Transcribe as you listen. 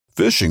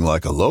Fishing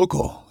like a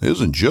local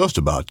isn't just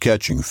about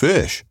catching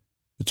fish.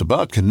 It's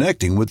about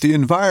connecting with the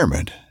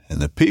environment and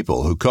the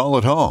people who call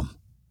it home.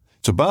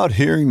 It's about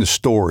hearing the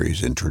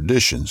stories and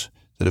traditions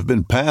that have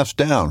been passed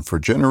down for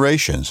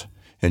generations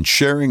and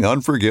sharing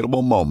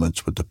unforgettable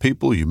moments with the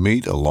people you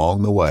meet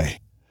along the way.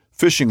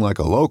 Fishing like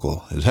a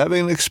local is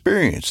having an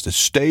experience that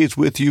stays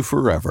with you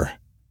forever.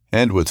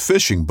 And with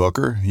Fishing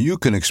Booker, you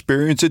can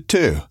experience it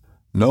too,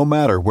 no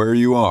matter where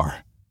you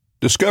are.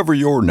 Discover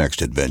your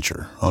next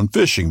adventure on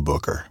Fishing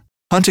Booker.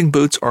 Hunting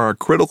boots are a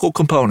critical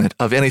component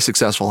of any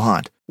successful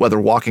hunt. Whether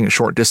walking a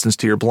short distance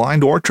to your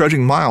blind or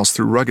trudging miles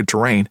through rugged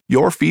terrain,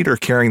 your feet are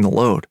carrying the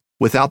load.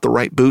 Without the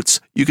right boots,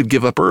 you could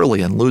give up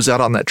early and lose out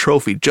on that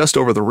trophy just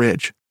over the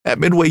ridge. At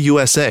Midway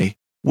USA,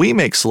 we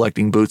make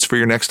selecting boots for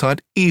your next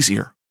hunt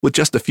easier. With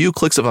just a few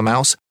clicks of a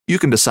mouse, you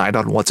can decide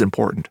on what's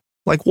important,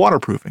 like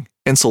waterproofing,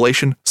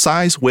 insulation,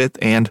 size, width,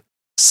 and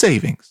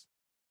savings.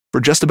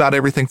 For just about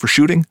everything for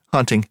shooting,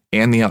 hunting,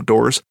 and the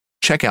outdoors,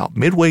 check out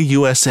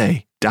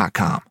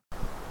MidwayUSA.com.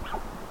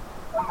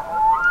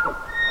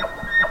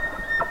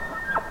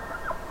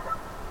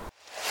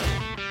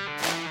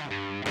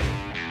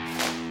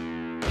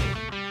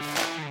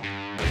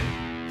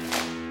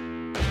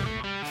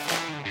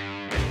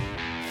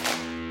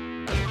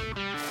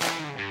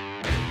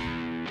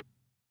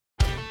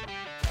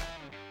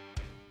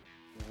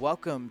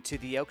 Welcome to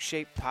the Elk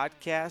Shape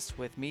Podcast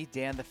with me,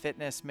 Dan the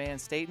Fitness Man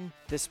Staten.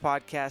 This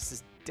podcast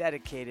is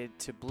dedicated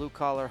to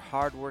blue-collar,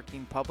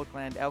 hard-working public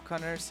land elk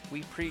hunters.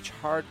 We preach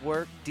hard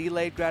work,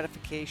 delayed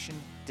gratification,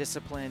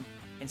 discipline,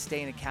 and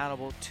staying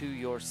accountable to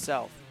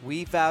yourself.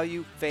 We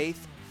value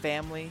faith,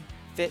 family,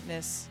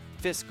 fitness,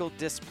 fiscal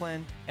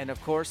discipline, and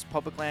of course,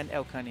 public land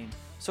elk hunting.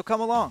 So come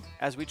along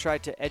as we try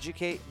to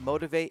educate,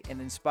 motivate, and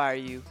inspire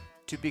you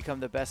to become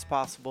the best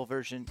possible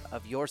version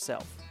of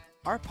yourself.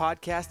 Our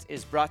podcast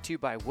is brought to you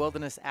by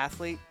Wilderness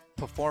Athlete,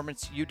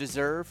 performance you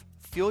deserve.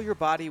 Fuel your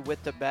body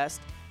with the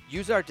best.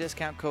 Use our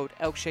discount code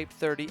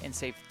ELKSHAPE30 and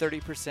save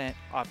 30%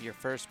 off your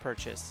first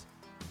purchase.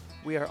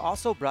 We are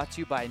also brought to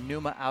you by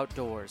Numa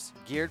Outdoors,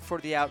 geared for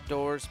the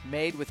outdoors,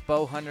 made with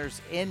bow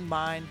hunters in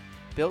mind,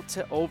 built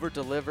to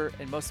over-deliver,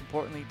 and most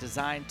importantly,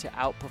 designed to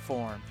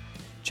outperform.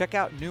 Check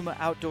out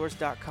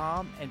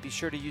NumaOutdoors.com and be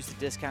sure to use the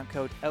discount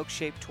code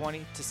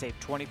ELKSHAPE20 to save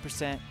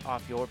 20%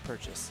 off your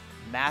purchase.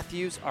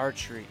 Matthews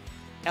Archery,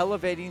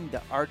 elevating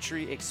the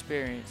archery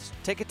experience.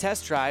 Take a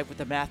test drive with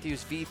the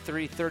Matthews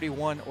V3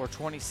 31 or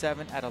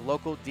 27 at a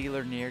local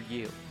dealer near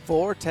you.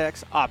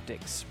 Vortex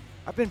Optics.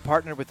 I've been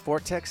partnered with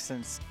Vortex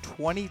since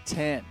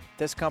 2010.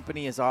 This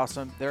company is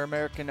awesome. They're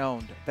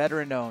American-owned,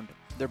 veteran-owned.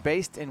 They're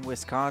based in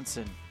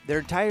Wisconsin. Their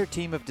entire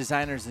team of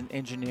designers and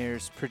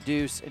engineers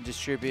produce and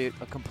distribute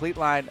a complete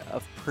line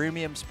of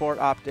premium sport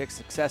optics,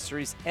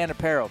 accessories, and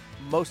apparel.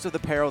 Most of the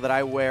apparel that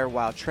I wear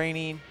while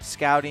training,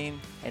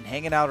 scouting, and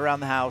hanging out around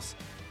the house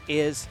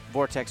is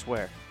Vortex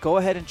wear. Go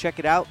ahead and check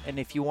it out, and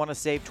if you want to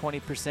save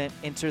 20%,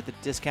 enter the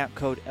discount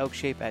code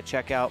ELKSHAPE at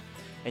checkout,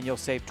 and you'll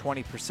save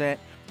 20%.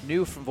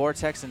 New from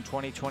Vortex in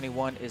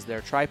 2021 is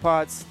their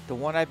tripods. The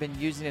one I've been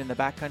using in the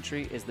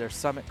backcountry is their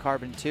Summit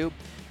Carbon 2.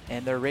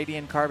 And their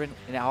Radiant Carbon,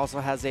 and it also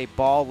has a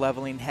ball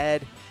leveling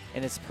head,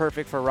 and it's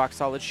perfect for rock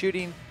solid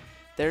shooting.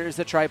 There is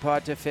a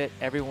tripod to fit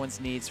everyone's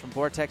needs from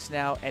Vortex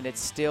now, and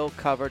it's still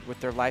covered with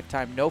their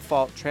lifetime no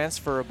fault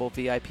transferable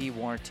VIP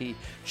warranty.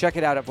 Check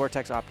it out at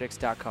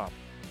vortexoptics.com.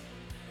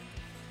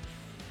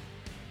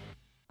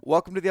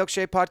 Welcome to the Elk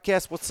Shape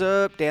Podcast. What's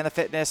up? Dan the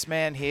Fitness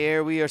Man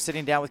here. We are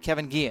sitting down with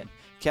Kevin Guillen.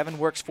 Kevin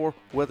works for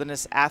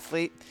Wilderness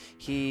Athlete.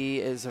 He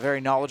is a very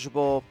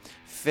knowledgeable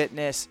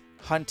fitness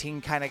hunting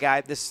kind of guy.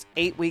 This is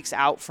 8 weeks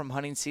out from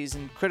hunting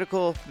season.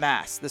 Critical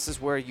mass. This is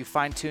where you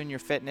fine tune your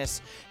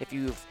fitness. If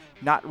you've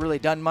not really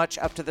done much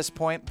up to this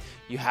point,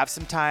 you have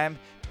some time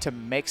to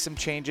make some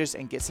changes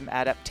and get some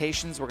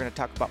adaptations. We're going to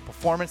talk about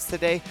performance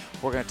today.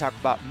 We're going to talk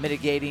about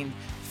mitigating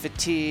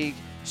fatigue,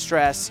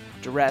 stress,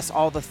 duress,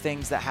 all the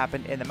things that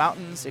happen in the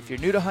mountains. If you're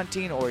new to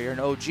hunting or you're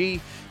an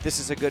OG, this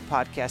is a good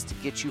podcast to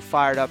get you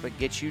fired up and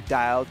get you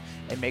dialed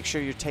and make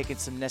sure you're taking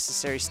some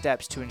necessary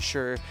steps to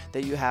ensure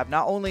that you have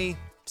not only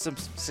some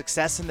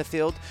success in the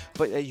field,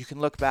 but you can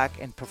look back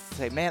and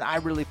say, man, I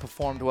really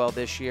performed well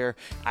this year.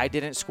 I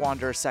didn't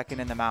squander a second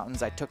in the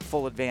mountains. I took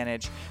full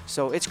advantage.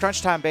 So it's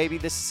crunch time, baby.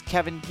 This is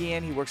Kevin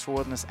Guillen. He works for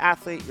Wilderness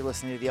Athlete. You're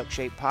listening to the Elk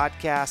Shape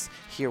Podcast.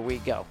 Here we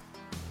go.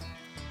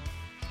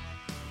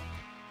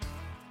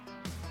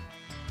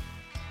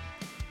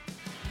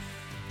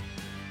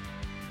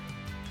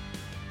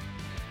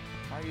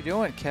 How you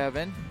doing,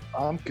 Kevin?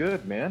 I'm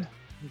good, man.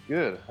 I'm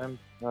good.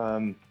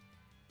 I'm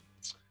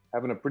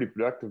having a pretty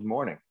productive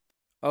morning.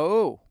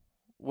 Oh,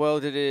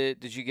 well,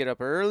 did you get up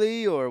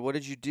early, or what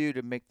did you do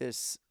to make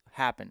this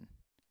happen?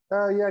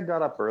 Yeah, I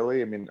got up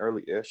early. I mean,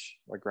 early-ish,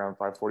 like around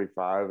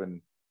 5:45,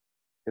 and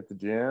hit the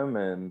gym,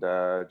 and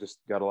just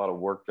got a lot of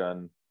work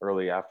done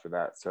early after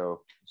that.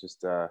 So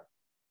just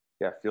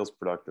feels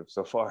productive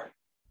so far.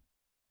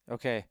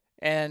 Okay,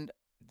 and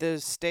the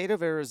state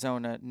of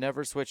Arizona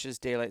never switches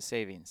daylight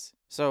savings.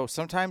 So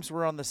sometimes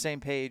we're on the same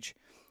page,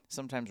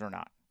 sometimes we're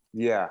not.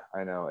 Yeah,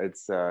 I know.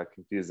 It's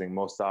confusing.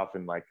 Most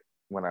often, like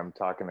when I'm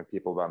talking to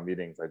people about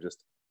meetings,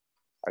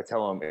 I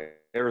tell them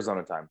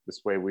Arizona time.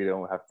 This way we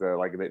don't have to,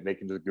 like, they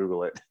can just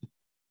Google it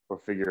or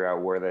figure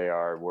out where they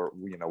are,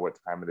 what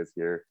time it is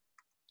here.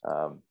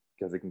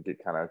 Because it can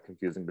get kind of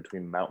confusing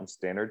between Mountain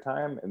Standard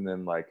Time and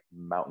then like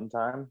Mountain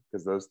Time,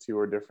 because those two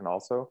are different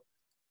also.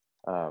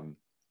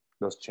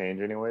 Those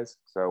change anyways.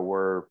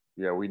 So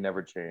we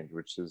never change,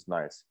 which is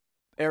nice.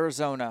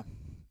 Arizona.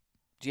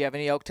 Do you have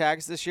any elk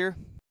tags this year?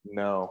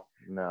 No.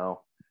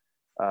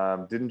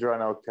 Didn't draw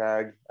an elk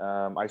tag.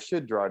 I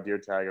should draw a deer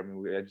tag. I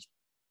mean, I just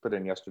put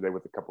in yesterday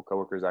with a couple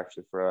coworkers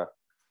actually for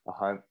a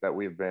hunt that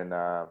we've been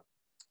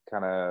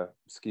kind of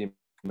scheming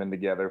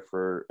together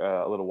for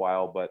a little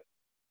while, but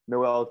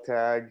no elk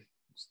tag.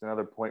 Just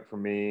another point for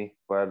me,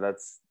 but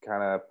that's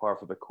kind of par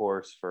for the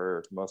course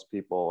for most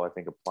people, I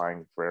think,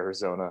 applying for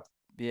Arizona.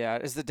 Yeah.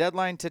 Is the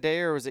deadline today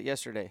or was it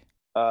yesterday?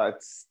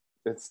 It's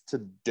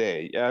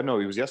today. Yeah, no,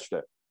 it was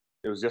yesterday.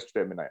 It was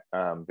yesterday at midnight,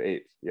 the 8th.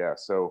 Yeah,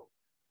 so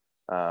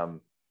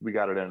we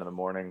got it in the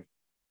morning.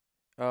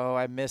 Oh,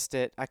 I missed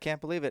it. I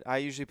can't believe it. I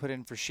usually put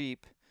in for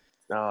sheep.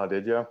 Oh,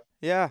 did you?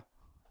 Yeah.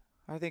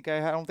 I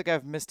don't think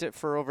I've missed it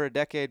for over a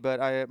decade,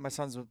 but my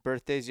son's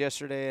birthday's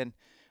yesterday, and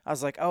I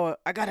was like, oh,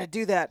 I got to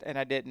do that, and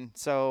I didn't.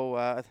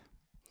 So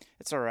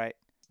it's all right.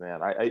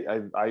 Man,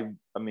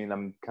 I mean,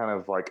 I'm kind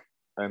of like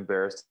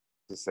embarrassed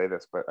to say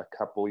this, but a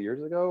couple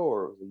years ago,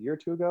 or it was a year or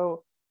two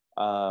ago,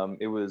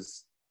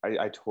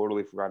 I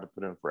totally forgot to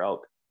put in for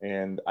elk,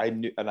 and I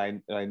knew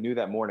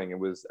that morning. It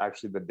was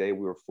actually the day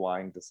we were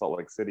flying to Salt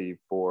Lake City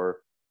for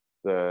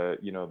the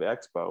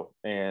expo,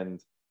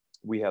 and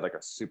we had like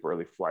a super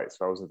early flight.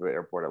 So I was at the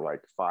airport at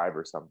like 5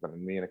 or something,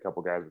 and me and a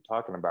couple guys were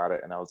talking about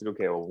it, and I was like,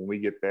 okay, well, when we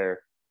get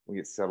there, we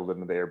get settled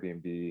into the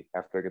Airbnb,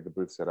 after I get the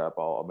booth set up,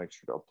 I'll make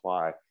sure to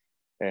apply.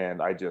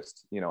 And I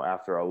just,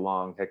 after a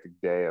long hectic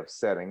day of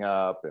setting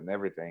up and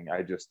everything,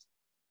 I just,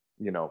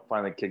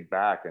 finally kicked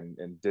back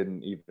and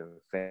didn't even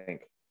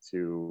think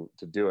to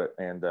do it.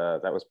 And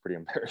that was pretty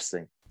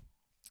embarrassing.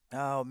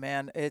 Oh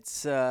man,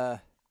 it's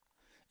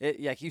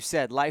like you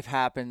said, life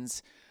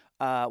happens.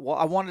 Well,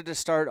 I wanted to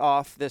start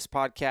off this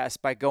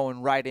podcast by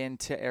going right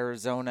into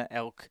Arizona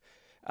elk.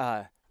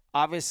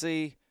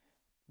 Obviously,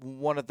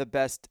 one of the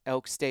best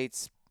elk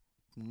states,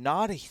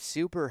 not a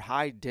super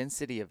high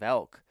density of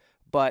elk,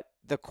 but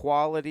the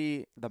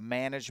quality, the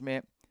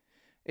management,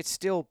 it's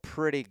still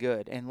pretty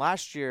good. And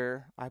last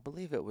year, I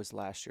believe it was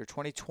last year,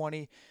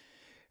 2020,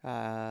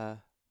 or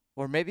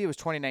maybe it was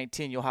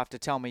 2019, you'll have to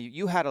tell me,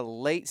 you had a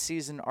late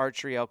season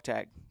archery elk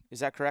tag. Is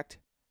that correct?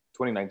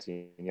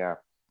 2019, yeah.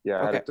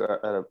 Yeah,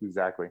 Okay.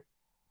 Exactly.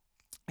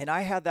 And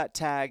I had that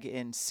tag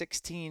in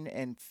 16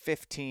 and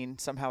 15.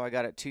 Somehow I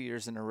got it 2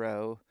 years in a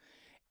row.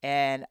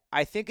 And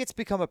I think it's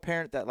become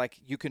apparent that, like,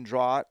 you can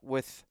draw it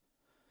with,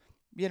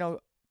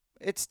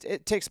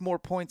 it takes more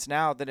points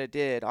now than it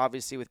did,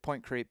 obviously, with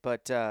point creep.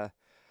 But a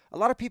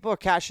lot of people are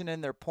cashing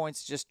in their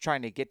points just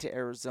trying to get to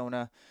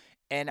Arizona.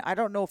 And I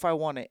don't know if I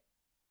want to,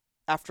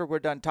 after we're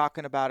done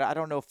talking about it, I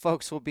don't know if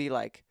folks will be,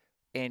 like,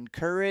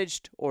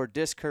 encouraged or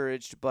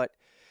discouraged. But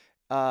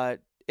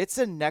it's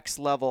a next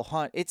level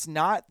hunt. It's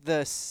not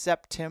the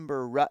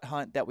September rut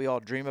hunt that we all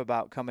dream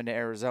about coming to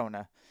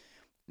Arizona.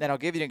 And I'll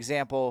give you an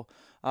example.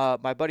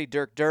 My buddy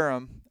Dirk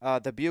Durham,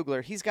 the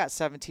bugler, he's got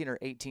 17 or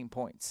 18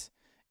 points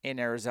in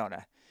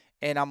Arizona.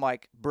 And I'm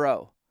like,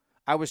 bro,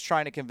 I was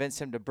trying to convince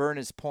him to burn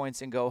his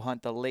points and go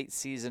hunt the late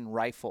season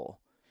rifle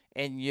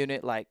in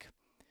unit like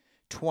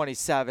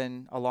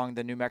 27 along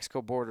the New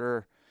Mexico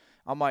border.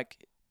 I'm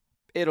like,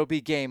 it'll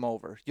be game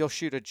over. You'll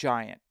shoot a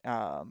giant.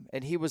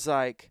 And he was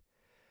like,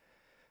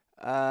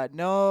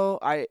 no,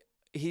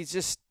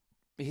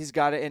 he's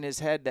got it in his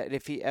head that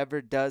if he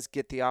ever does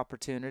get the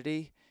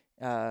opportunity,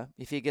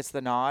 if he gets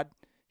the nod,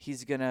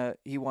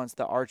 he wants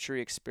the archery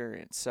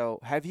experience. So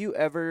have you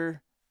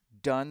ever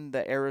done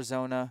the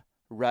Arizona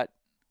rut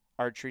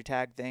archery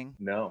tag thing?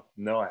 No,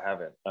 I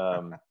haven't.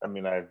 I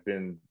mean, I've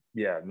been,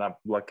 not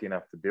lucky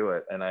enough to do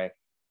it. And I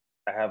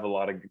have a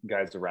lot of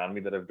guys around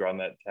me that have drawn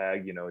that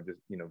tag,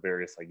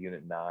 various like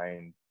unit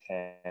 9,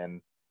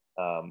 10,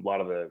 a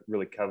lot of the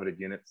really coveted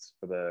units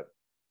for the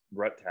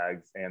rut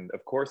tags. And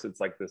of course it's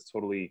like this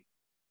totally,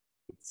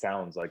 it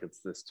sounds like it's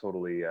this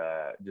totally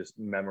just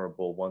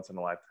memorable once in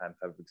a lifetime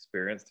type of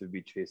experience to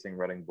be chasing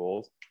rutting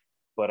bulls.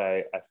 But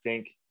I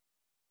think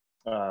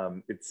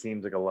it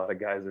seems like a lot of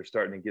guys are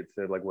starting to get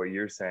to like what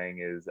you're saying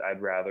is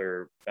I'd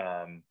rather,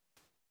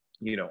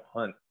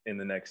 hunt in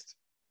the next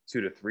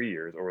 2 to 3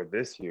 years or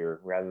this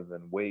year rather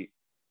than wait,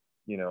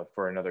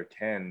 for another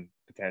 10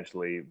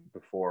 potentially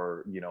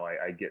before,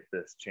 I get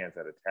this chance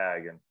at a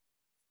tag. And,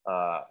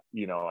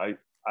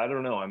 I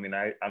don't know. I mean,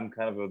 I'm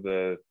kind of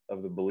the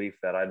belief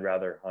that I'd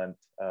rather hunt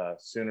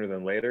sooner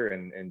than later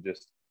and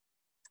just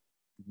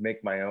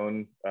make my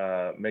own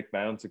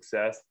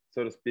success,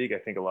 so to speak. I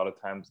think a lot of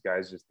times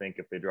guys just think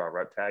if they draw a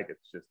rut tag,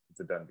 it's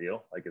a done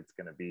deal. Like it's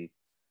going to be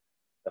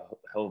a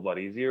hell of a lot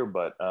easier.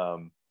 But,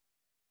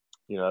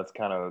 that's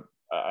kind of,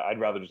 I'd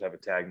rather just have a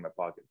tag in my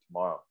pocket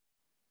tomorrow.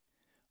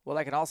 Well,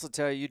 I can also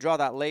tell you draw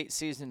that late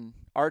season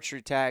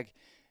archery tag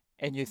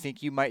and you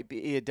think you might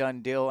be a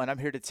done deal. And I'm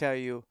here to tell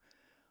you,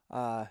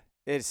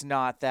 It's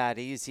not that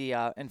easy.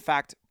 In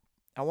fact,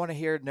 I want to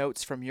hear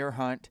notes from your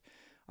hunt.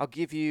 I'll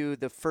give you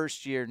the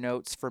first year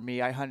notes for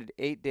me. I hunted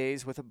 8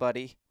 days with a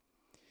buddy.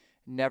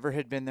 Never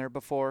had been there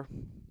before.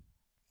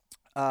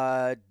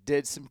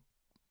 Did some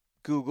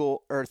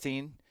Google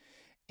earthing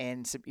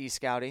and some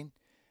e-scouting.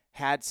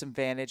 Had some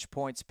vantage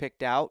points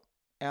picked out.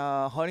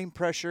 Hunting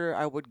pressure,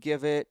 I would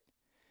probably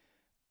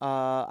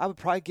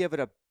give it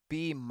a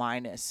B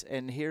minus.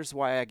 And here's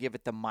why I give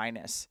it the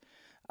minus.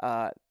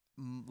 A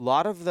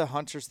lot of the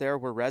hunters there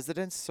were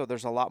residents, so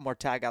there's a lot more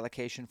tag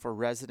allocation for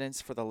residents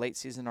for the late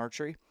season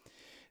archery.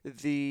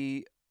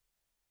 The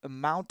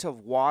amount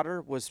of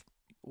water was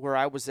where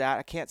I was at.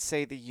 I can't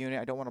say the unit.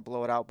 I don't want to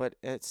blow it out, but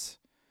it's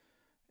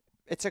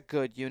a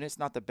good unit. It's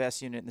not the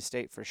best unit in the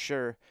state for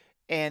sure.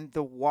 And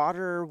the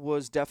water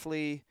was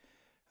definitely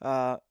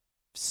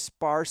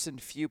sparse in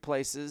few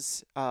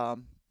places,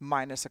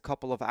 minus a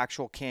couple of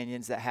actual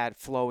canyons that had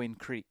flowing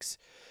creeks.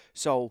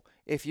 So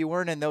if you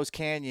weren't in those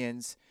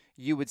canyons,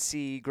 you would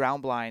see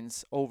ground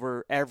blinds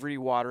over every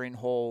watering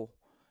hole.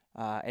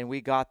 And we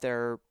got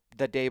there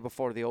the day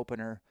before the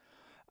opener.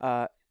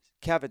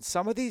 Kevin,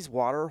 some of these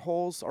water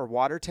holes or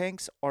water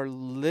tanks are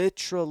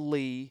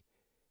literally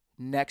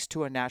next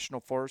to a national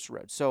forest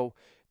road. So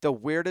the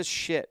weirdest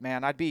shit,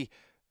 man. I'd be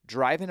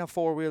driving a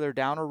four-wheeler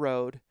down a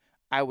road.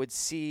 I would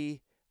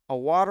see a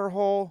water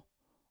hole,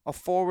 a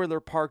four-wheeler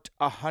parked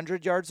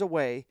 100 yards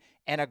away,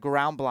 and a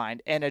ground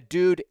blind, and a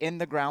dude in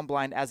the ground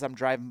blind as I'm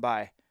driving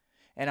by.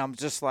 And I'm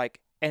just like,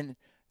 and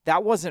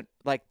that wasn't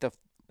like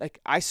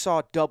I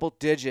saw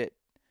double-digit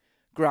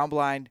ground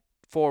blind,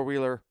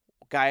 four-wheeler,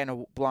 guy in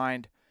a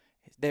blind.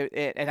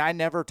 And I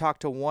never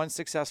talked to one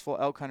successful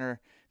elk hunter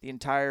the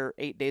entire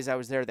 8 days I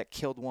was there that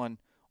killed one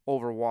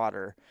over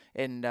water.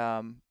 And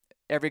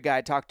every guy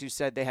I talked to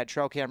said they had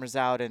trail cameras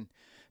out and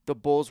the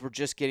bulls were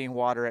just getting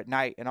water at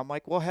night. And I'm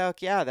like, well,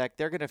 heck yeah,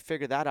 they're going to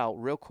figure that out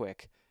real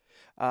quick.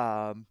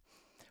 What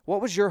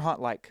was your hunt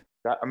like?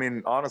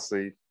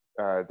 Honestly,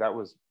 that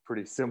was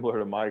pretty similar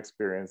to my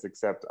experience,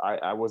 except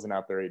I wasn't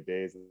out there 8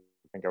 days.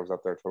 I think I was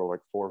out there a total of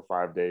like 4 or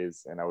 5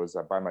 days, and I was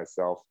by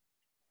myself.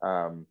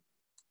 I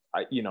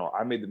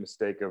made the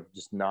mistake of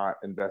just not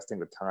investing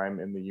the time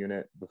in the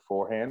unit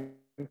beforehand.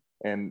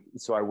 And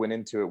so I went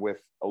into it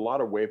with a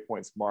lot of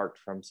waypoints marked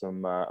from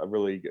a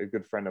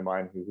good friend of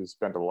mine who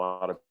spent a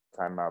lot of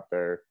time out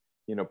there,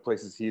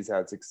 places he's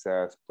had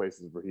success,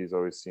 places where he's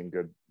always seen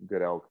good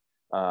elk.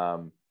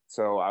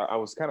 So I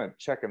was kind of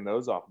checking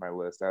those off my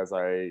list as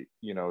I,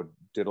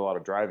 did a lot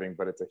of driving,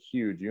 but it's a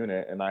huge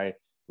unit. And I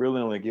really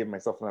only gave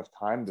myself enough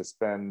time to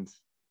spend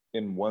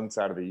in one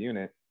side of the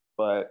unit,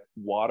 but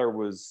water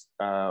was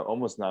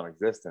almost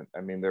non-existent.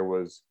 I mean, there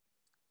was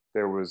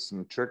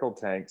some trickle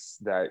tanks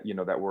that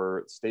that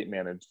were state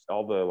managed.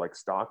 All the like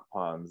stock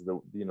ponds,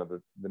 the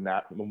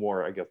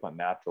more, I guess not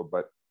natural,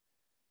 but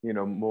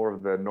more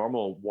of the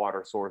normal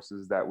water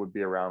sources that would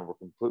be around were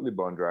completely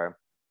bone dry.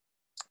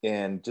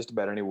 And just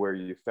about anywhere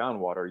you found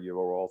water, you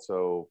were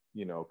also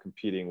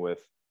competing with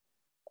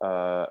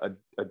a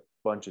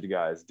bunch of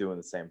guys doing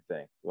the same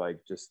thing, like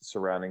just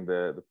surrounding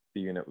the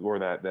unit or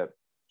that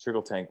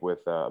trickle tank with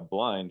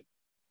blind.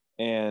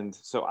 And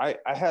so I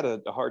had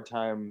a hard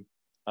time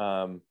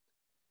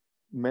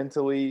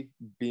mentally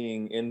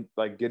being in,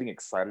 like, getting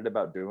excited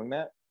about doing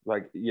that.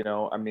 Like,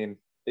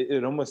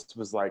 it almost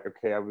was like,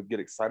 okay, I would get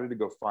excited to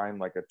go find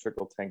like a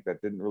trickle tank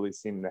that didn't really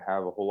seem to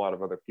have a whole lot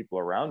of other people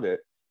around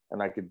it,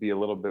 and I could be a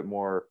little bit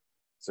more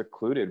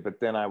secluded. But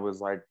then I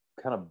was like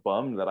kind of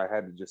bummed that I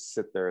had to just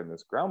sit there in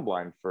this ground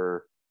blind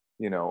for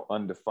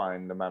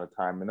undefined amount of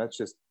time, and that's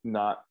just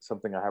not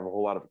something I have a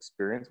whole lot of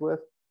experience with.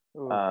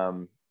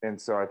 And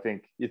so I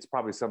think it's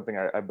probably something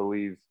I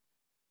believe,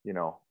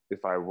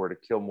 if I were to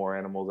kill more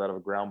animals out of a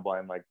ground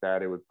blind like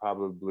that, it would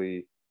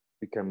probably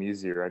become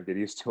easier. I'd get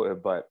used to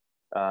it. But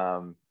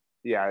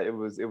it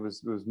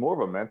was more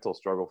of a mental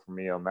struggle for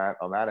me on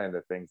that end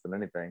of things than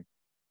anything.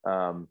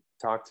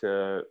 Talked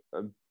to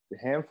a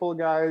handful of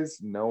guys.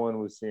 No one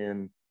was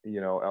seeing,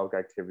 elk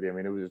activity. I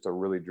mean, it was just a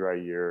really dry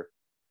year.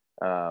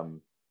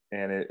 And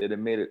it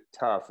made it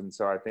tough. And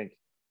so I think,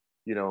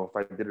 if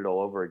I did it all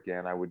over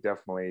again, I would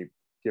definitely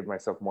give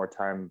myself more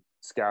time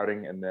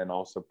scouting, and then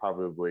also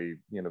probably,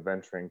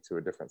 venturing to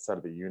a different side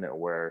of the unit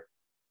where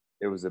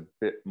it was a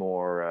bit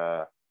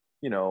more,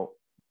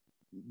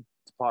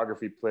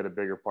 topography played a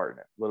bigger part in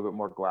it, a little bit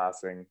more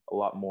glassing, a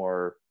lot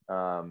more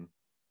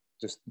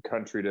just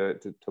country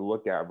to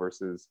look at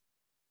versus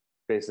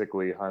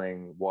basically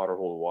hunting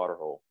waterhole to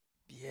waterhole.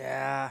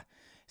 Yeah.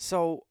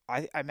 So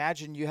I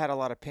imagine you had a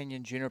lot of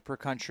pinyon juniper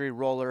country,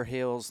 roller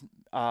hills.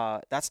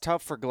 That's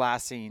tough for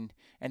glassing,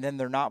 and then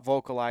they're not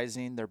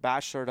vocalizing. They're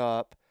bachelored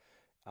up,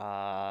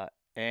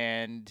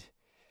 and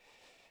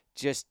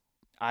just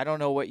I don't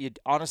know what you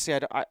honestly.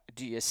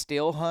 Do you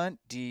still hunt?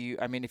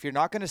 If you're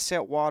not going to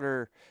set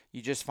water,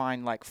 you just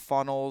find like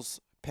funnels,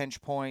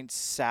 pinch points,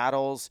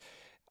 saddles.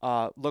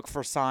 Look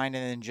for sign,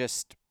 and then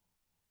just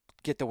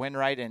get the wind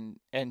right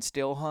and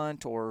still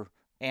hunt or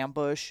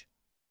ambush.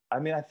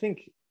 I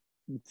think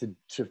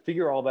to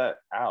figure all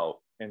that out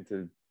and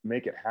to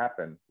make it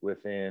happen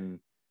within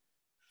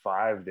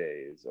 5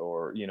 days,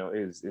 or, you know,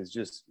 is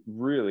just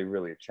really,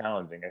 really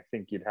challenging. I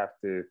think you'd have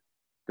to,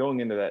 going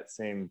into that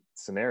same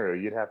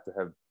scenario, you'd have to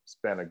have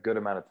spent a good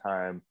amount of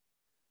time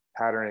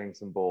patterning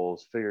some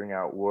bulls, figuring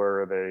out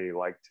where they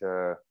like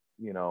to,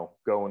 you know,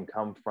 go and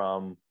come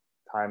from,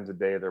 times a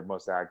day they're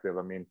most active.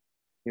 I mean,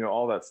 you know,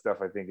 all that stuff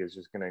I think is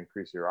just going to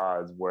increase your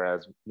odds.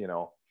 Whereas, you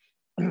know,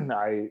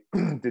 I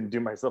didn't do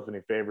myself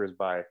any favors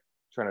by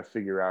trying to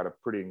figure out a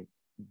pretty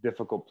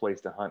difficult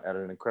place to hunt at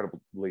an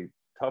incredibly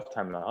tough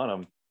time to hunt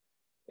them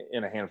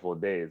in a handful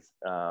of days,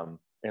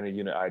 in a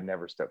unit I'd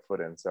never stepped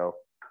foot in. So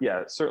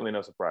yeah, certainly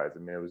no surprise. I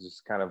mean, it was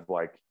just kind of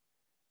like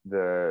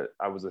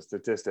I was a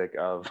statistic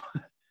of,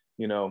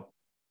 you know,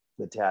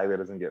 the tag that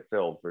doesn't get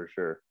filled for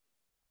sure.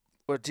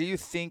 Or do you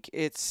think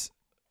it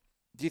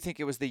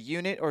was the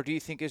unit, or do you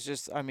think it's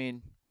just, I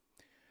mean,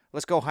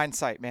 let's go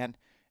hindsight, man.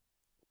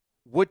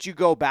 Would you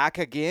go back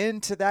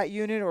again to that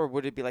unit, or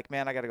would it be like,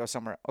 man, I got to go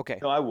somewhere? Okay.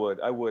 No, I would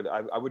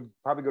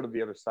probably go to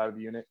the other side of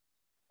the unit.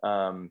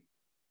 I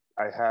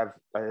had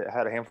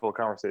a handful of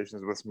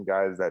conversations with some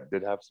guys that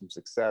did have some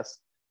success,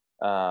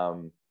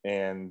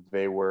 and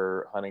they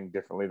were hunting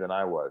differently than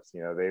I was.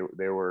 You know,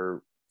 they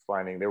were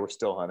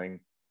still hunting,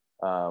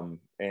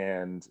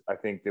 and I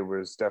think I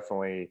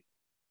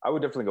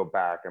would definitely go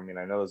back. I mean,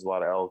 I know there's a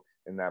lot of elk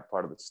in that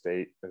part of the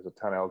state. There's a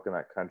ton of elk in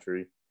that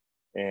country,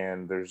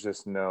 and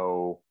there's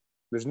no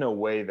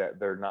way that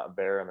they're not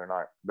there, and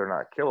they're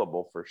not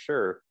killable for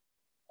sure.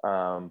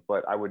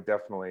 But I would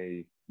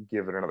definitely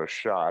give it another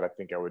shot. I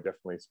think I would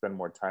definitely spend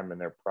more time in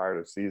there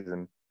prior to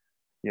season,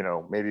 you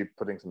know, maybe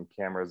putting some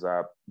cameras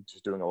up,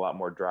 just doing a lot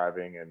more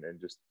driving, and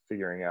just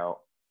figuring out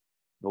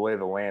the lay of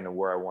the land and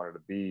where I wanted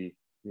to be,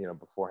 you know,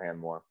 beforehand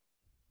more.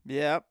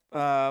 Yeah.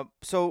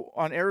 So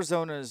on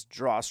Arizona's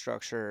draw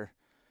structure,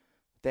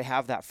 they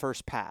have that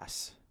first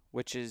pass,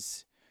 which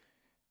is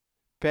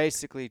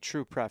basically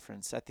true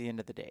preference at the end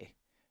of the day.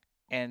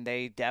 And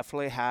they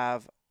definitely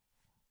have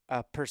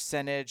a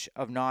percentage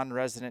of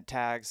non-resident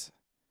tags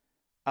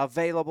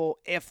available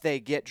if they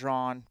get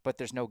drawn, but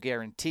there's no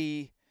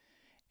guarantee.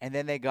 And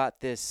then they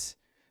got this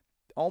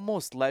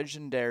almost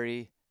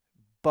legendary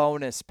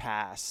bonus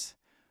pass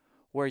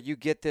where you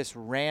get this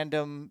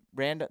random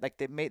like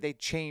they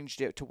changed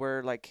it to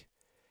where, like,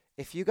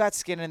 if you got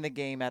skin in the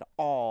game at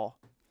all,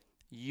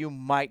 you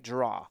might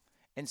draw.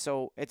 And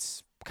so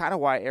it's kind of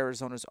why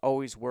Arizona's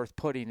always worth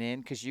putting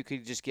in, because you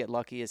could just get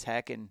lucky as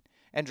heck and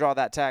draw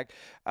that tag.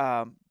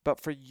 But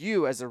for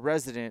you as a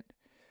resident,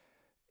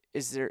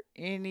 is there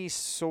any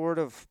sort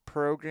of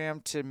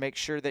program to make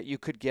sure that you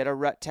could get a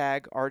rut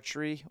tag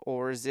archery,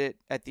 or is it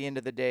at the end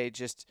of the day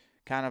just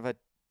kind of a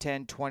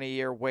 10,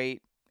 20-year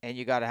wait and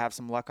you got to have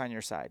some luck on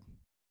your side?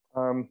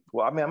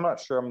 Well, I mean, I'm not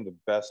sure I'm the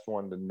best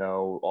one to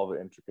know all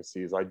the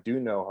intricacies. I do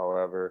know,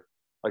 however,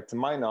 like, to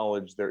my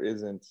knowledge, there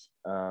isn't,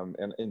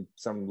 and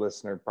some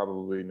listener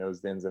probably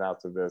knows the ins and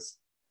outs of this,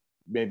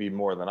 maybe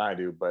more than I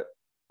do, but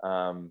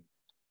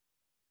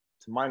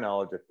to my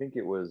knowledge, I think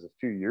it was a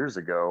few years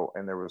ago,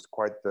 and there was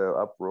quite the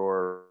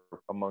uproar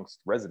amongst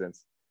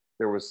residents.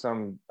 There was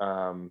some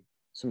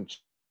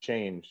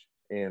change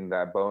in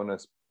that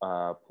bonus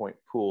point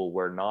pool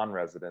where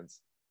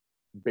non-residents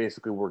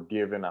basically were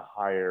given a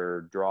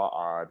higher draw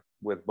odd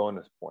with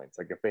bonus points.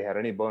 Like, if they had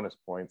any bonus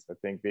points, I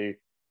think they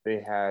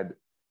had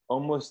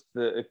almost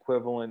the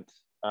equivalent,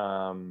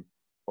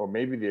 or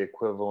maybe the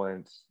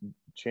equivalent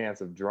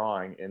chance of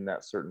drawing in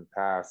that certain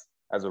pass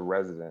as a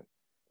resident.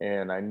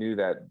 And I knew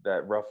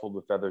that ruffled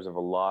the feathers of a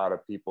lot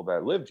of people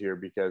that lived here,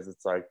 because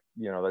it's like,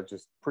 you know, that's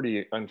just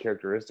pretty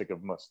uncharacteristic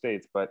of most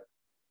states. But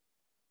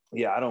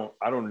yeah, I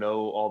don't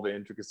know all the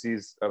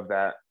intricacies of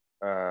that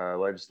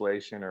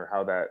legislation or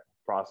how that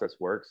process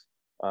works.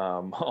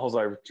 All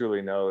I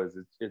truly know is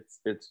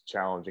it's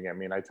challenging. I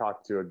mean, I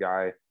talked to a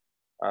guy,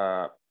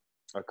 a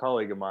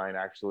colleague of mine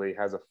actually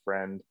has a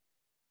friend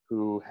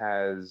who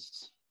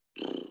has,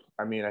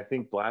 I mean, I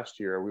think last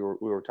year we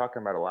were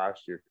talking about it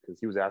last year, because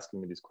he was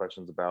asking me these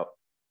questions about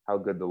how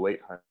good the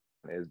late hunt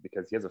is,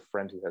 because he has a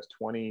friend who has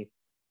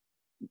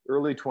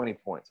early 20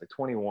 points, like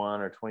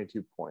 21 or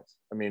 22 points.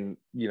 I mean,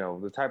 you know,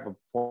 the type of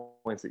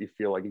points that you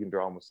feel like you can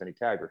draw almost any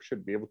tag, or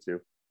should be able to.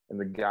 And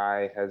the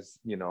guy has,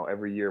 you know,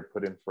 every year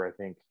put in for, I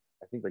think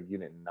like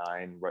unit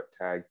 9 rut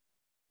tag,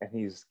 and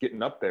he's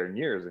getting up there in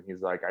years, and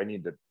he's like, I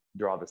need to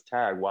draw this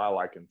tag while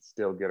I can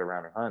still get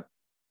around and hunt.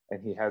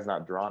 And he has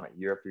not drawn it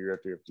year after year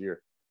after year after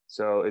year.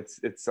 So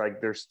it's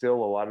like, there's still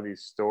a lot of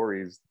these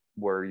stories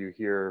where you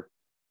hear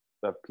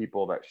of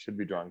people that should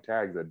be drawing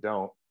tags that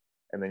don't,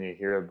 and then you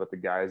hear about the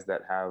guys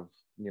that have,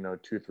 you know,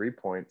 2-3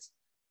 points,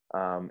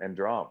 and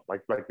draw them.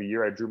 Like the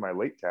year I drew my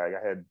late tag,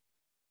 I had,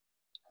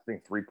 I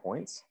think, 3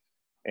 points,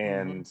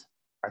 and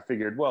I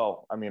figured,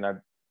 well, I mean, I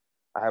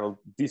have a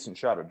decent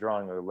shot at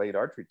drawing a late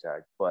archery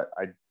tag, but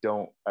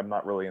I'm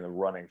not really in the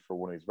running for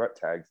one of these rut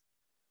tags.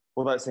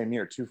 Well, that same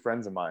year, 2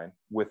 friends of mine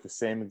with the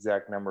same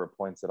exact number of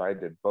points that I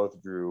did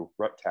both drew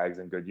rut tags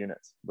in good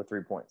units with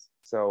 3 points.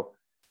 So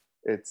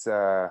it's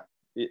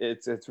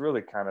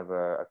really kind of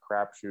a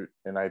crapshoot.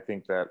 And I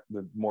think that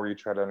the more you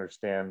try to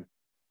understand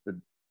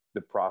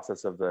the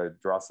process of the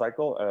draw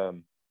cycle,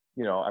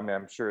 I mean,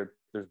 I'm sure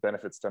there's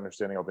benefits to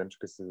understanding all the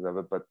intricacies of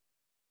it, but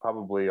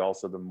probably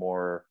also the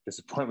more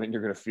disappointment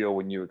you're going to feel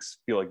when you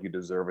feel like you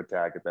deserve a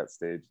tag at that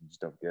stage and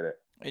just don't get it.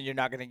 And you're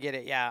not going to get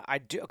it. Yeah, I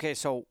do. Okay,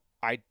 so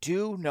I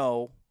do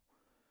know,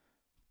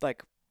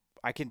 like,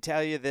 I can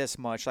tell you this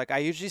much. Like, I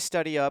usually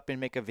study up and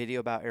make a video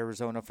about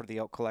Arizona for the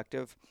Elk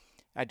Collective.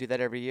 I do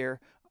that every year.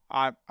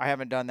 I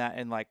haven't done that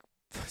in like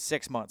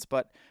 6 months,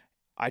 but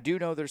I do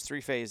know there's 3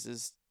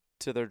 phases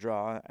to their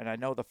draw, and I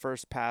know the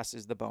first pass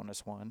is the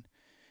bonus one,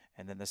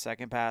 and then the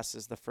second pass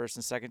is the first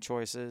and second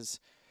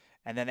choices,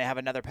 and then they have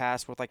another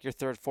pass with like your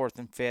third, fourth,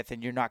 and fifth,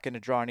 and you're not going to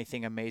draw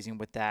anything amazing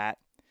with that.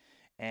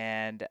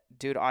 And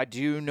dude, I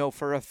do know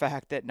for a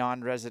fact that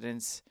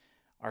non-residents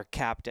are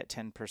capped at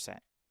 10%.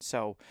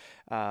 So,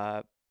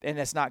 and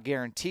it's not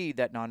guaranteed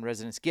that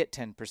non-residents get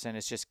 10%.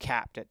 It's just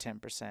capped at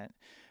 10%.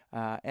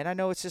 And I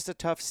know it's just a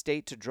tough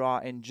state to draw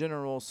in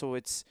general. So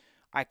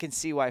I can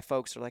see why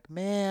folks are like,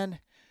 man,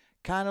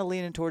 kind of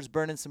leaning towards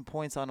burning some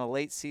points on a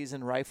late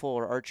season rifle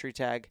or archery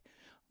tag.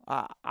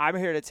 I'm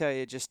here to tell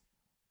you, just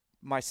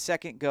my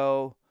second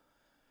go,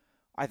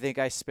 I think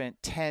I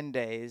spent 10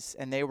 days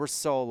and they were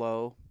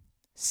solo,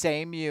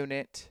 same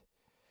unit,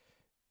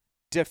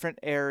 different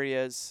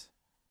areas.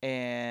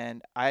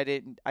 And I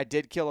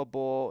did kill a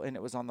bull, and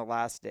it was on the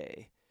last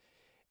day.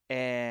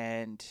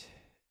 And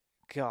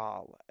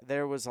God,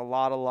 there was a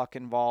lot of luck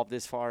involved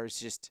as far as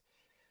just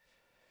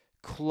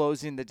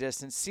closing the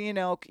distance. Seeing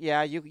elk,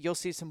 yeah, you'll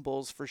see some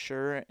bulls for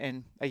sure.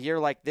 And a year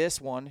like this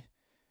one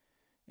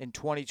in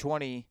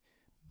 2020,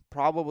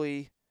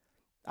 probably,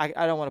 I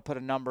don't want to put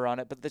a number on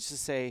it, but let's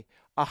just say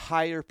a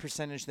higher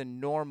percentage than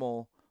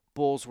normal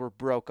bulls were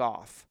broke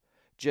off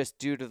just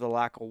due to the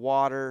lack of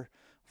water.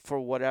 For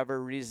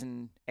whatever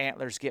reason,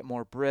 antlers get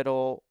more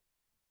brittle,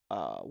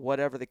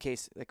 whatever the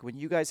case. Like when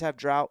you guys have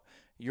drought,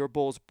 your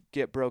bulls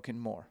get broken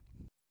more.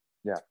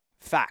 Yeah.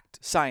 Fact,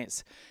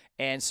 science.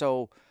 And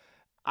so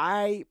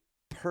I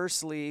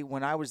personally,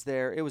 when I was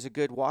there, it was a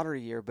good water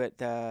year, but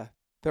there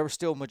were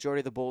still majority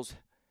of the bulls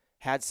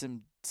had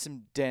some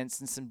dents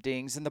and some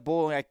dings. And the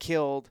bull I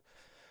killed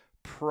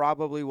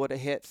probably would have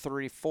hit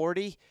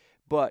 340,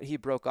 but he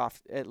broke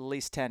off at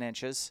least 10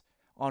 inches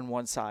on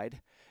one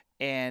side.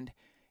 And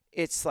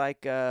it's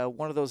like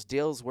one of those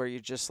deals where you're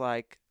just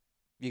like,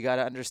 you got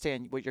to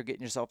understand what you're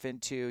getting yourself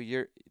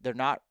into. They're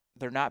not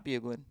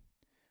bugling.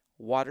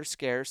 Water's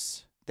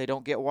scarce. They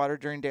don't get water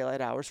during daylight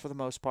hours for the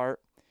most part.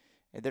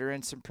 And they're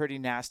in some pretty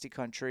nasty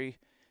country.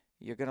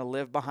 You're going to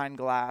live behind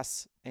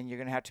glass, and you're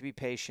going to have to be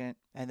patient.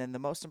 And then the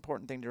most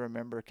important thing to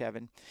remember,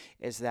 Kevin,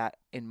 is that,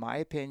 in my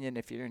opinion,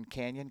 if you're in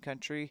canyon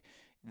country,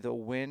 the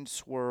wind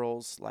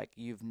swirls like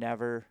you've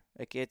never,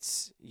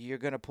 you're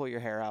going to pull your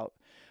hair out.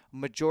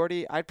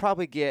 Majority, I'd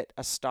probably get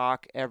a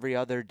stalk every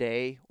other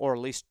day, or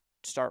at least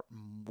start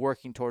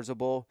working towards a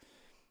bull.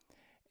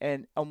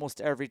 And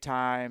almost every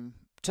time,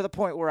 to the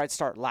point where I'd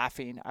start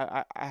laughing.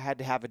 I had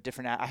to have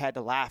I had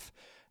to laugh.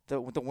 The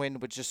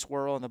wind would just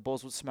swirl and the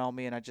bulls would smell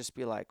me, and I'd just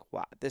be like,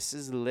 wow, this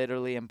is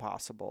literally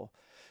impossible.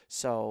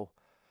 So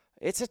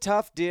it's a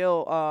tough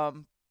deal.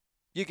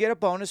 You get a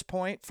bonus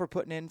point for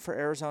putting in for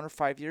Arizona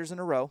 5 years in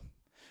a row.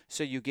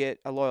 So you get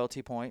a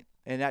loyalty point,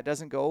 and that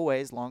doesn't go away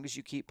as long as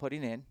you keep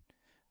putting in.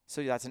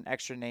 So that's an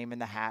extra name in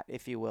the hat,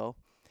 if you will.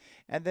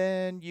 And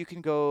then you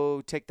can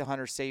go take the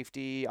hunter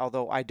safety,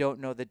 although I don't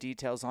know the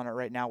details on it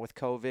right now with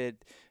COVID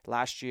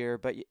last year,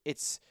 but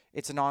it's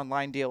an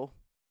online deal.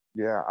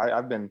 Yeah,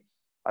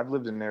 I've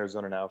lived in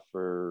Arizona now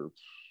for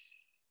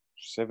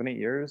 7-8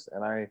 years,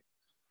 and I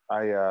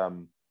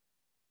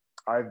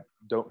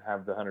don't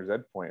have the hunter's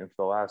ed point. And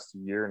for the last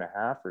year and a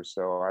half or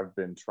so, I've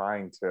been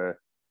trying to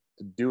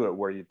do it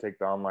where you take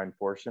the online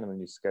portion and then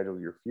you schedule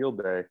your field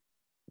day.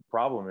 The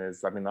problem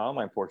is, I mean, the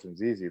online portion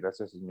is easy. That's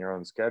just in your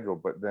own schedule.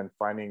 But then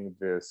finding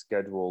the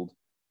scheduled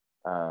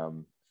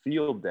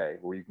field day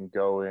where you can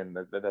go in,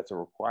 that's a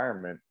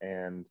requirement.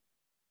 And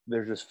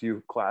there's just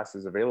few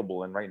classes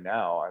available. And right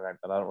now, and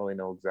I don't really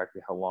know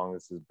exactly how long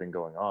this has been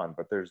going on,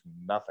 but there's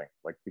nothing,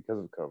 like, because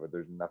of COVID,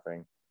 there's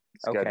nothing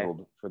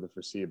scheduled for the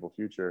foreseeable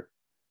future.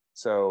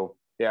 So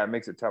yeah, it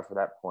makes it tough at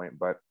that point.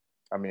 But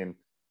I mean,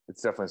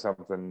 it's definitely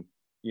something,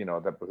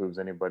 that behooves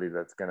anybody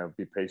that's going to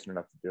be patient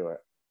enough to do it.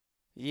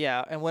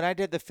 Yeah, and when I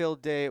did the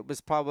field day, it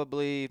was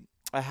probably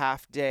a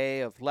half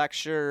day of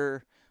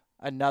lecture,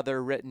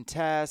 another written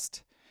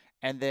test,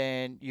 and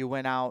then you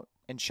went out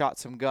and shot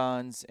some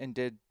guns and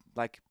did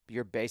like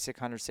your basic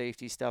hunter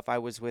safety stuff. I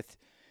was with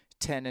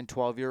 10 and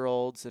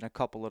 12-year-olds and a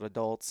couple of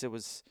adults. It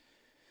was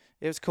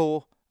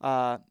cool.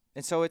 And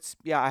so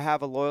I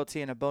have a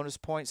loyalty and a bonus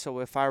point. So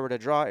if I were to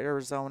draw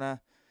Arizona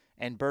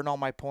and burn all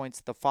my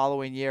points the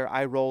following year,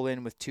 I roll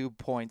in with 2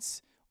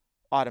 points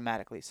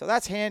automatically. So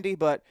that's handy,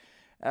 but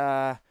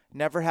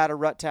never had a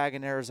rut tag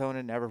in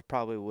Arizona, never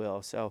probably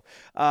will. So,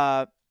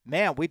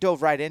 man, we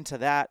dove right into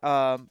that.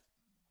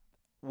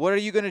 What are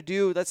you going to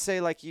do? Let's say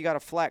like you got to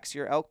flex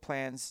your elk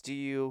plans. Do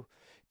you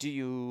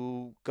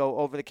go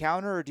over the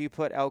counter, or do you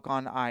put elk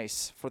on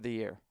ice for the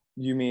year?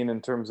 You mean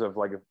in terms of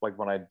like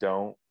when I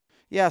don't?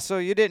 Yeah, so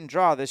you didn't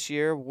draw this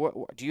year.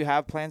 Do you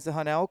have plans to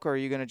hunt elk, or are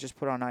you going to just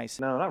put on ice?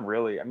 No, not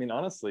really. I mean,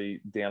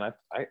 honestly, Dan,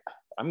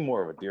 I'm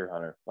more of a deer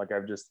hunter. Like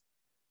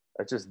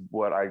that's just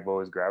what I've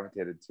always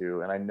gravitated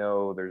to. And I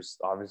know there's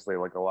obviously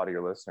like a lot of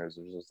your listeners,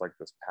 there's just like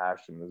this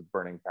passion, this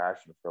burning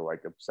passion for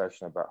like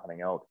obsession about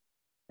hunting elk.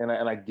 And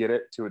I get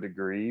it to a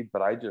degree,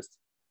 but I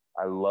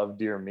love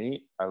deer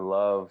meat. I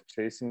love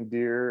chasing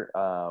deer.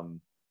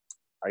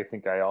 I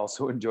think I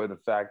also enjoy the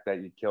fact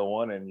that you kill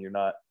one and you're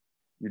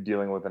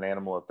dealing with an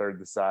animal a third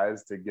the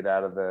size to get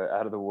out of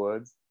the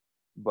woods.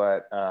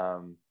 But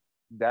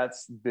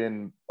that's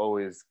been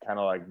always kind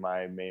of like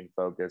my main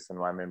focus and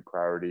my main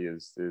priority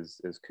is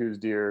Coues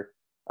deer.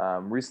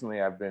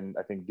 Recently, I've been,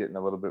 I think, getting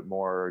a little bit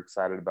more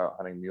excited about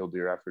hunting mule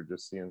deer after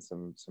just seeing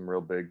some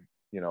real big,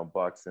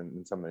 bucks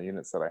in some of the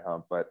units that I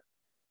hunt. But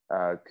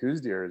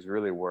Coues deer is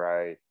really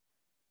where I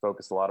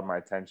focus a lot of my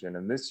attention.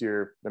 And this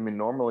year, I mean,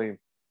 normally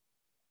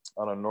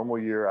on a normal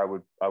year, I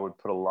would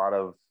put a lot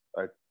of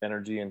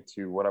energy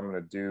into what I'm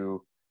going to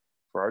do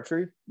for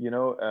archery,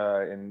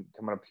 and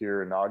coming up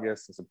here in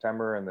August and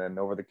September, and then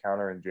over the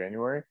counter in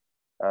January.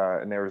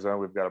 In Arizona,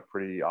 we've got a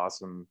pretty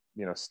awesome,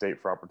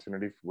 state for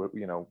opportunity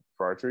for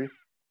archery.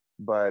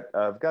 But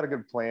I've got a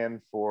good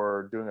plan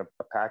for doing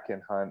a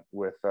pack-in hunt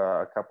with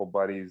a couple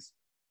buddies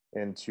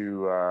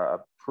into a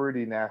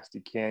pretty nasty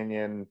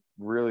canyon,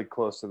 really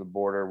close to the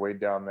border, way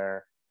down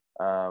there,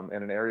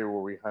 in an area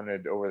where we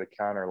hunted over the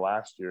counter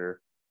last year.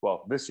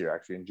 Well, this year,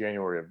 actually, in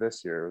January of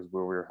this year, was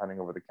where we were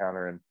hunting over the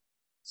counter and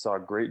saw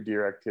great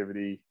deer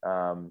activity,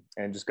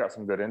 and just got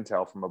some good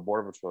intel from a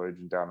Border Patrol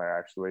agent down there,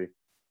 actually,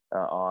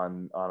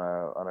 on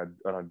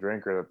a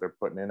drinker that they're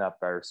putting in up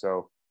there.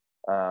 So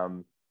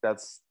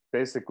that's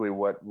basically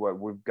what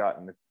we've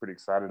gotten pretty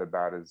excited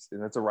about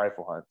and it's a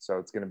rifle hunt. So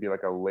it's going to be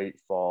like a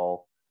late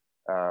fall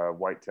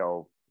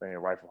whitetail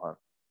rifle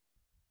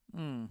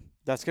hunt.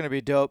 That's going to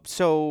be dope.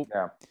 So,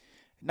 yeah.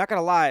 Not going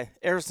to lie,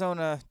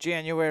 Arizona,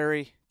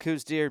 January,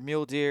 Coues deer,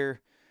 mule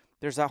deer,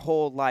 there's that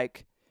whole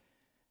like,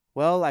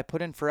 well, I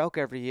put in for elk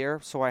every year,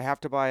 so I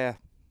have to buy a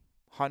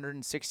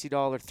 $160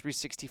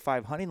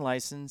 365 hunting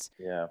license.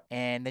 Yeah.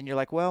 And then you're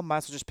like, well, might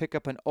as well just pick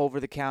up an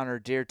over-the-counter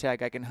deer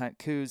tag. I can hunt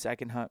Coues, I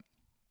can hunt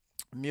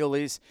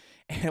muleys.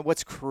 And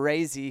what's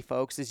crazy,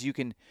 folks, is you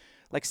can,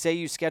 like, say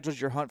you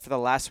scheduled your hunt for the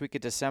last week of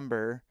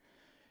December,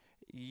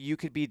 you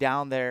could be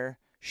down there,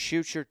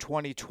 shoot your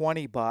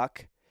 2020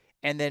 buck,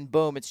 and then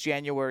boom, it's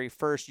January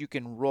 1st. You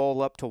can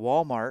roll up to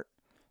Walmart,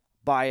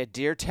 buy a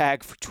deer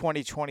tag for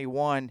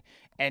 2021,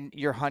 and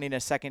you're hunting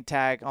a second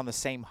tag on the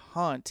same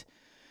hunt.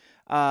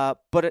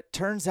 But it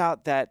turns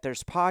out that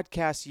there's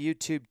podcasts,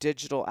 YouTube,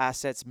 digital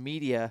assets,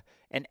 media,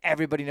 and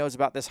everybody knows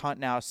about this hunt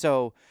now.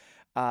 So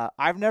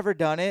I've never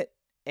done it,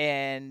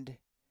 and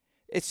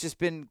it's just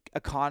been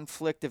a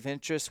conflict of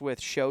interest with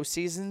show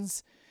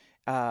seasons,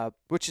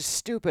 which is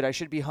stupid. I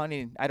should be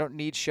hunting. I don't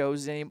need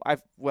shows anymore.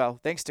 Well,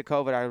 thanks to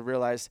COVID, I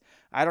realized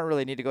I don't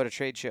really need to go to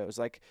trade shows.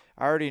 Like,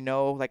 I already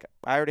know, like,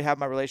 I already have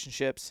my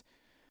relationships.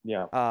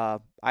 Yeah.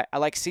 I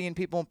like seeing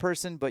people in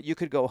person, but you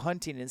could go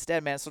hunting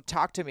instead, man. So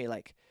talk to me,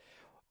 like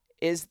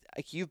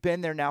you've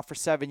been there now for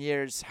 7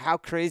 years. How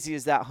crazy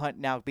is that hunt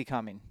now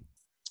becoming?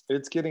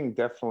 It's getting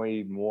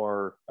definitely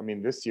more. I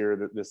mean, this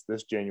year,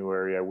 this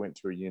January, I went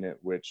to a unit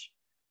which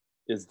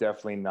is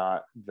definitely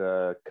not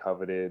the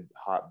coveted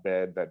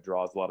hotbed that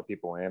draws a lot of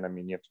people in. I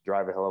mean, you have to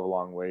drive a hell of a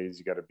long ways.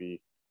 You got to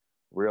be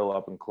real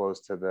up and close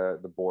to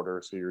the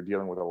border, so you're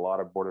dealing with a lot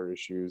of border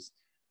issues.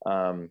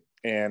 And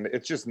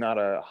it's just not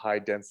a high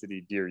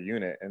density deer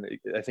unit. And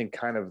I think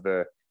kind of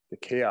the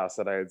chaos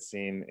that I had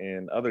seen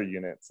in other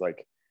units,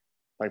 like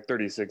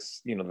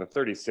 36, the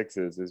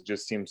 36s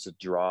just seems to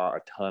draw a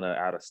ton of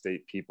out of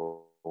state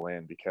people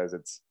in because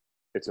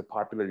it's a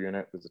popular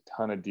unit. There's a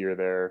ton of deer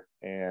there,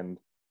 and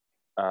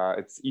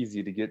it's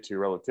easy to get to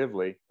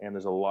relatively, and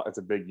there's a lot. It's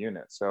a big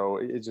unit, so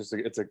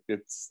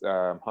it's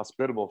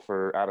hospitable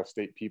for out of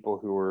state people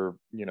who are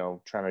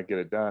trying to get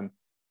it done.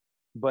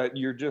 But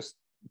you're just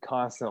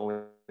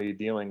constantly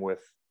dealing with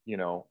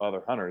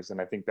other hunters,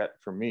 and I think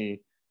that for me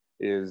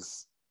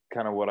is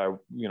kind of what I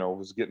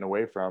was getting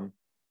away from.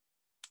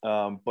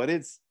 But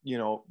it's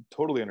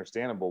totally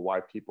understandable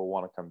why people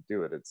want to come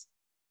do it. It's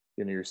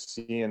you're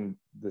seeing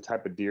the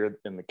type of deer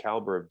and the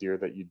caliber of deer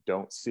that you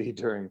don't see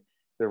during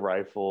the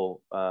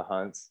rifle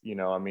hunts.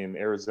 I mean,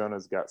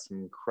 Arizona's got some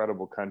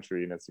incredible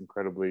country, and it's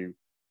incredibly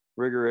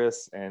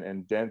rigorous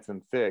and dense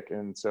and thick,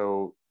 and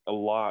so a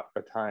lot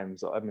of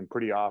times, I mean,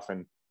 pretty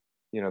often,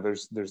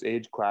 there's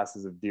age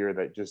classes of deer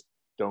that just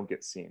don't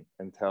get seen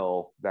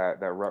until that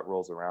rut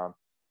rolls around.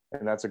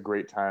 And that's a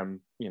great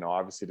time,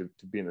 obviously to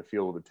be in the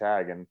field with a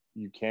tag, and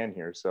you can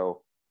hear.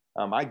 So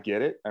I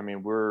get it. I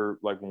mean, we're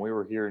like, when we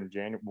were here in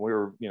January, we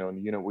were, in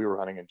the unit we were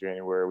hunting in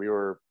January, we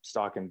were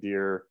stalking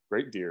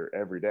great deer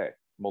every day,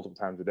 multiple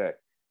times a day.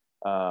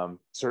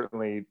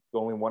 Certainly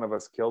only one of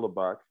us killed a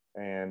buck,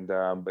 and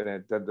but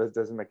that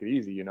doesn't make it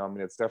easy. I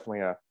mean, it's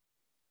definitely a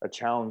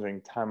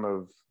challenging time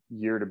of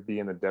year to be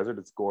in the desert.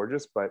 It's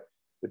gorgeous, but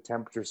the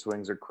temperature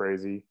swings are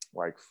crazy,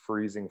 like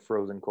freezing,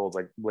 frozen cold,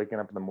 like waking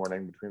up in the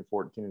morning between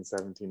 14 and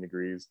 17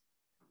 degrees.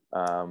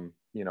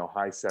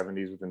 high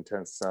 70s with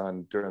intense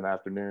sun during the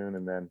afternoon,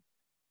 and then,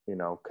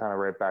 kind of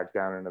right back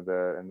down into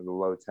the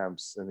low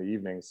temps in the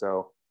evening.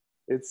 So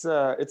it's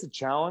a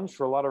challenge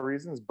for a lot of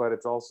reasons, but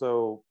it's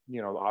also,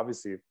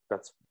 obviously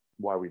that's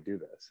why we do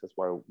this. That's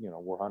why,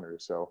 we're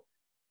hunters. So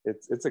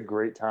it's a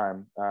great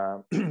time.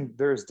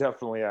 There's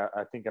definitely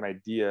I think an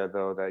idea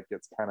though that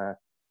gets kind of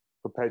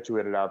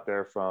perpetuated out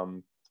there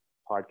from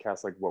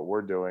podcasts like what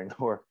we're doing,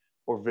 or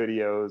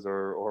videos,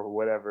 or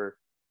whatever,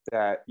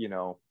 that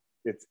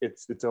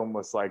it's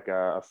almost like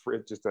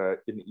just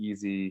an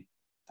easy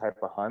type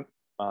of hunt.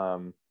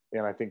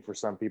 And I think for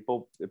some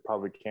people it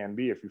probably can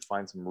be, if you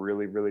find some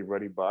really really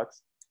ruddy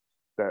bucks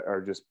that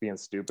are just being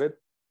stupid.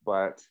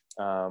 But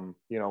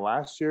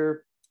last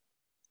year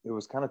it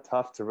was kind of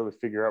tough to really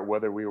figure out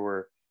whether we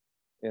were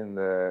in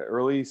the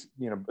early,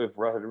 if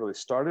rut had really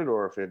started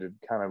or if it had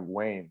kind of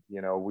waned.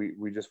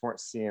 We just weren't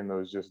seeing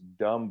those just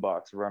dumb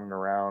bucks running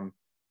around,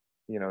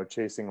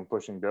 chasing and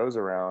pushing does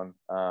around.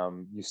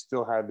 You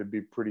still had to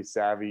be pretty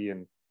savvy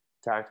and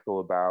tactical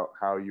about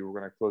how you were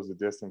going to close the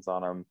distance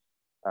on them.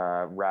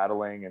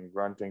 Rattling and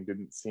grunting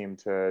didn't seem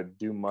to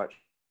do much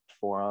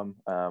for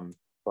them.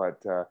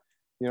 But the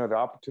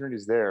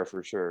opportunity's there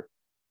for sure.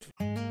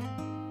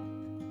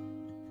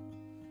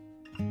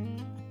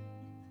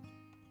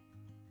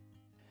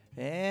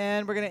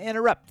 And we're going to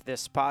interrupt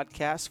this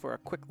podcast for a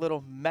quick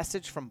little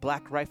message from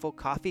Black Rifle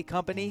Coffee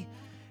Company.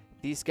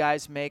 These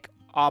guys make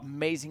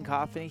amazing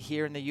coffee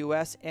here in the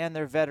U.S., and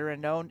they're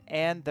veteran-owned,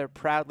 and they're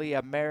proudly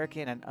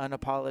American and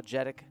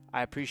unapologetic.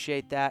 I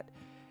appreciate that.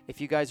 If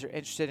you guys are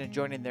interested in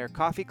joining their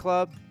coffee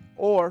club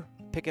or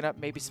picking up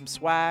maybe some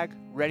swag,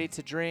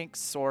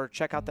 ready-to-drinks, or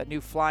check out that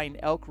new Flying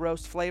Elk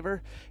Roast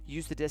flavor,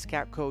 use the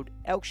discount code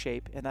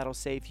ELKSHAPE, and that'll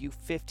save you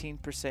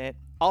 15%.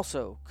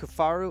 Also,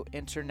 Kifaru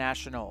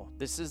International.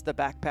 This is the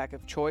backpack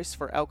of choice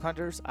for elk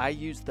hunters. I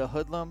use the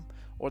Hoodlum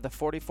or the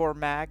 44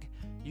 mag.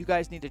 You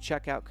guys need to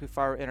check out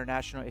Kifaru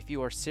International if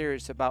you are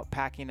serious about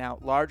packing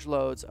out large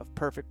loads of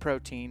perfect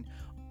protein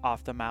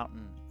off the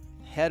mountain.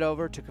 Head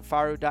over to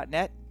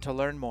kifaru.net to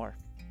learn more.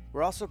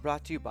 We're also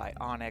brought to you by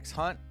onX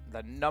Hunt,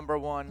 the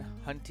 #1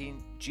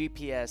 hunting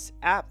GPS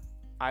app.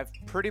 I've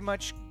pretty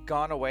much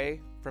gone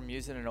away from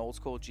using an old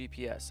school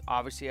GPS.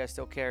 Obviously, I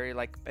still carry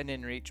like an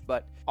InReach,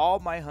 but all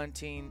my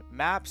hunting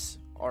maps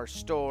are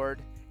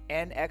stored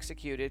and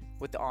executed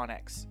with the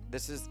onX.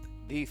 This is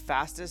the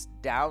fastest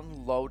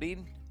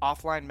downloading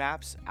offline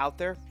maps out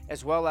there,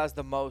 as well as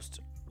the most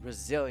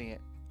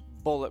resilient,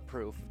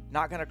 bulletproof,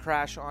 not going to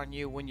crash on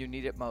you when you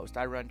need it most.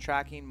 I run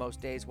tracking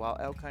most days while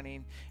elk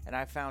hunting, and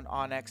I found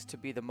onX to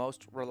be the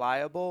most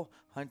reliable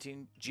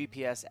hunting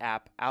GPS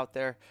app out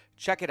there.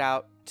 Check it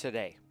out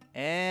today.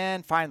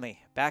 And finally,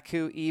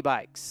 Bakcou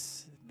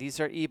e-bikes. These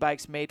are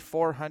e-bikes made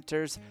for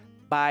hunters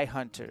by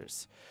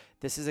hunters.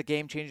 This is a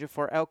game changer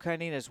for elk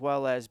hunting as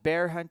well as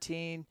bear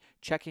hunting,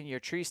 checking your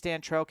tree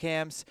stand trail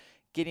cams,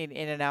 getting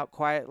in and out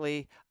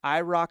quietly.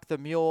 I rock the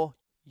mule.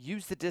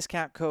 Use the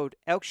discount code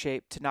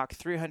ELKSHAPE to knock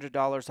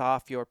 $300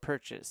 off your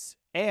purchase.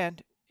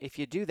 And if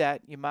you do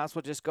that, you might as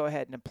well just go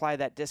ahead and apply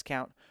that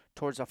discount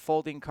towards a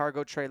folding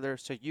cargo trailer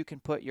so you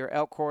can put your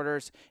elk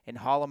quarters and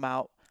haul them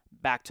out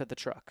back to the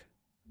truck.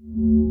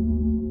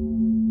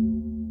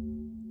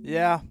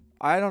 Yeah,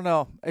 I don't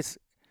know.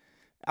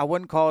 I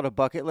wouldn't call it a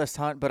bucket list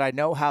hunt, but I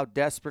know how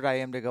desperate I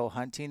am to go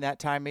hunting that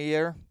time of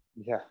year.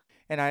 Yeah.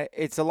 And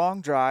it's a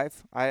long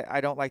drive.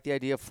 I don't like the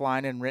idea of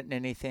flying and renting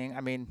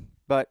anything.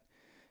 But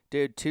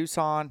dude,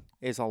 Tucson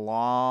is a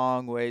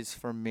long ways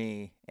from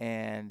me,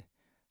 and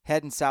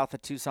heading south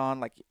of Tucson,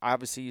 like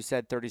obviously you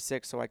said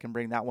 36, so I can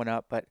bring that one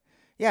up. But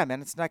yeah,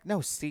 man, it's like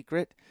no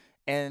secret.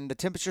 And the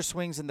temperature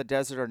swings in the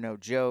desert are no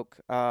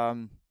joke.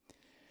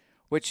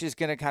 Which is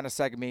going to kind of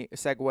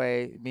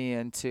segue me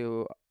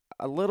into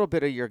a little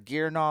bit of your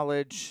gear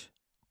knowledge,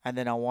 and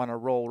then I want to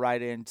roll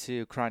right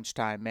into crunch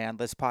time, man.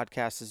 This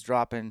podcast is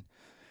dropping,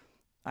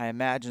 I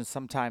imagine,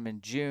 sometime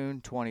in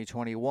June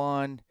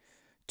 2021.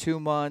 2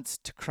 months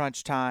to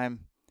crunch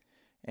time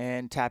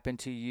and tap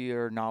into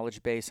your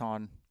knowledge base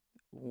on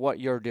what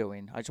you're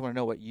doing. I just want to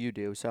know what you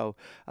do. So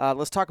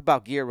let's talk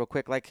about gear real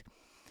quick.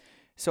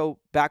 So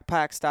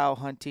backpack style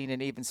hunting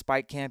and even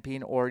spike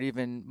camping or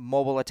even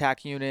mobile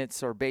attack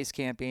units or base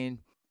camping.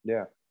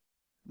 Yeah.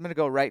 I'm going to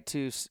go right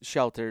to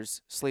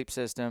shelters, sleep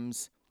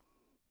systems.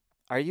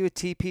 Are you a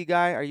TP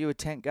guy? Are you a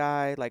tent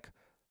guy? Like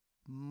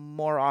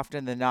more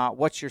often than not,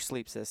 what's your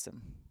sleep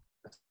system?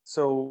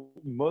 So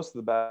most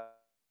of the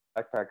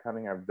backpack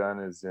hunting I've done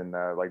is in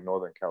like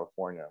Northern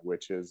California,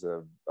 which is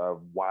a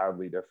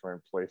wildly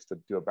different place to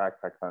do a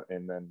backpack hunt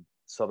in than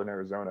Southern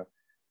Arizona.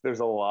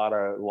 There's a lot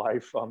of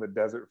life on the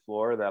desert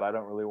floor that I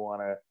don't really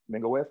want to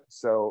mingle with.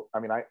 So,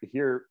 I mean, I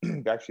hear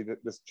actually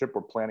this trip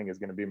we're planning is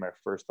going to be my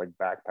first like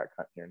backpack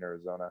hunt here in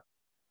Arizona.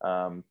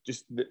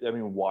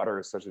 Water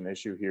is such an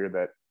issue here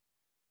that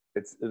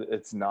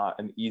it's not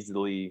an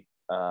easily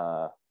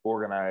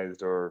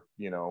organized or,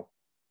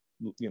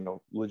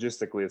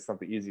 logistically, it's not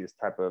the easiest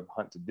type of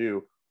hunt to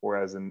do.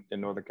 Whereas in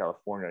Northern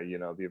California,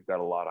 you've got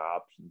a lot of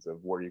options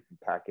of where you can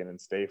pack in and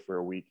stay for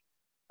a week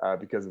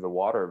because of the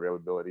water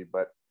availability.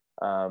 But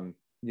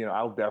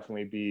I'll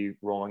definitely be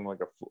rolling like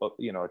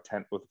a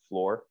tent with a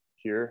floor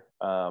here.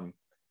 I'm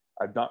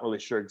not really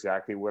sure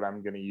exactly what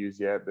I'm going to use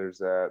yet.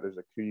 There's a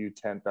KUIU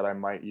tent that I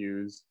might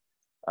use.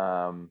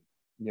 Um,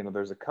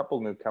 there's a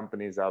couple new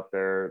companies out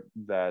there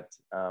that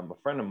a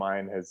friend of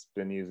mine has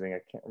been using.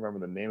 I can't remember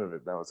the name of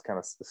it now. It's kind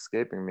of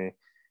escaping me.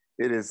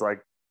 It is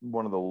like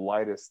one of the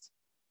lightest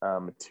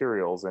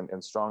materials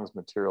and strongest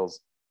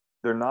materials.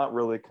 They're not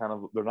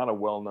a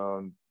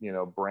well-known,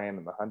 brand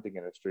in the hunting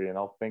industry, and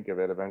I'll think of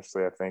it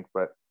eventually, I think.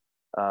 But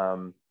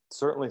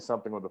certainly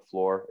something with the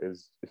floor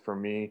is, for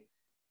me,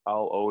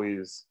 I'll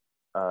always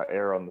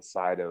err on the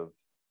side of,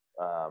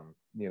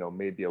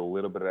 maybe a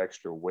little bit of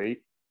extra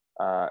weight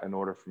in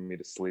order for me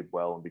to sleep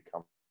well and be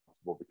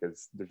comfortable,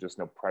 because there's just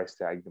no price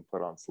tag you can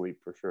put on sleep,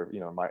 for sure,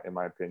 in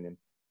my opinion.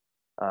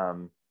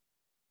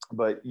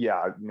 But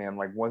yeah, man,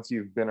 like once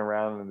you've been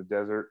around in the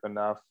desert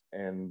enough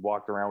and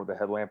walked around with a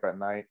headlamp at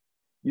night,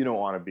 you don't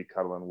want to be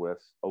cuddling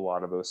with a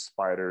lot of those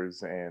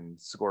spiders and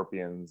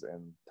scorpions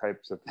and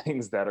types of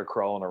things that are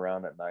crawling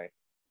around at night.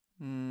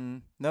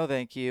 No,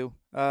 thank you.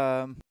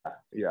 Yeah.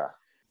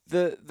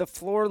 The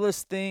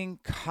floorless thing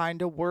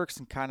kind of works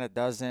and kind of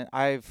doesn't.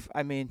 I've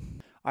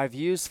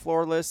used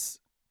floorless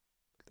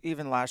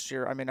even last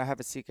year. I mean, I have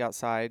a Seek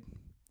Outside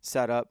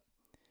setup.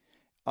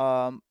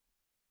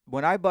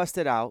 When I bust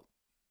it out,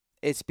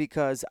 it's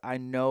because I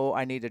know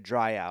I need to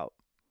dry out,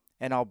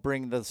 and I'll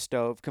bring the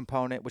stove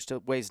component, which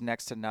weighs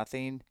next to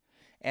nothing.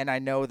 And I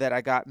know that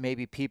I got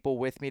maybe people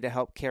with me to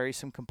help carry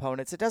some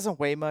components. It doesn't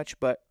weigh much,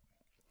 but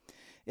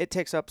it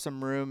takes up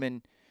some room,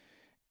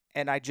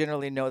 and I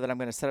generally know that I'm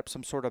going to set up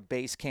some sort of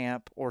base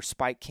camp or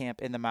spike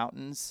camp in the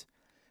mountains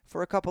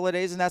for a couple of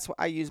days. And that's what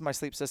I used my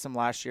sleep system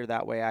last year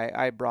that way.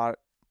 I brought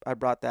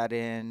that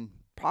in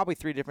probably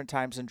 3 different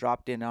times and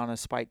dropped in on a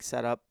spike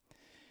setup.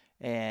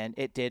 And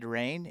it did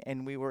rain,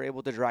 and we were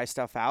able to dry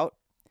stuff out,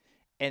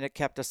 and it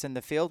kept us in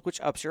the field, which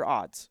ups your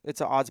odds.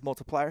 It's an odds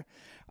multiplier.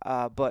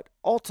 But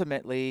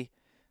ultimately,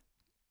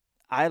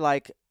 I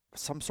like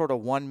some sort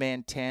of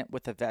one-man tent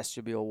with a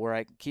vestibule where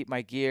I can keep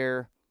my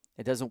gear.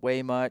 It doesn't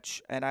weigh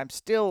much, and I'm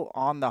still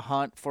on the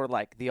hunt for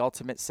like the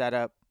ultimate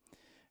setup,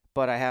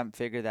 but I haven't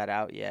figured that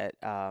out yet.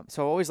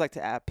 So I always like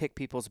to pick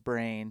people's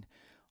brain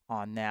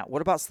on that.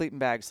 What about sleeping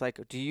bags? Like,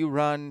 do you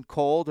run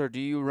cold or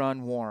do you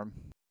run warm?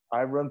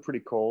 I run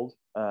pretty cold.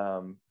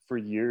 For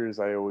years,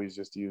 I always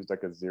just used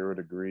like a 0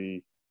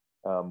 degree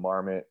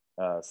Marmot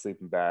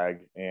sleeping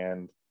bag,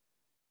 and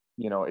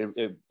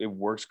it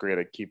works great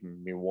at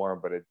keeping me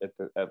warm. But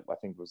I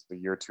think it was a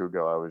year or two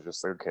ago, I was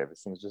just like, okay,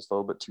 this thing's just a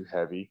little bit too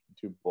heavy,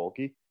 too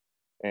bulky,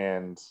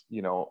 and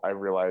I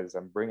realized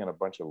I'm bringing a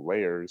bunch of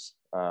layers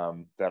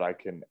that I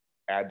can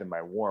add to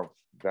my warmth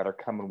that are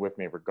coming with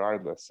me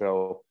regardless.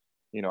 So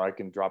I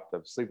can drop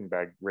the sleeping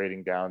bag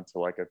rating down to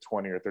like a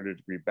 20 or 30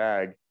 degree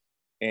bag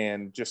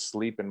and just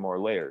sleep in more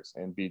layers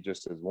and be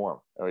just as warm,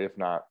 if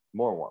not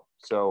more warm.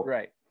 So,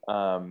 right.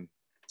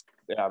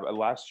 Yeah,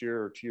 last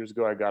year or 2 years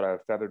ago, I got a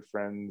Feathered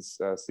Friends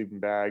sleeping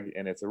bag,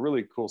 and it's a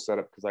really cool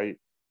setup because I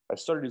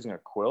started using a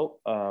quilt.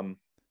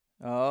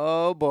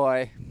 Oh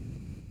boy.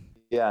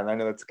 Yeah, and I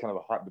know that's kind of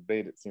a hot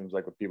debate, it seems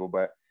like, with people,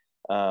 but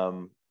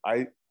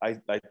I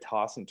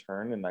toss and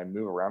turn and I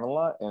move around a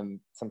lot, and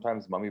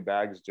sometimes mummy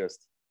bags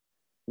just,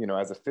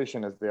 as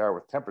efficient as they are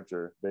with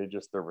temperature, they're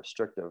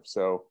restrictive.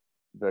 So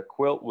the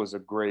quilt was a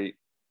great,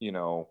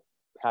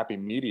 happy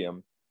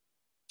medium,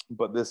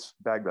 but this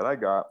bag that I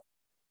got,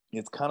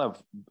 it's kind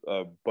of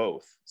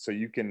both. So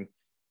you can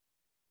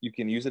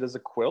use it as a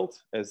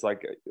quilt, as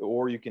like,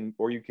 or you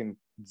can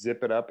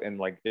zip it up and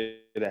like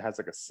it has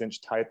like a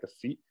cinch tie at the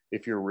feet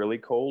if you're really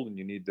cold and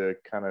you need to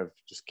kind of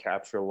just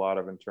capture a lot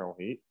of internal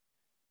heat.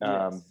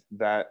 Yes.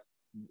 That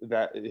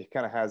it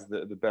kind of has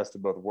the best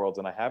of both worlds,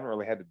 and I haven't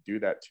really had to do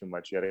that too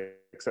much yet,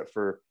 except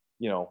for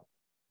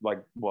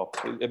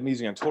I'm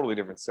using a totally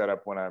different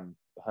setup when I'm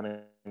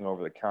hunting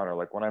over the counter.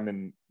 Like when I'm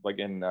in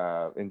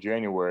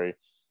January,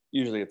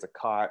 usually it's a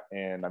cot,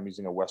 and I'm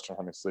using a Western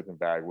hunting sleeping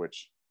bag,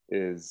 which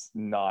is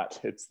not,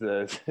 it's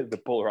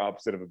the polar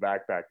opposite of a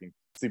backpacking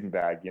sleeping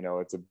bag.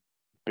 It's a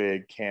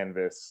big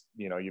canvas,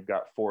 you've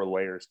got 4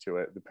 layers to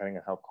it depending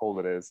on how cold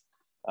it is.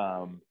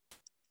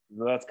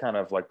 That's kind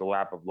of like the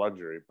lap of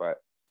luxury. But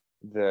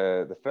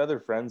the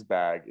Feathered Friends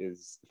bag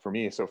is, for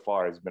me so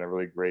far, has been a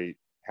really great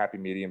happy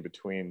medium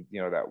between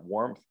that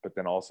warmth, but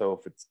then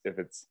also if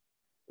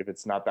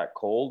it's not that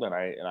cold and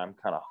I'm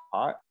kind of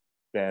hot,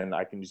 then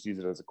I can just use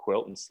it as a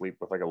quilt and sleep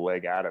with like a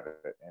leg out of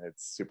it, and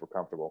it's super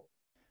comfortable.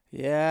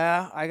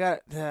 Yeah, I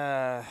got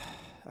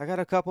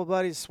a couple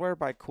buddies swear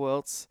by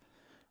quilts.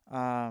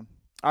 I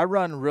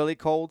run really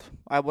cold.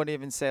 I wouldn't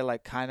even say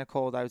like kind of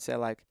cold. I would say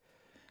like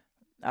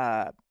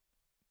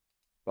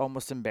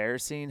almost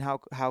embarrassing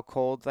how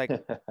cold. Like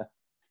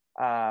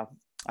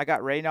I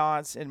got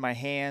Raynaud's in my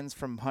hands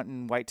from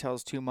hunting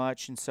whitetails too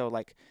much, and so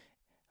like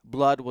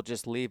blood will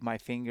just leave my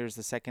fingers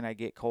the second I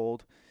get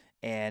cold,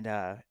 and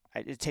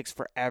it takes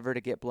forever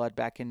to get blood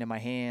back into my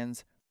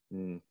hands.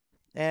 And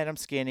I'm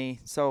skinny,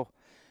 so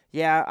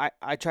yeah,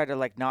 I try to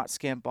like not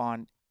skimp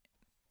on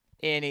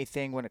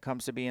anything when it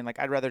comes to being like,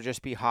 I'd rather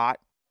just be hot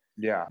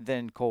Yeah.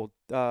 than cold.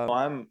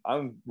 I'm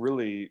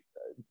really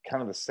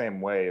kind of the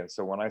same way. And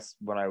so when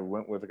I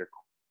went with like a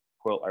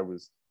quilt,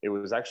 it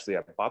was actually,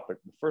 I bought the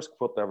first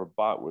quilt I ever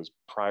bought was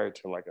prior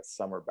to like a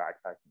summer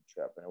backpacking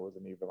trip, and it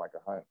wasn't even like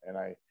a hunt. And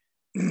I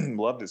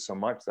loved it so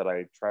much that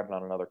I tried it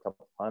on another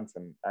couple of hunts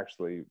and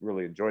actually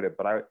really enjoyed it.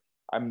 But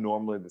I'm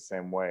normally the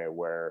same way,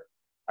 where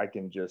I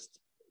can just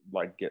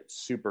like get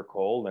super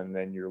cold and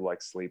then you're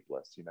like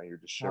sleepless, you're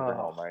just shivering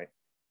all Oh. night.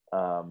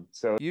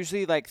 So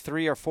Usually like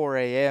 3 or 4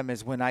 a.m.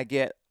 is when I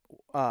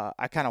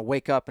kind of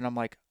wake up and I'm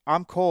like,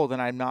 I'm cold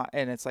and I'm not,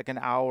 and it's like an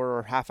hour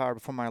or half hour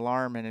before my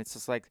alarm. And it's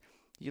just like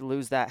you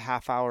lose that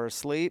half hour of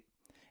sleep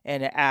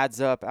and it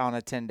adds up on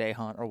a 10-day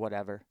hunt or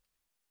whatever.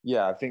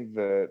 yeah, I think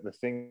the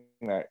thing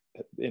that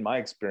in my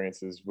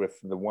experiences with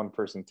the one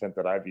person tent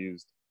that I've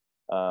used,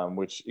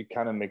 which it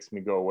kind of makes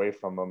me go away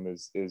from them,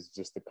 is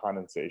just the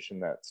condensation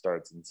that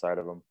starts inside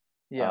of them.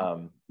 Yeah.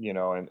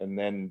 And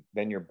then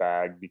your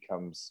bag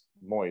becomes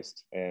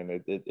moist,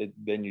 and it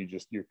then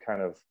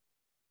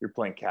you're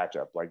playing catch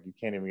up. Like you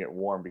can't even get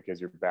warm because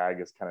your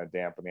bag is kind of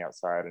damp on the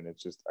outside, and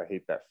it's just, I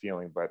hate that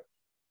feeling. But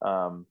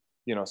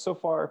so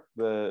far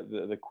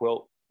the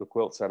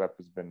quilt setup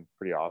has been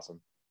pretty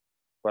awesome.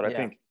 But I Yeah.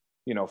 think,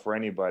 for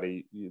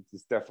anybody,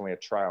 it's definitely a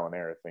trial and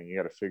error thing. You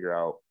got to figure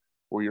out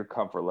where your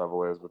comfort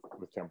level is with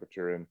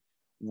temperature, and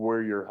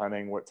where you're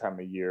hunting, what time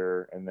of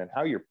year, and then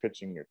how you're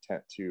pitching your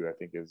tent too. I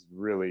think is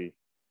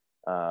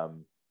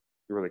um,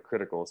 really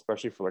critical,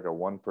 especially for like a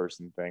one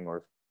person thing, or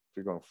if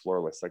you're going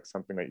floorless, like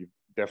something that you've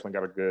definitely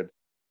got a good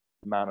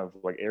amount of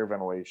like air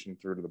ventilation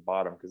through to the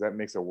bottom, because that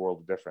makes a world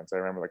of difference. I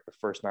remember like the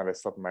first night I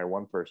slept in my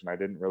one person, I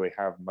didn't really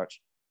have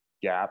much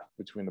gap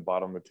between the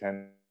bottom of the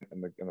tent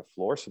and the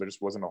floor, so there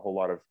just wasn't a whole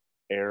lot of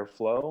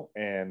airflow,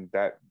 and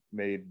that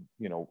made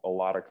a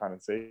lot of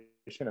condensation.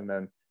 And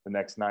then the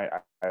next night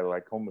I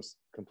like almost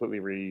completely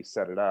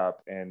reset it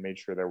up and made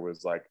sure there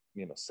was like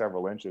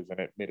several inches, and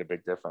it made a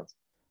big difference.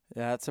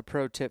 Yeah, that's a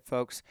pro tip,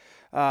 folks.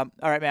 All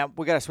right, man,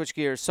 we got to switch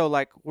gears. So,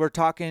 like, we're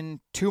talking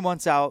 2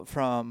 months out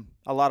from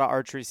a lot of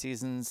archery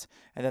seasons,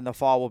 and then the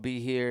fall will be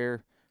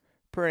here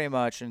pretty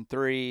much in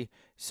 3.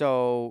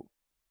 So,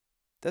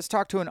 let's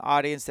talk to an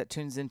audience that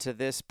tunes into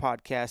this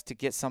podcast to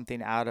get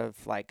something out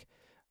of, like,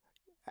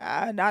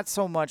 not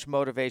so much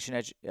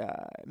motivation,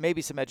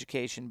 maybe some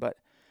education, but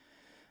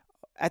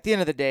at the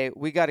end of the day,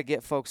 we got to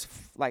get folks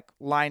like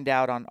lined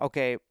out on,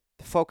 okay,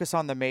 focus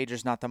on the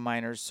majors, not the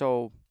minors.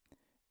 So,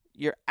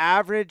 your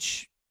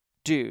average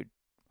dude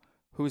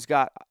who's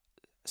got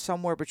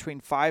somewhere between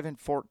 5 and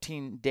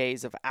 14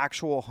 days of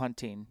actual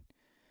hunting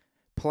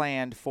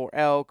planned for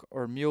elk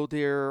or mule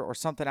deer or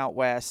something out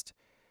west,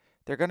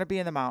 they're going to be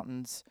in the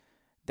mountains.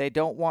 They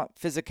don't want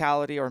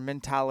physicality or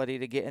mentality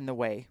to get in the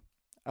way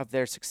of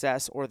their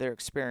success or their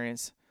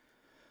experience.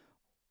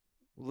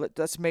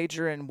 Let's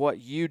major in what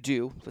you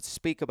do. Let's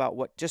speak about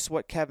what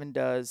Kevin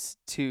does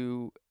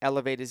to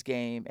elevate his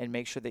game and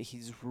make sure that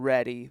he's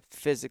ready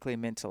physically,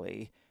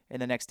 mentally in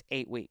the next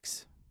 8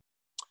 weeks.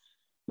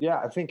 Yeah,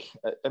 I think,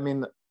 I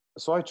mean,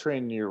 so I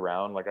train year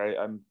round. Like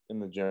I'm in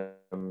the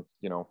gym,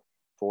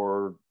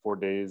 4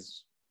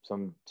 days,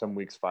 some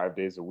weeks 5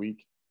 days a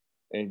week,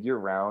 and year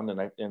round.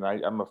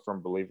 I'm a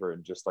firm believer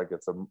in just like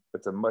it's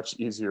a much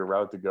easier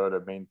route to go to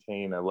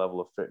maintain a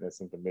level of fitness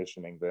and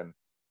conditioning than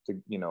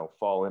to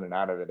fall in and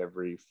out of it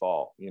every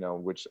fall,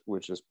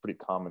 which is pretty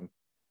common.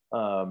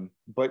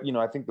 But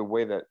I think the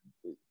way that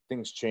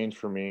things change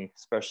for me,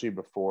 especially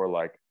before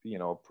like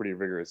a pretty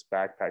rigorous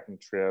backpacking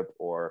trip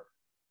or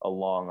a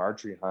long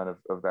archery hunt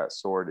of that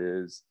sort,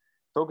 is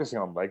focusing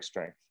on leg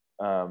strength.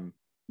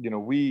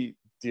 We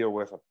deal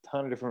with a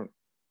ton of different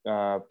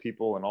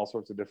people and all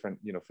sorts of different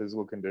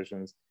physical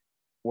conditions.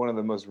 One of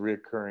the most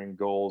reoccurring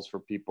goals for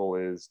people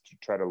is to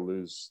try to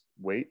lose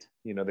weight.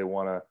 They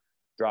want to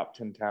drop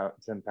 10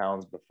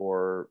 pounds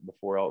before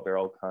their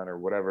elk hunt or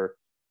whatever.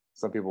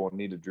 Some people will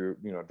need to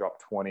drop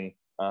 20.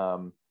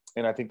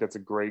 And I think that's a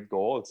great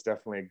goal. It's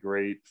definitely a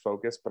great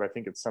focus, but I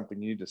think it's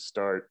something you need to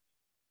start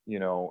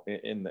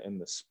in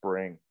the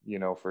spring,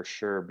 for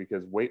sure,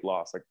 because weight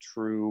loss, like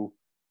true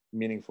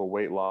meaningful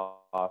weight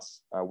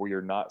loss, where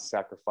you're not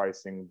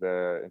sacrificing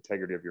the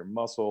integrity of your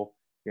muscle,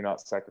 you're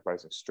not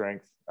sacrificing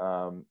strength.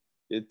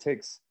 It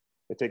takes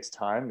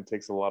time. It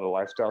takes a lot of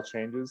lifestyle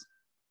changes.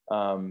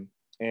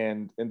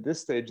 And in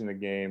this stage in the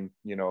game,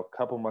 a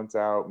couple months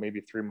out,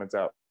 maybe 3 months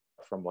out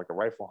from like a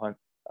rifle hunt,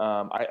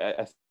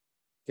 I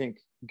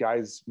think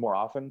guys more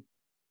often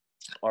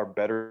are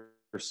better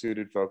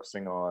suited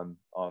focusing on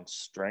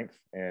strength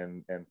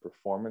and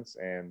performance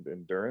and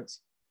endurance,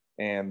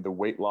 and the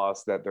weight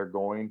loss that they're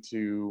going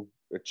to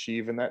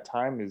achieve in that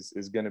time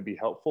is going to be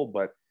helpful.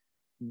 But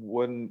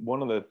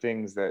one of the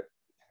things that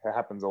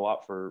happens a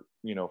lot for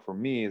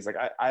me is like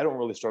I don't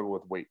really struggle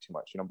with weight too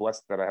much. I'm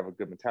blessed that I have a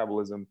good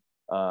metabolism.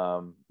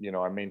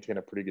 I maintain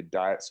a pretty good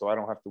diet, so I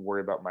don't have to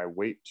worry about my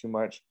weight too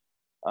much.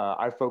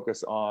 I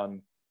focus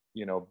on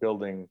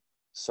building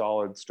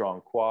solid, strong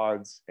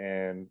quads,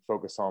 and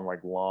focus on like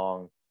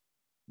long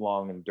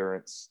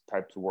endurance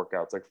types of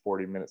workouts, like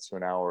 40 minutes to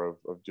an hour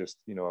of just,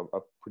 a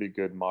pretty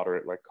good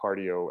moderate like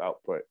cardio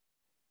output.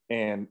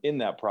 And in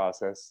that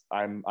process,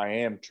 I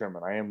am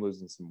trimming, I am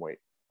losing some weight.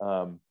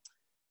 The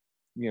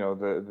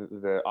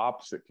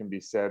opposite can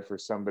be said for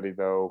somebody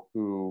though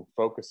who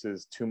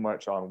focuses too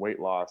much on weight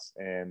loss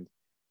and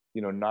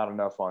not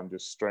enough on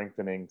just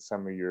strengthening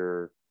some of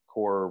your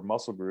core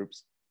muscle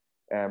groups.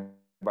 And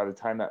by the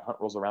time that hunt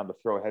rolls around to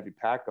throw a heavy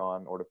pack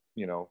on, or to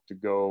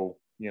go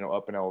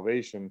up in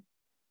elevation,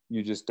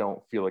 you just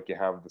don't feel like you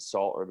have the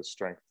salt or the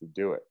strength to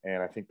do it.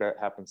 And I think that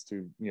happens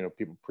to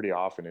people pretty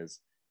often. Is,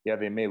 yeah,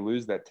 they may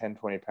lose that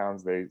 10-20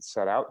 pounds they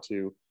set out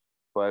to,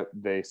 but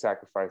they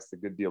sacrificed a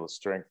good deal of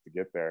strength to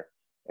get there.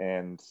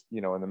 And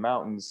in the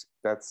mountains,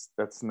 that's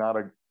not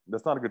a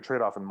good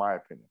trade-off in my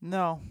opinion.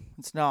 No,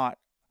 it's not.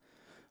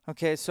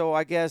 Okay, so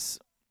I guess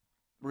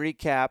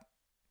recap,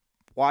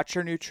 watch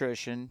your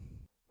nutrition,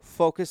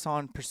 focus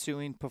on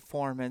pursuing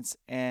performance,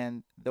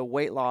 and the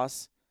weight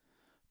loss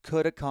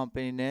could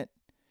accompany it,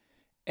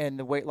 and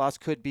the weight loss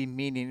could be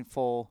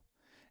meaningful,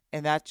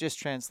 and that just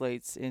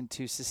translates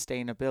into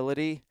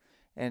sustainability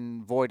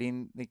and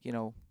avoiding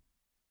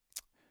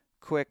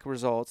quick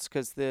results,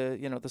 because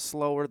the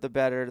slower the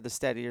better, the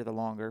steadier the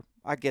longer.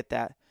 I get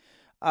that.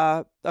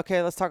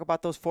 Okay, let's talk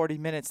about those 40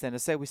 minutes then.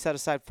 Let's say we set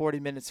aside 40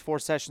 minutes, 4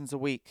 sessions a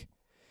week.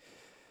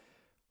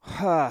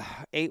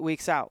 8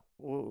 weeks out.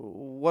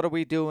 What are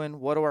we doing?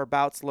 What do our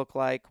bouts look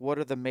like? What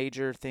are the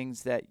major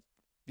things that,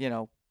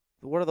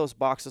 what do those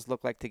boxes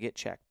look like to get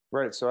checked?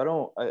 Right.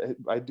 So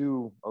I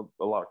do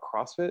a lot of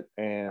CrossFit,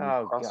 and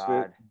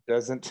CrossFit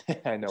doesn't,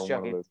 I know,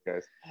 one of those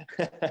guys,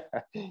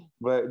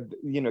 but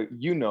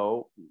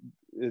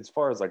as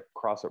far as like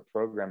CrossFit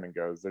programming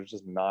goes, there's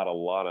just not a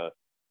lot of,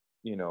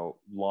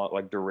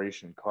 long,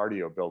 duration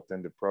cardio built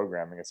into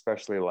programming,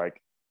 especially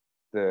like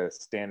the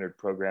standard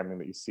programming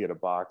that you see at a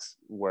box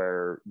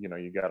where,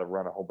 you got to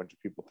run a whole bunch of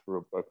people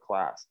through a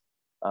class.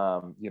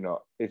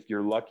 If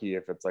you're lucky,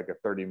 if it's like a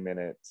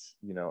 30-minute,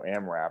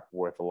 AMRAP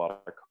with a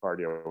lot of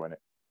cardio in it.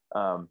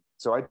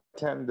 So I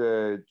tend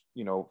to,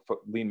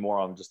 lean more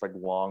on just like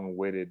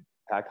long-weighted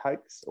pack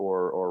hikes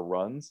or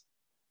runs.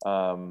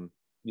 I'm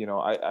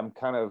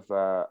kind of,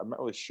 I'm not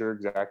really sure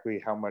exactly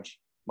how much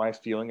my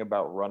feeling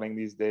about running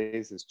these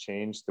days has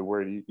changed to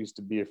where it used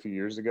to be a few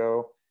years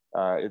ago.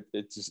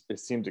 It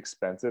seems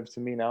expensive to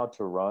me now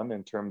to run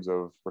in terms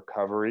of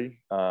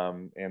recovery,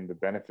 and the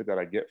benefit that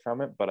I get from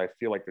it. But I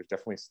feel like there's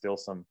definitely still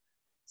some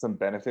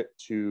benefit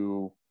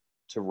to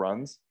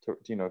runs,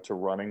 to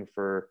running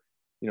for,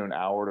 an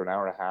hour to an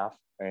hour and a half.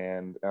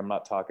 And I'm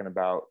not talking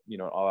about,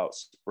 all out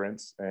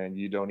sprints, and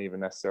you don't even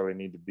necessarily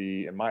need to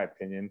be, in my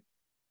opinion,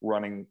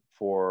 running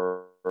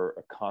for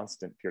a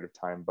constant period of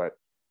time, but,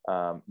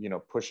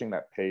 pushing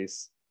that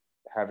pace,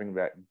 having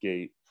that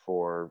gait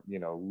for,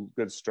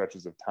 good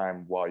stretches of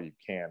time while you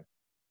can,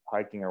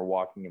 hiking or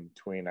walking in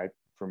between.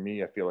 For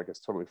me, I feel like it's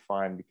totally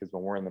fine, because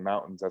when we're in the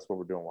mountains, that's what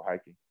we're doing. We're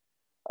hiking.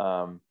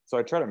 So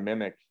I try to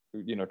mimic,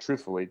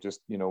 truthfully, just,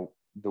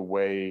 the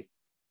way,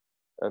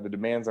 the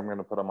demands I'm going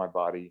to put on my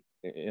body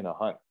in a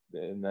hunt.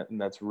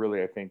 And that's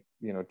really, I think,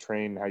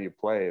 train how you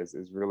play is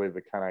really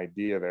the kind of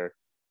idea there.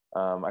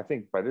 I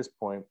think by this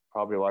point,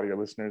 probably a lot of your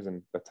listeners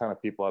and a ton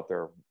of people out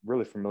there are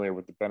really familiar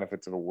with the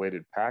benefits of a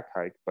weighted pack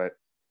hike, but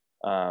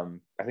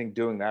I think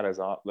doing that as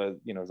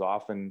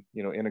often,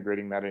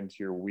 integrating that into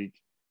your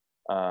week,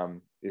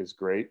 is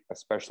great,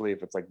 especially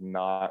if it's like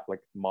not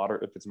like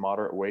moderate, if it's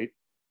moderate weight,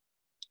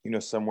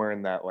 somewhere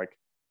in that like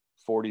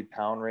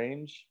 40-pound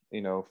range,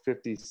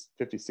 50,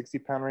 60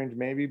 pound range,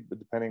 maybe, but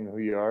depending on who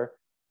you are,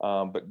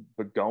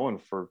 but going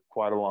for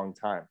quite a long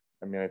time.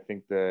 I mean, I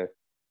think the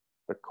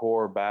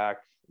core back,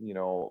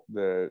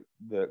 the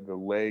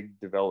leg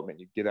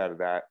development you get out of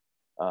that,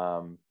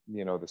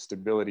 the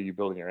stability you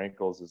build in your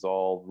ankles is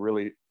all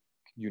really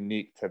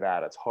unique to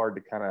that. It's hard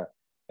to kind of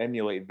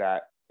emulate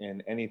that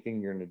in anything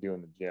you're going to do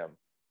in the gym.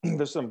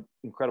 There's some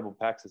incredible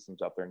pack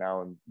systems out there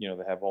now, and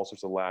they have all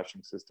sorts of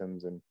lashing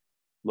systems and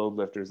load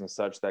lifters and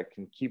such that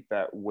can keep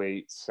that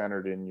weight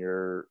centered in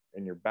your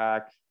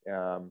back,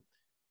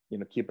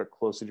 keep it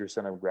close to your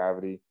center of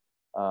gravity.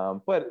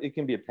 But it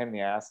can be a pain in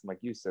the ass, and like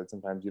you said,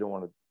 sometimes you don't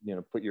want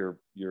to put your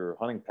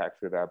hunting pack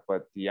through that.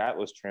 But the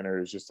Atlas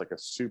trainer is just like a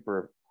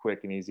super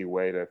quick and easy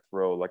way to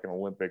throw like an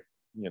Olympic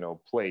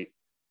plate,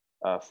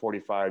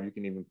 45. You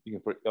can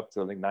put up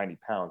to like 90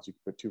 pounds. You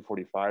can put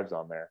 245s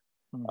on there,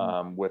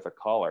 with a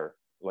collar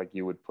like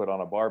you would put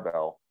on a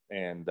barbell,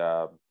 and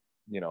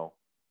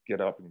get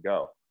up and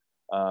go.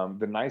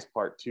 The nice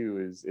part too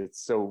is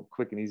it's so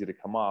quick and easy to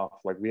come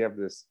off. Like we have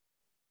this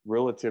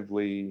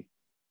relatively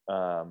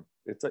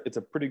it's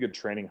a pretty good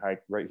training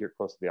hike right here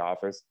close to the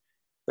office.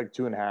 It's like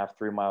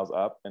 2.5-3 miles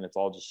up, and it's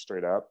all just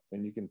straight up,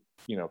 and you can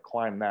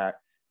climb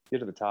that, get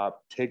to the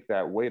top, take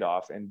that weight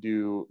off, and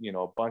do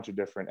a bunch of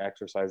different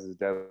exercises,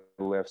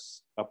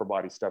 deadlifts, upper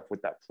body stuff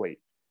with that plate,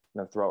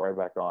 and then throw it right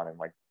back on in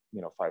like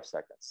 5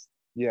 seconds.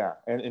 Yeah.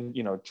 And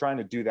trying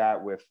to do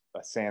that with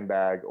a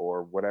sandbag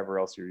or whatever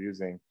else you're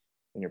using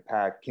in your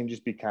pack can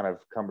just be kind of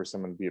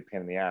cumbersome and be a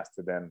pain in the ass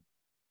to then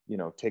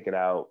take it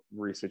out,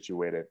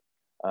 resituate it.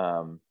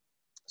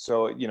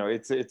 So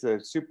it's a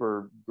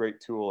super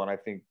great tool. And I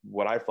think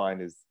what I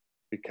find is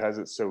because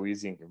it's so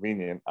easy and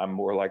convenient, I'm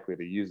more likely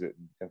to use it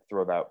and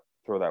throw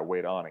that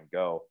weight on and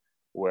go.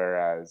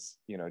 Whereas,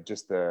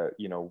 just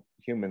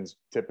humans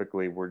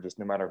typically, we're just,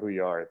 no matter who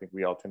you are, I think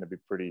we all tend to be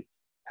pretty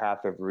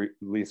path of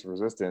least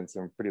resistance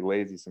and pretty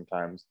lazy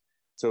sometimes.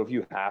 So if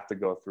you have to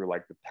go through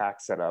like the pack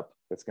setup,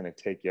 that's going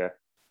to take you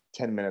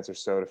 10 minutes or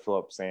so to fill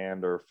up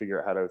sand or figure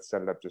out how to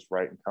set it up just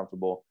right and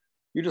comfortable,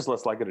 you're just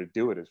less likely to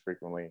do it as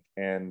frequently.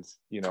 And,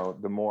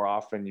 the more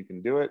often you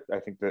can do it, I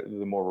think that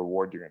the more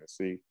reward you're going to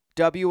see.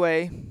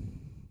 WA,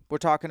 we're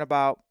talking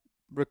about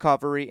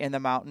recovery in the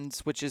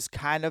mountains, which is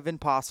kind of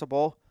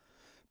impossible,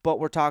 but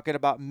we're talking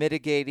about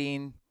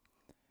mitigating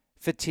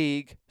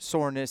fatigue,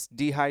 soreness,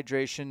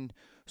 dehydration,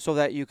 so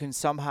that you can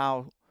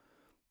somehow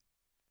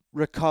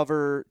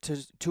recover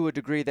to a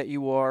degree that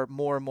you are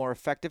more and more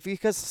effective,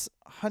 because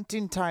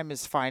hunting time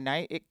is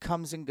finite. It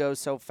comes and goes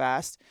so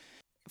fast.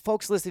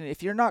 Folks listening,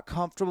 if you're not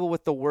comfortable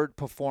with the word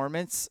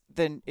performance,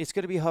 then it's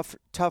going to be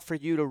tough for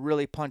you to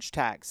really punch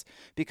tags,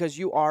 because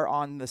you are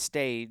on the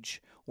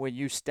stage when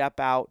you step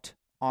out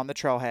on the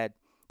trailhead.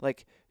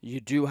 Like, you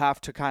do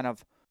have to kind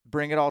of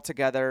bring it all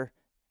together,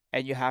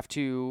 and you have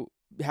to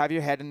have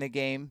your head in the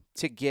game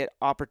to get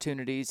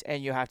opportunities,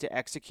 and you have to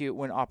execute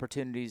when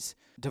opportunities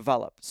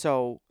develop.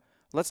 So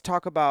let's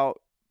talk about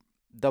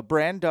the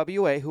brand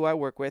WA, who I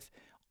work with,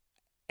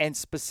 and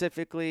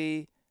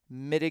specifically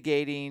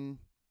mitigating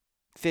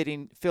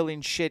feeling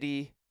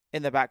shitty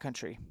in the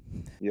backcountry.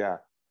 Yeah.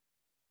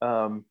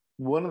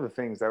 One of the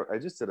things I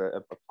just did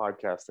a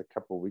podcast a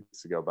couple of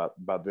weeks ago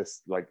about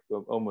this, like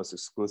almost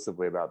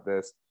exclusively about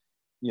this,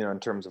 in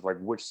terms of like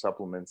which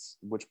supplements,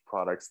 which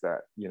products that,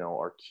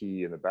 are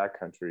key in the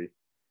backcountry.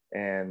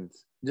 And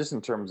just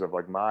in terms of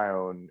like my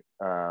own,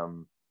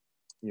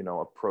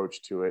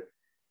 approach to it,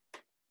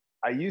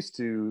 I used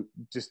to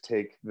just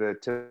take the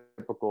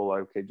typical,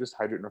 like, okay, just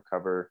hydrate and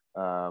recover,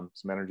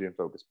 some energy and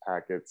focus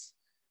packets.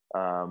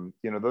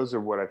 Those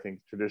are what I think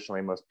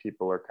traditionally most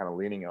people are kind of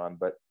leaning on.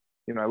 But,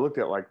 I looked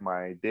at like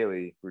my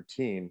daily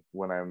routine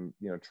when I'm,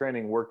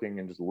 training, working,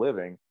 and just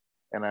living,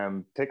 and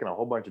I'm taking a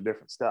whole bunch of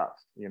different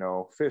stuff,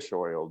 fish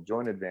oil,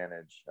 Joint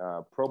Advantage,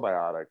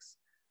 probiotics,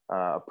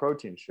 a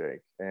protein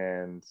shake,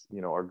 and,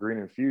 our green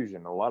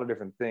infusion, a lot of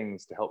different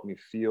things to help me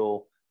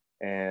feel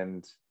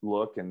and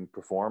look and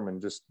perform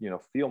and just,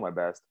 feel my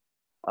best.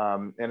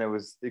 And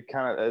it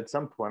kind of, at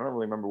some point, I don't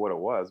really remember what it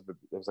was, but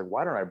it was like,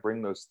 why don't I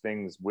bring those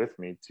things with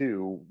me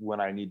too,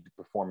 when I need to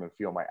perform and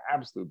feel my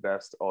absolute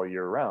best all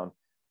year round,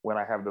 when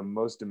I have the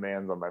most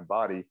demands on my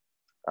body.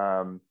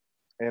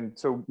 And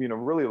so,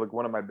 really, like,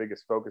 one of my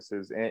biggest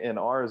focuses, and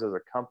ours as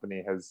a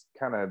company, has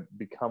kind of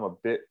become a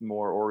bit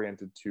more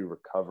oriented to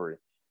recovery.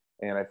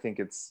 And I think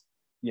it's,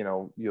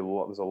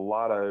 there's a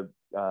lot of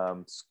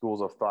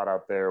schools of thought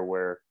out there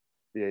where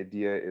the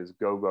idea is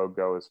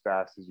go as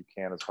fast as you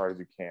can, as hard as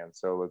you can.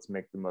 So let's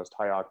make the most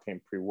high octane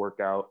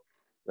pre-workout,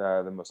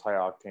 the most high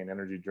octane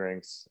energy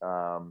drinks,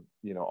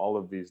 all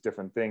of these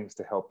different things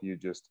to help you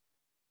just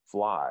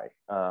fly.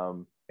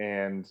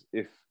 And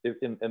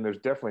and there's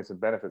definitely some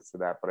benefits to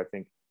that, but I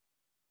think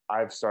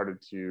I've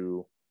started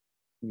to,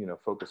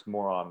 focus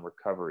more on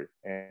recovery,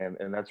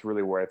 and that's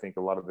really where I think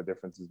a lot of the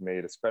difference is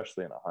made,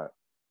 especially in a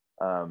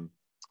hunt.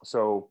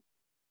 So,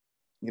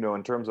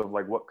 in terms of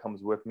like what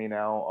comes with me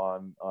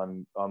now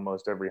on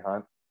most every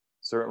hunt,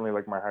 certainly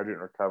like my hydrate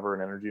and recover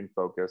and energy and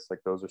focus, like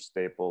those are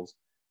staples.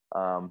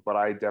 But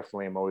I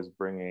definitely am always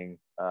bringing,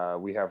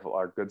 we have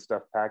our good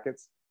stuff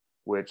packets,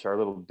 which are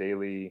little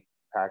daily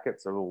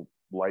packets, or little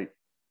light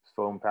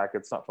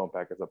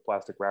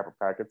plastic wrapper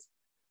packets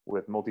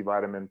with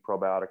multivitamin,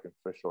 probiotic, and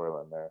fish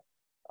oil in there.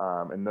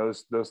 And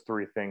those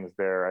three things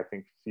there, I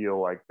think, feel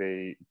like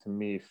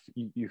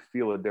you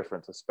feel a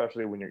difference,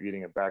 especially when you're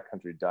eating a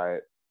backcountry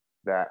diet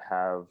that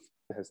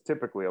has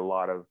typically a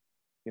lot of,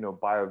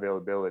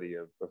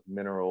 bioavailability of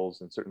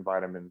minerals and certain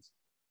vitamins,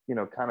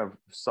 kind of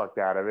sucked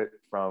out of it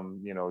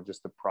from,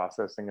 just the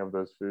processing of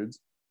those foods.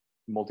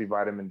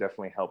 Multivitamin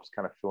definitely helps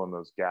kind of fill in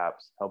those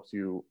gaps, helps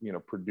you,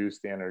 produce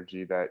the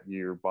energy that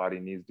your body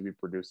needs to be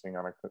producing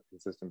on a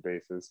consistent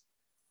basis.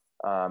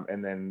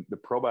 And then the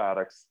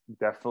probiotics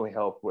definitely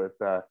help with,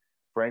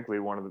 frankly,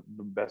 one of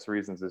the best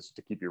reasons is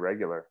to keep you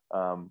regular.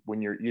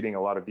 When you're eating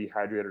a lot of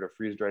dehydrated or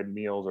freeze-dried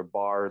meals or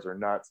bars or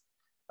nuts,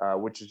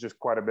 which is just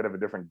quite a bit of a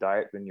different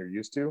diet than you're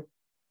used to,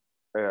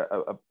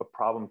 a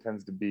problem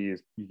tends to be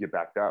is you get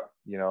backed up,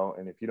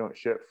 and if you don't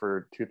shit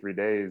for 2-3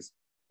 days,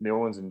 no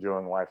one's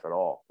enjoying life at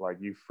all. Like,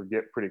 you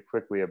forget pretty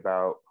quickly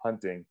about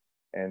hunting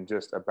and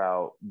just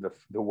about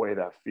the way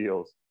that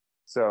feels.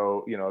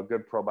 So, a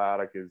good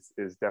probiotic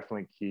is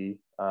definitely key.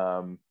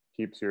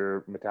 Keeps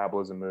your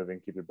metabolism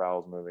moving, keeps your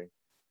bowels moving.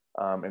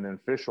 And then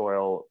fish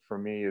oil for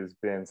me has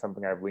been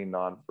something I've leaned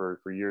on for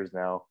years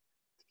now,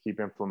 to keep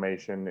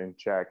inflammation in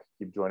check,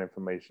 keep joint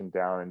inflammation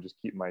down, and just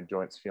keep my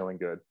joints feeling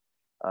good.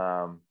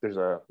 There's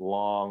a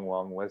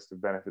long list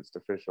of benefits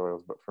to fish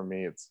oils, but for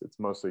me, it's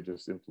mostly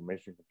just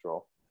inflammation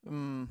control.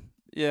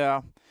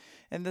 Yeah.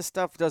 And this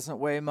stuff doesn't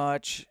weigh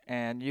much,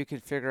 and you can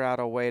figure out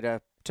a way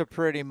to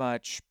pretty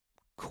much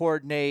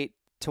coordinate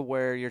to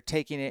where you're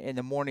taking it in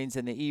the mornings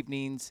and the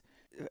evenings,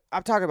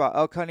 I'm talking about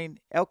elk hunting.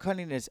 Elk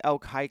hunting is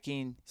elk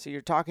hiking. So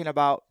you're talking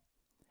about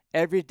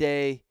every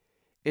day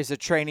is a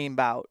training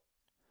bout,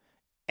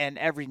 and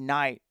every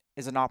night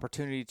is an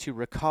opportunity to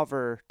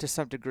recover to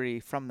some degree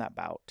from that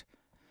bout.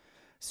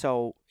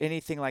 So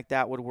anything like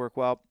that would work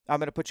well. I'm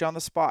going to put you on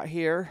the spot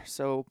here,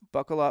 so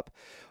buckle up.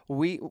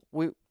 We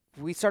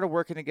started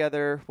working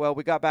together. Well,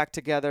 we got back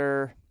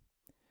together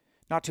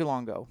not too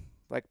long ago,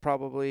 like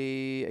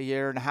probably a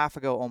year and a half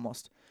ago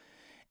almost.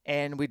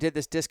 And we did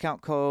this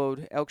discount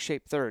code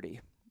ElkShape30,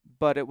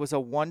 but it was a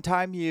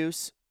one-time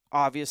use,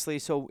 obviously.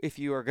 So if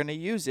you are going to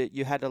use it,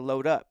 you had to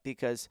load up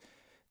because,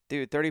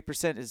 dude,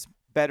 30% is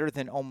better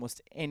than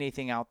almost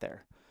anything out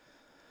there.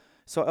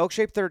 So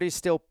ElkShape30 is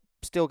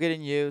still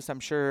getting used, I'm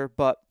sure.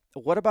 But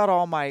what about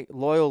all my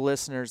loyal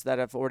listeners that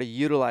have already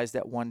utilized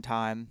it one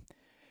time?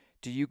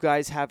 Do you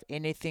guys have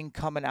anything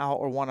coming out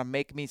or want to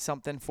make me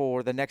something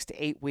for the next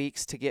 8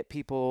 weeks to get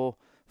people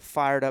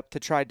fired up to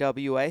try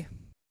WA?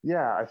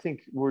 Yeah, I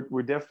think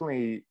we're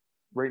definitely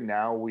right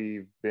now.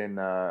 We've been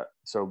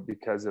so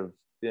because of,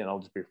 and I'll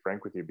just be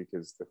frank with you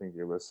because I think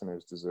your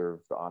listeners deserve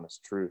the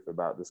honest truth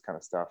about this kind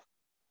of stuff.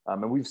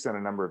 And we've sent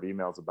a number of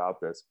emails about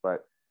this,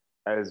 but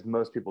as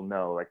most people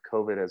know, like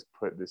COVID has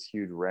put this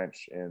huge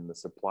wrench in the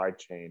supply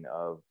chain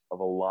of a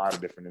lot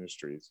of different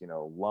industries. You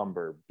know,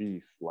 lumber,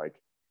 beef, like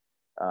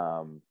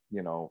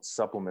you know,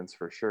 supplements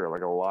for sure,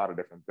 like a lot of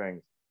different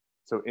things.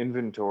 So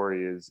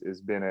inventory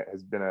has been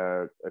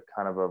a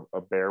kind of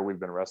a bear we've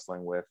been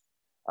wrestling with,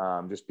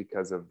 just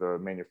because of the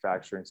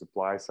manufacturing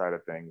supply side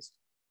of things.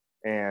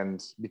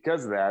 And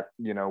because of that,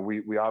 you know,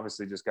 we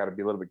obviously just got to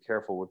be a little bit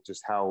careful with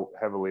just how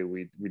heavily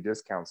we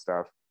discount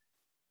stuff.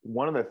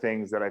 One of the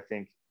things that I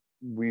think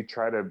we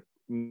try to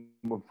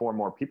inform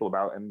more people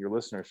about, and your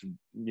listeners should,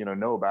 you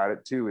know about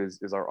it too,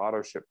 is our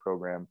auto ship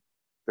program.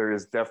 There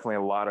is definitely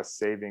a lot of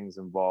savings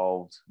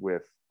involved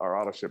with our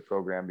auto ship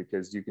program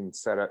because you can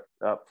set it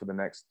up for the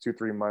next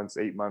 2-3 months,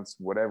 8 months,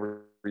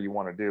 whatever you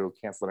want to do,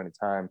 cancel at any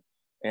time.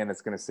 And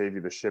it's going to save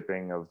you the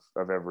shipping of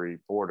every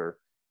order.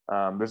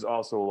 There's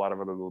also a lot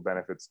of other little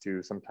benefits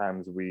too.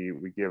 Sometimes we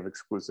give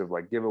exclusive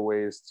like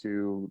giveaways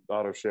to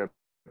auto ships,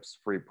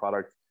 free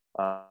product.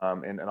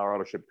 And our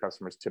auto ship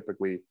customers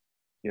typically,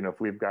 you know, if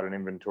we've got an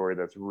inventory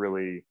that's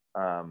really,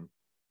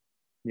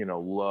 you know,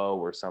 low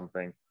or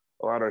something,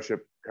 our auto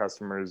ship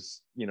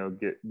customers, you know,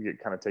 get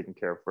kind of taken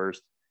care of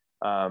first.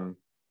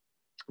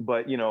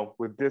 But, you know,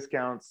 with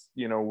discounts,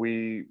 you know,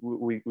 we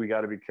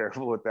got to be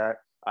careful with that.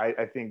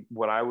 I think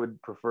what I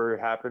would prefer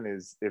happen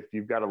is if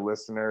you've got a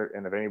listener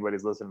and if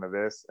anybody's listening to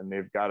this and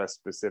they've got a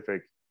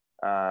specific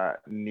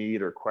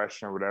need or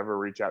question or whatever,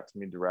 reach out to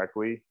me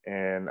directly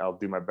and I'll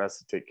do my best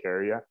to take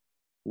care of you.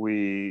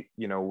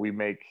 We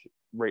make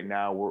right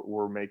now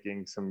we're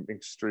making some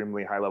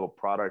extremely high level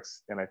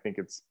products. And I think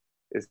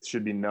it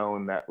should be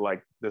known that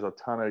like there's a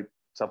ton of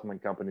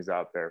supplement companies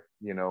out there.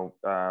 You know,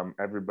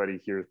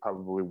 everybody here is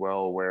probably well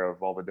aware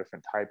of all the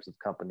different types of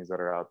companies that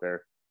are out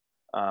there.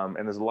 And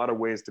there's a lot of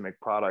ways to make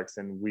products,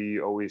 and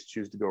we always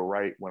choose to go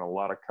right when a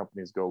lot of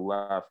companies go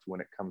left when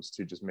it comes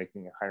to just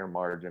making a higher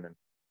margin and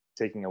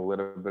taking a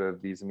little bit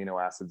of these amino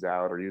acids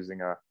out or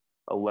using a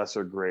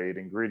lesser grade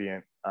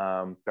ingredient.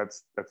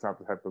 That's not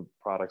the type of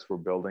products we're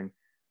building.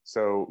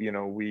 So, you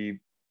know, we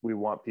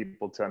want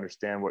people to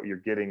understand what you're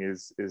getting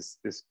is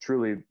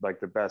truly like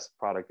the best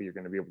product that you're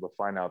going to be able to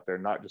find out there,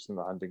 not just in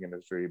the hunting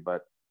industry,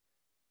 but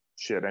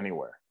shit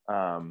anywhere.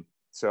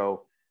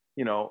 So,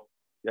 you know,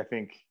 I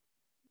think,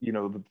 you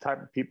know, the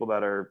type of people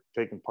that are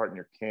taking part in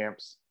your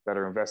camps, that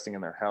are investing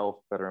in their health,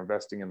 that are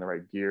investing in the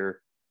right gear,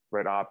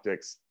 right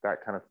optics,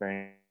 that kind of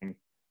thing.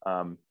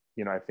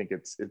 You know, I think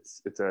it's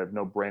a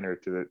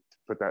no-brainer to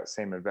put that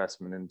same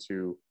investment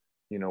into,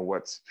 you know,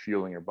 what's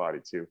fueling your body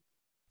too.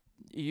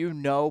 You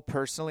know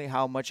personally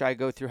how much I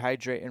go through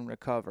Hydrate and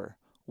Recover.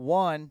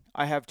 One,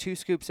 I have 2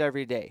 scoops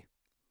every day.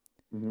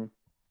 Mm-hmm.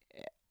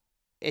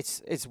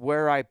 It's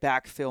where I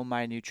backfill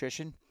my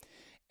nutrition.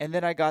 And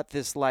then I got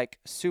this like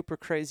super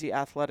crazy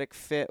athletic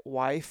fit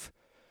wife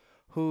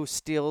who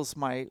steals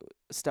my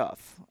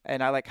stuff,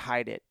 and I like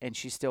hide it, and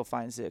she still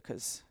finds it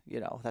because, you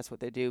know, that's what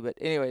they do. But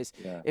anyways,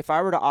 Yeah. If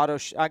I were to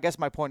I guess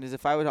my point is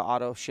if I were to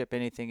auto ship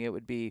anything, it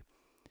would be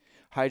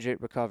Hydrate,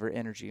 Recover,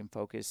 Energy, and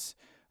Focus,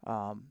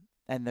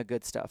 and the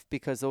good stuff,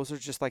 because those are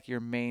just like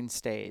your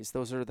mainstays.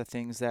 Those are the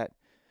things that,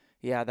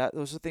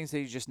 those are things that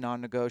you just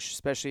non-negotiable,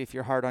 especially if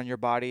you're hard on your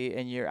body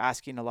and you're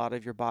asking a lot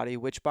of your body,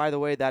 which, by the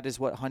way, that is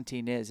what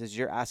hunting is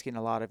you're asking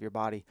a lot of your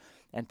body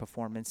and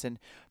performance. And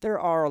there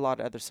are a lot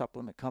of other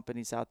supplement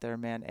companies out there,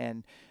 man.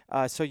 And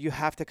so you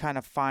have to kind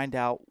of find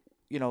out,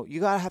 you know,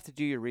 you got to have to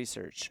do your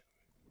research.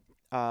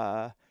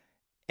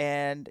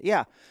 And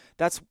yeah,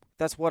 that's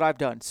what I've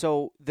done.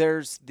 So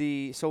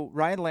so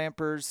Ryan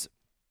Lampers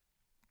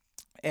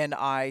and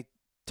I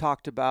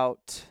talked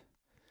about,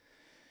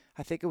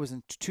 I think it was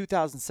in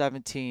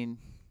 2017.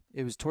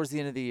 It was towards the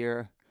end of the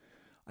year.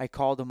 I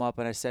called him up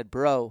and I said,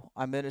 bro,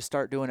 I'm going to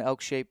start doing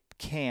elk shape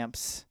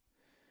camps.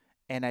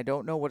 And I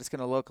don't know what it's going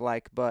to look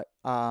like, but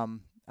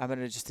I'm going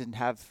to just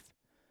have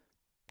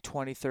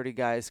 20, 30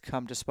 guys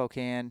come to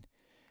Spokane,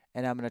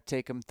 and I'm going to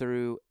take them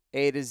through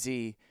A to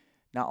Z,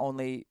 not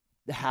only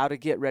how to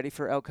get ready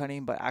for elk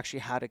hunting, but actually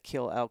how to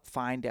kill elk,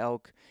 find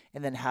elk,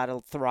 and then how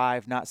to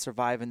thrive, not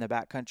survive in the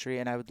backcountry.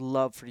 And I would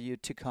love for you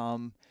to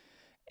come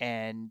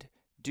and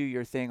do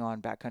your thing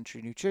on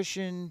backcountry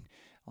nutrition,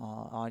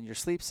 on your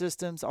sleep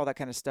systems, all that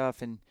kind of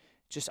stuff, and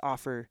just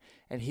offer.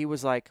 And he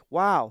was like,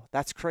 wow,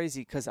 that's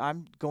crazy, because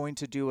I'm going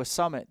to do a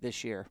summit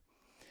this year.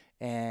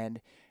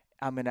 And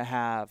I'm going to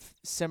have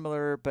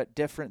similar but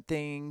different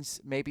things.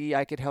 Maybe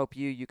I could help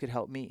you. You could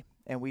help me.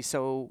 And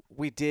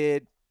we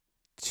did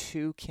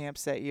 2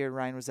 camps that year.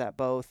 Ryan was at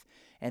both.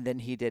 And then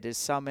he did his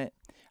summit.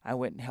 I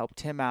went and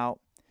helped him out.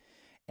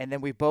 And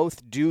then we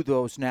both do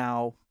those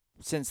now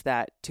since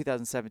that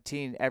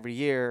 2017 every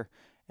year.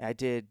 I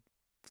did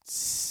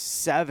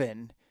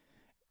 7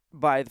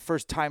 by the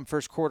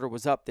first quarter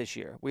was up this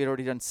year. We had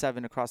already done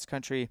 7 across the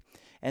country.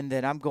 And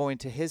then I'm going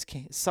to his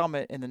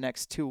summit in the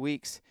next 2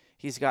 weeks.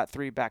 He's got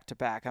 3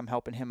 back-to-back. I'm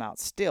helping him out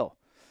still.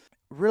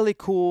 Really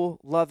cool.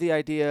 Love the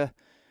idea.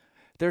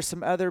 There's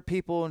some other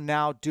people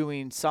now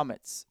doing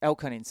summits,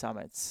 elk hunting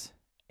summits.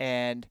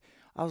 And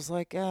I was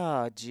like,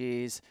 oh,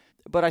 geez.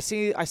 But I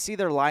see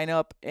their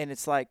lineup, and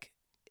it's like,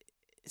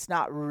 it's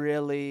not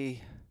a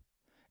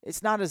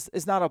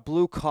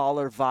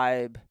blue-collar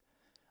vibe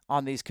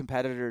on these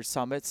competitors'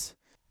 summits.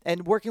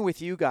 And working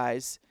with you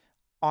guys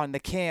on the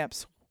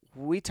camps,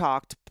 we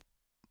talked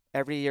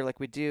every year like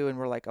we do, and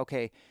we're like,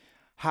 okay,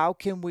 how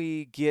can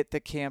we get the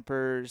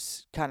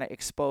campers kind of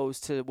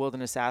exposed to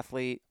Wilderness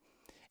Athlete?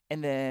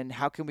 And then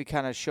how can we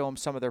kind of show them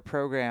some of their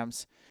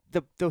programs?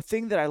 The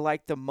thing that I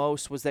liked the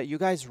most was that you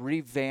guys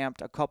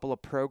revamped a couple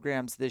of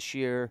programs this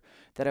year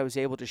that I was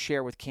able to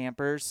share with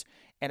campers.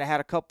 And I had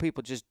a couple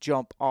people just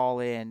jump all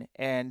in.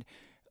 And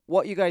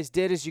what you guys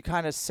did is you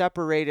kind of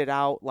separated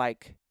out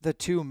like the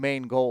 2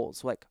 main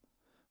goals, like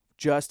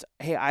just,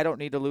 hey, I don't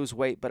need to lose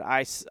weight, but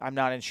I'm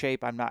not in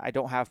shape. I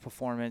don't have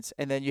performance.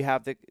 And then you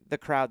have the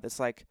crowd that's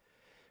like,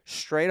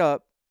 straight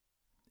up,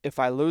 if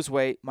I lose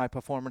weight, my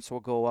performance will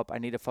go up. I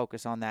need to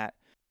focus on that.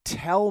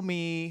 Tell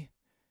me,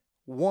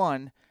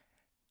 1,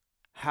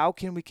 how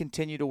can we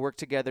continue to work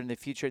together in the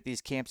future at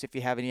these camps if you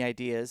have any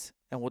ideas,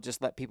 and we'll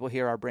just let people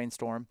hear our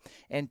brainstorm.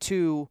 And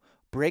 2,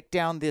 break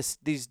down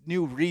these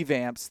new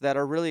revamps that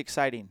are really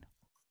exciting.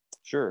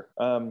 Sure.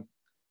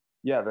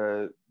 Yeah,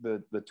 the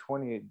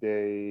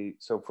 28-day.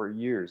 So for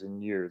years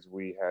and years,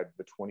 we had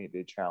the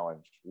 28-day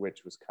challenge,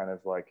 which was kind of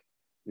like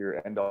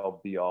your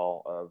end-all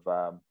be-all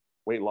of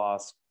weight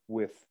loss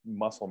with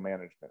muscle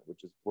management,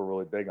 which is we're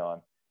really big on.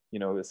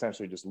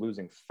 Essentially just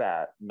losing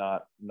fat,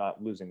 not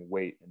losing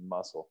weight and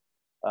muscle.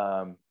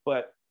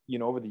 But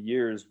over the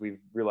years, we've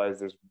realized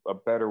there's a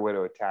better way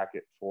to attack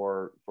it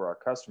for our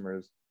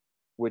customers,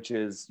 which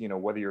is,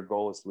 whether your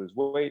goal is to lose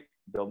weight,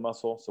 build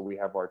muscle. So we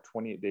have our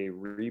 28-day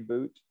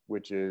reboot,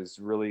 which is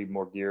really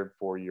more geared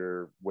for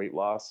your weight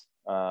loss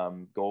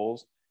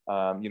goals.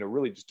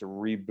 Really just to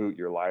reboot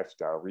your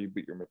lifestyle,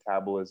 reboot your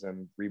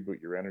metabolism,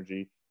 reboot your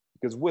energy.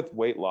 Because with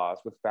weight loss,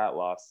 with fat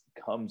loss,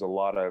 comes a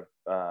lot of,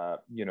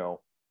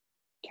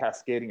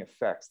 cascading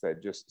effects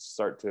that just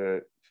start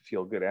to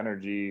feel good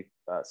energy,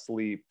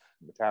 sleep,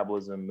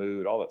 metabolism,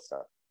 mood, all that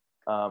stuff.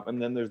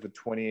 And then there's the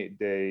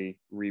 28-day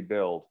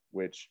rebuild,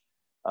 which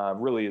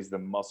really is the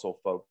muscle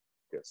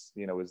focus,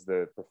 is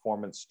the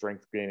performance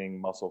strength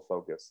gaining muscle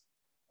focus.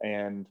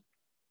 And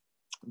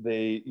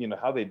they,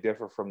 how they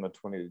differ from the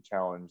 20-day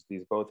challenge,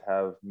 these both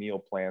have meal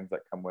plans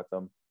that come with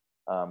them,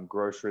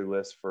 grocery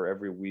lists for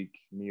every week,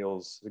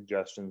 meals,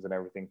 suggestions, and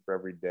everything for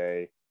every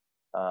day.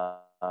 A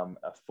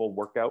full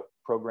workout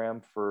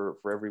program for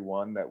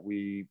everyone that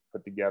we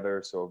put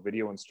together. So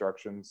video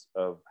instructions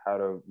of how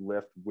to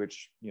lift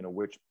which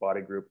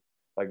body group,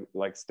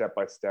 like step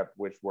by step,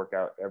 which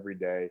workout every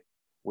day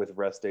with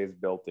rest days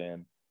built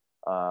in.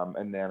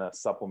 And then a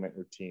supplement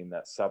routine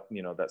that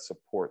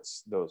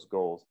supports those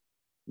goals.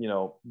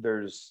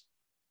 There's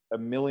a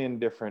million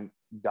different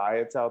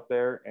diets out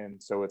there.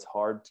 And so it's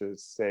hard to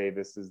say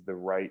this is the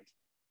right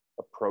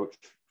approach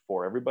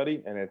for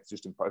everybody. And it's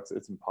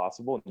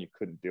impossible, and you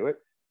couldn't do it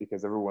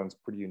because everyone's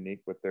pretty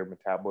unique with their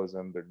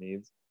metabolism, their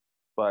needs.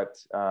 But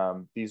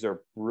these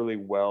are really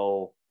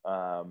well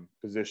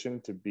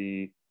positioned to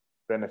be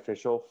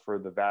beneficial for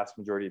the vast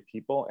majority of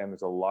people. And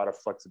there's a lot of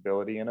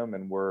flexibility in them.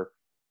 And we're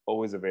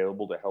always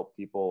available to help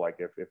people. Like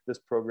if this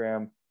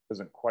program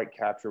doesn't quite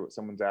capture what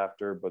someone's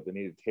after, but they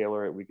need to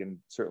tailor it, we can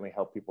certainly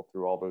help people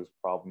through all those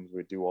problems.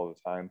 We do all the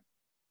time.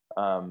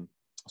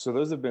 So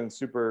those have been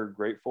super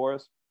great for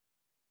us.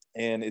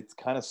 And it's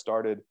kind of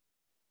started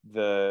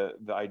the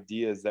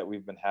ideas that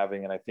we've been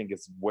having. And I think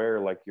it's where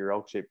like your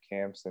elk-shaped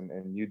camps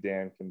and you,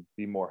 Dan, can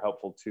be more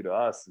helpful to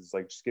us, is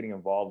like just getting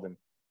involved and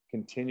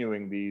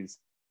continuing these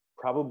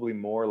probably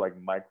more like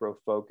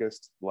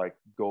micro-focused, like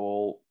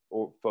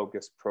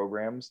goal-focused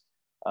programs.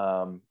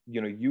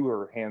 You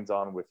are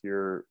hands-on with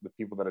the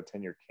people that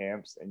attend your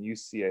camps, and you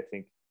see, I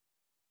think,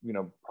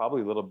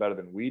 probably a little better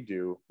than we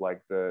do,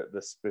 like the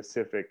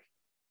specific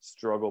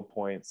struggle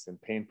points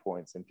and pain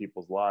points in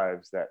people's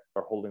lives that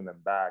are holding them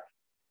back.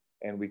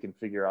 and we can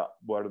figure out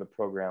what are the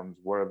programs,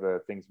 what are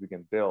the things we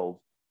can build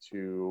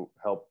to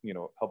help,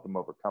 help them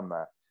overcome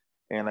that.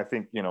 And I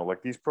think,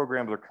 like these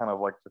programs are kind of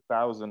like the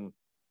 1,000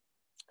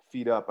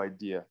 feet up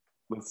idea.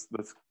 Let's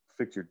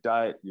fix your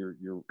diet, your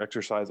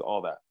exercise,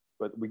 all that.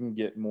 But we can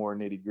get more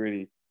nitty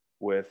gritty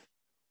with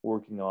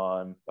working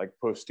on like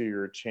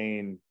posterior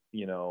chain,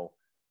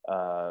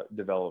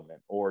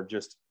 development, or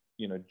just,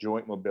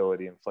 joint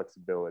mobility and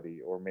flexibility,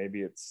 or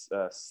maybe it's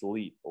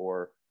sleep,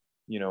 or,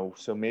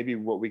 so maybe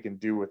what we can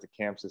do with the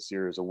camps this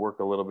year is to work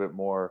a little bit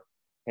more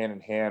hand in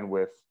hand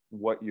with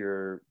what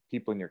your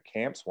people in your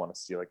camps want to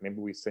see. Like maybe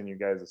we send you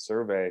guys a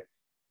survey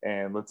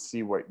and let's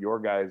see what your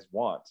guys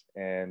want.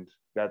 And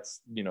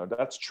that's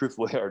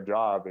truthfully our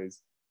job,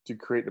 is to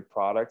create the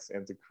products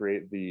and to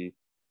create the,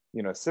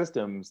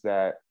 systems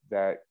that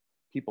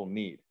people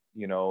need.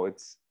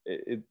 It's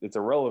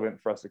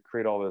irrelevant for us to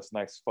create all this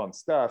nice, fun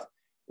stuff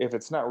if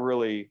it's not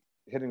really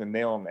hitting the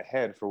nail on the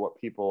head for what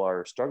people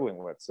are struggling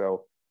with.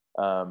 So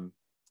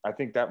I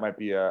think that might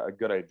be a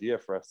good idea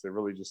for us to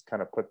really just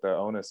kind of put the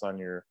onus on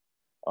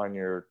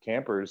your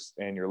campers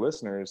and your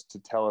listeners to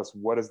tell us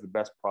what is the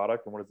best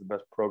product and what is the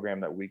best program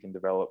that we can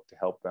develop to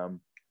help them,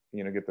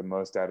 get the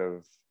most out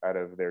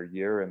of their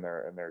year and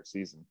their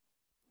season.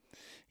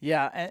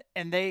 Yeah.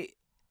 And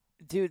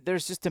dude,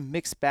 there's just a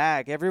mixed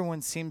bag.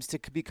 Everyone seems to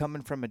be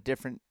coming from a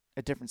different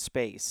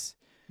space,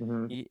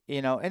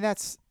 Mm-hmm. and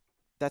that's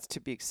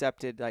to be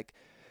accepted. Like,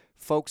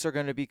 folks are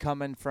going to be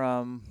coming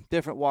from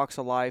different walks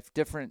of life,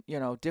 different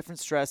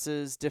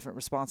stresses, different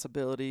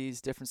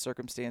responsibilities, different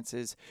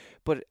circumstances.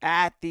 But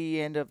at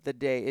the end of the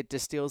day, it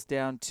distills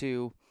down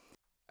to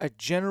a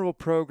general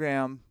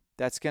program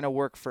that's going to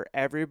work for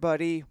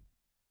everybody,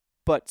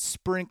 but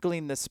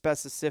sprinkling the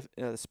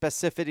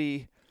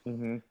specificity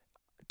Mm-hmm.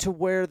 to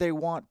where they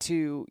want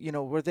to,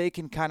 where they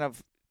can kind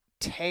of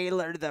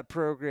tailor the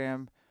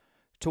program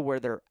to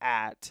where they're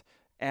at.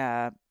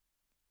 Man,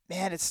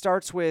 it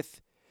starts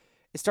with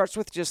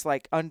just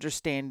like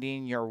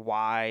understanding your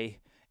why,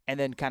 and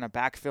then kind of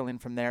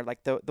backfilling from there.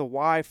 Like the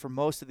why for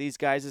most of these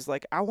guys is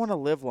like, I want to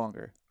live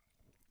longer.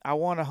 I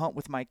want to hunt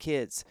with my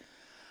kids.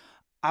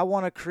 I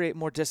want to create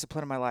more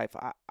discipline in my life.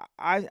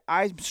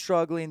 I'm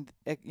struggling,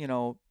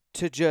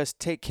 to just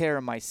take care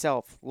of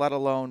myself, let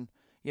alone,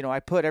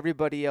 I put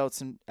everybody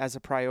else as a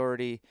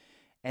priority,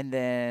 and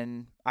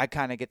then I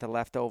kind of get the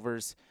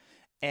leftovers.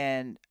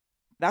 And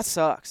that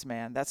sucks,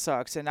 man. That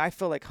sucks. And I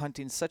feel like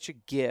hunting's such a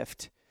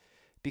gift,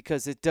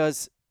 because it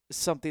does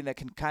something that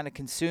can kind of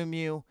consume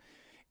you,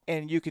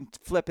 and you can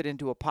flip it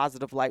into a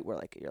positive light where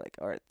like you're like,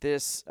 all right,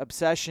 this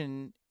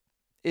obsession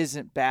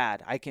isn't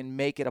bad. I can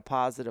make it a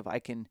positive. I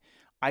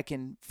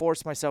can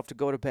force myself to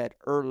go to bed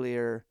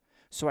earlier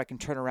so I can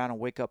turn around and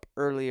wake up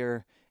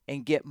earlier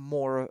and get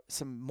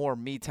some more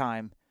me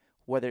time,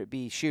 whether it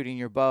be shooting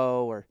your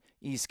bow or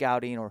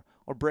e-scouting or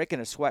breaking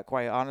a sweat,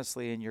 quite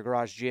honestly, in your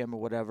garage gym or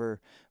whatever,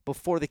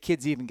 before the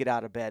kids even get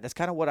out of bed. That's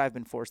kind of what I've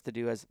been forced to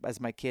do as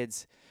my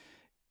kids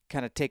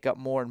kind of take up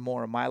more and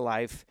more of my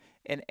life.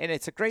 And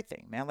it's a great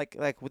thing, man.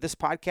 Like with this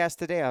podcast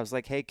today, I was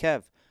like, hey,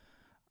 Kev,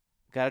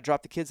 got to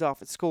drop the kids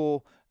off at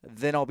school,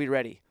 then I'll be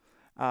ready.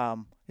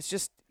 It's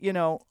just, you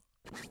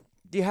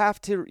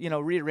have to,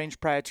 rearrange,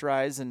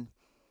 prioritize. And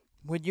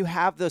when you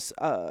have this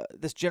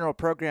general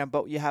program,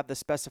 but you have the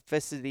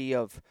specificity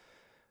of,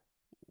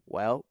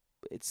 well,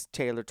 it's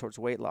tailored towards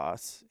weight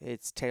loss.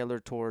 It's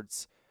tailored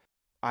towards,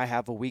 I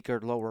have a weaker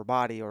lower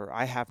body, or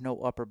I have no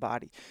upper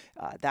body.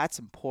 That's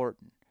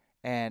important.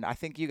 And I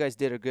think you guys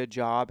did a good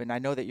job, and I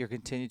know that you're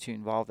continuing to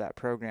involve that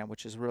program,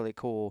 which is really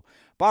cool.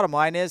 Bottom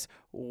line is,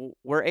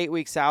 we're 8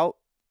 weeks out.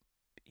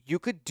 You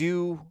could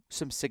do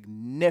some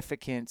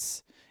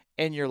significance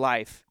in your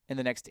life in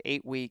the next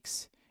 8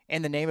 weeks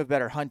in the name of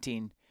better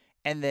hunting,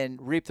 and then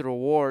reap the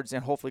rewards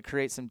and hopefully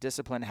create some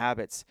disciplined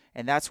habits.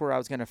 And that's where I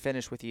was going to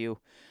finish with you.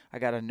 I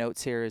got a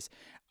notes here. Is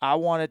I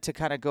wanted to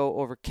kind of go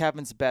over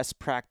Kevin's best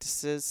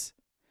practices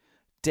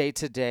day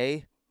to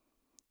day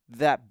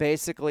that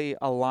basically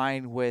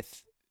align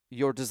with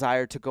your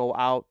desire to go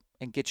out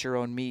and get your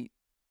own meat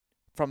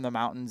from the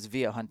mountains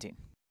via hunting.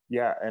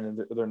 Yeah, and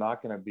they're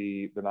not going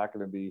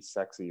to be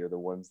sexy, or the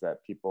ones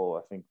that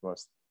people I think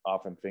most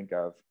often think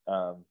of,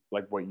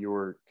 like what you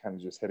were kind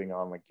of just hitting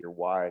on, like your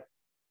why.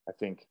 I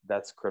think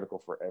that's critical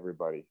for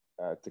everybody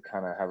to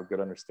kind of have a good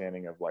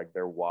understanding of like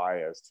their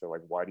why, as to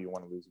like, why do you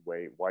want to lose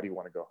weight? Why do you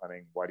want to go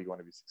hunting? Why do you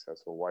want to be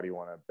successful? Why do you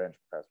want to bench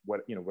press?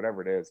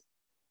 Whatever it is,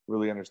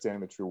 really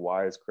understanding the true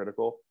why is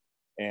critical.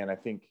 And I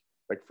think,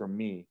 like for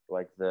me,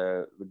 like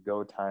the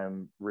go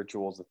time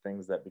rituals, the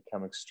things that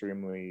become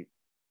extremely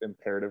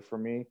imperative for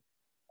me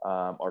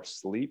are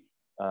sleep,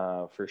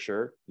 for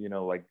sure.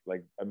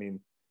 I mean,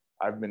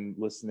 I've been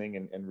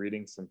listening and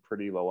reading some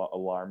pretty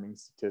alarming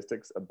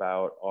statistics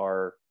about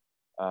our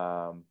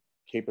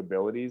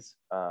capabilities,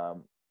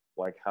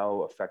 like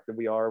how effective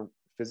we are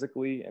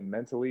physically and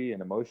mentally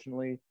and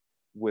emotionally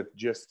with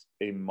just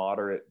a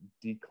moderate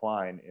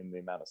decline in the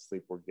amount of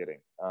sleep we're getting.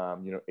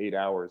 8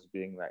 hours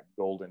being that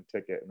golden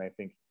ticket. And I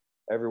think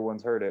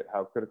everyone's heard it,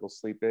 how critical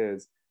sleep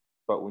is.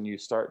 But when you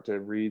start to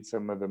read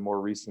some of the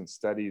more recent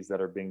studies that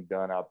are being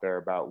done out there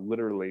about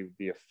literally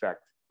the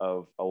effect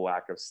of a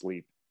lack of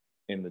sleep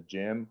in the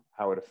gym,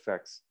 how it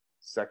affects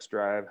sex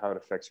drive, how it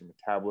affects your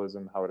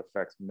metabolism, how it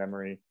affects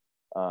memory,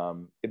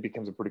 it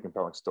becomes a pretty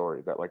compelling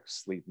story that like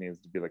sleep needs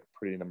to be like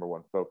pretty number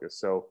one focus.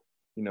 So,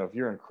 if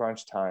you're in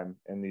crunch time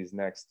in these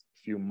next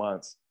few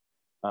months,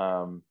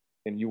 and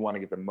you want to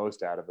get the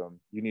most out of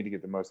them, you need to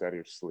get the most out of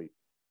your sleep.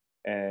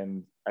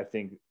 And I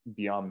think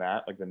beyond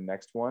that, like the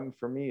next one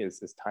for me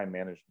is time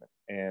management.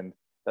 And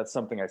that's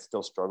something I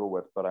still struggle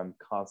with, but I'm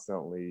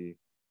constantly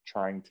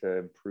trying to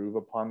improve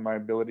upon my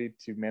ability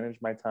to manage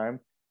my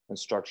time and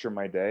structure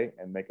my day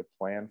and make a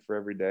plan for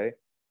every day.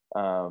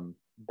 I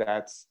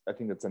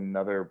think that's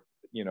another,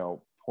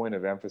 point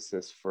of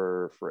emphasis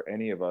for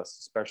any of us,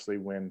 especially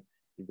when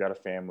you've got a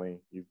family,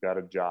 you've got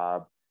a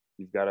job,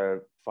 you've got to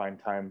find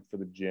time for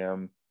the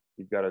gym,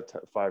 you've got to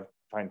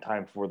find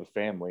time for the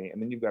family, and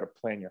then you've got to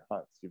plan your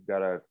hunts. You've got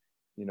to,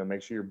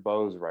 make sure your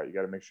bow's right. You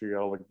got to make sure you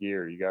got all the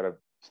gear. You got to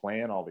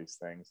plan all these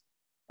things.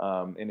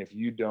 And if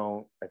you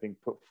don't, I think,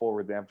 put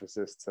forward the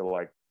emphasis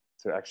to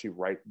actually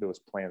write those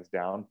plans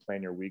down,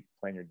 plan your week,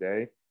 plan your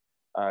day,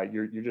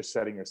 you're just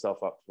setting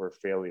yourself up for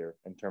failure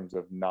in terms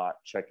of not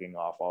checking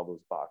off all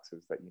those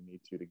boxes that you need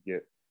to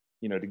get,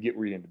 to get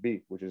where you need to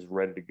be, which is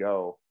ready to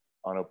go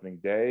on opening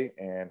day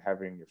and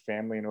having your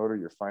family in order,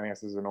 your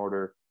finances in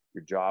order,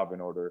 your job in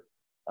order.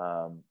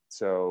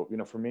 So,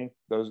 for me,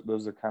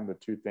 those are kind of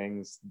the two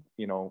things,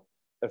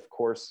 of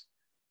course,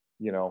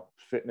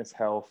 fitness,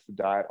 health,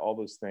 diet, all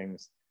those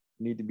things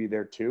need to be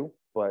there too.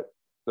 But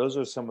those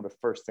are some of the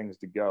first things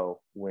to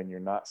go when you're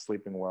not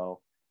sleeping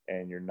well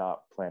and you're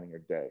not planning your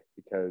day,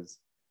 because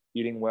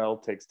eating well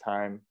takes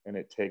time and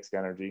it takes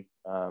energy.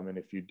 And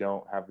if you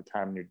don't have the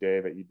time in your day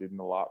that you didn't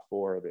allot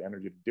for, or the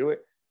energy to do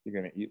it, you're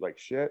going to eat like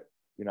shit.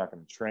 You're not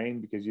going to train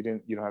because you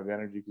don't have the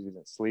energy because you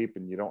didn't sleep,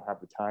 and you don't have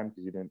the time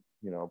because you didn't,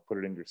 put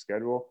it in your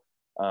schedule.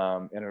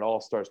 And it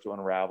all starts to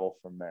unravel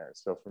from there.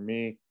 So for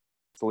me,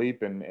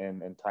 sleep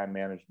and time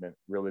management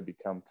really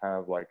become kind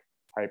of like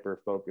hyper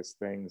focused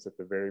things at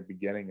the very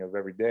beginning of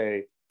every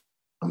day,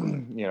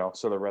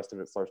 so the rest of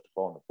it starts to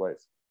fall into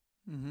place.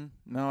 Mm-hmm.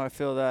 No, I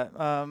feel that.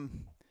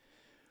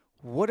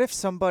 What if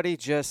somebody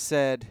just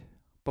said,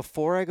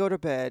 before I go to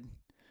bed,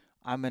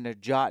 I'm going to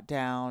jot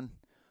down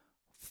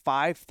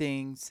 5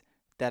 things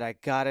that I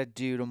got to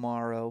do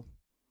tomorrow,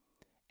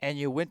 and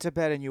you went to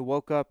bed and you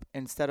woke up,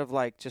 instead of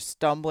like just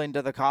stumbling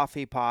to the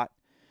coffee pot,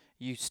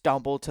 you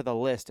stumble to the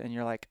list and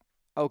you're like,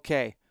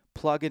 okay,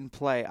 plug and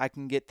play. I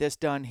can get this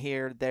done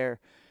here, there.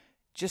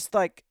 Just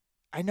like,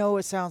 I know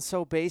it sounds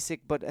so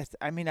basic, but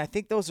I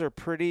think those are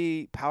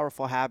pretty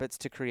powerful habits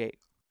to create.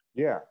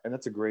 Yeah. And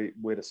that's a great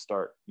way to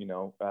start,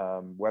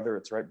 whether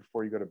it's right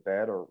before you go to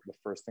bed or the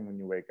first thing when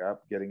you wake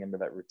up, getting into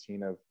that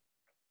routine of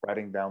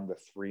writing down the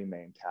 3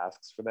 main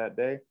tasks for that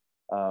day.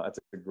 That's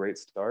a great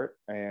start.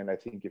 And I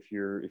think if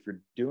you're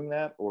doing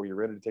that, or you're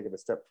ready to take it a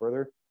step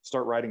further,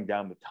 start writing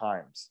down the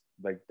times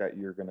like that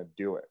you're going to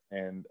do it.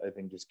 And I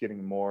think just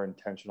getting more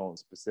intentional and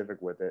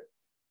specific with it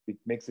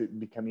makes it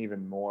become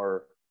even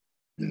more,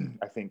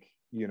 I think,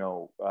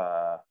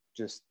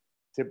 just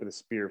tip of the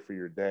spear for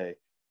your day,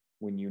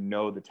 when you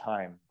know the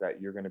time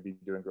that you're going to be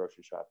doing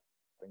grocery shopping,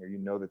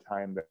 or the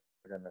time that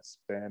you're going to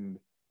spend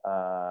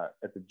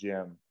at the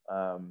gym.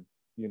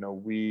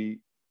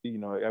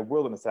 At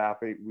Wilderness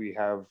Athlete, we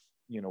have,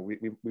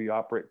 we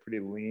operate pretty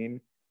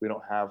lean. We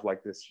don't have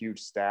like this huge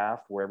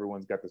staff where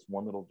everyone's got this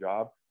one little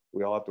job.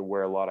 We all have to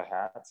wear a lot of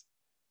hats.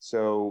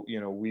 So,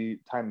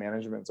 time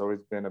management's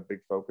always been a big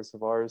focus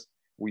of ours.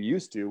 We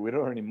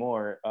don't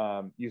anymore,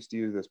 used to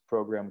use this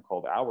program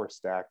called Hour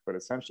Stack, but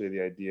essentially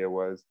the idea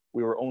was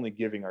we were only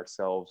giving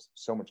ourselves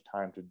so much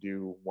time to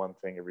do one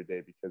thing every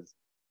day, because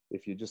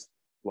if you just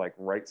like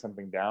write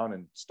something down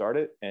and start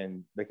it,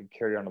 and they can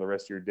carry on to the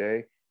rest of your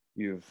day,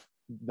 you've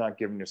not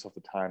given yourself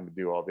the time to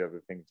do all the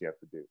other things you have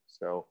to do.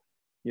 So,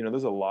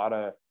 there's a lot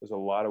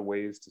of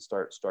ways to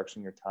start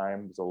structuring your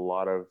time. There's a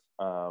lot of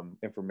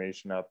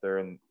information out there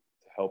and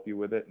to help you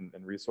with it, and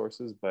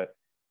resources. But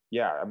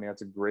yeah,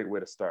 that's a great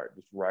way to start.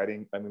 Just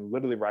writing.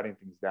 Literally writing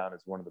things down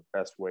is one of the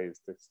best ways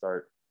to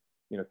start,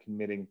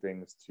 committing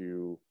things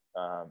to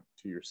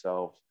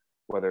yourself,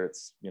 whether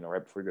it's,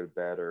 right before you go to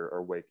bed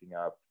or waking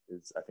up,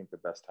 is, I think, the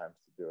best times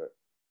to do it.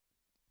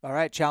 All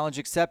right, challenge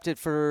accepted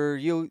for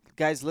you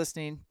guys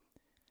listening.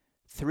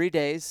 3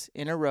 days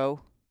in a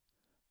row,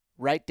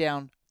 write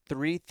down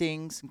 3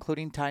 things,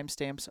 including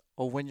timestamps,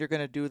 of when you're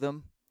going to do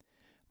them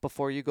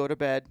before you go to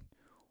bed.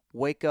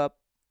 Wake up,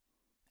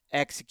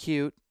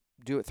 execute,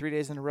 do it 3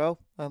 days in a row,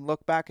 and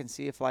look back and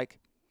see if,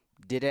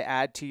 did it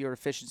add to your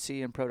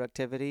efficiency and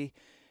productivity?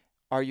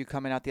 Are you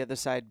coming out the other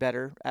side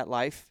better at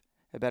life,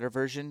 a better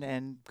version,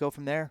 and go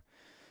from there?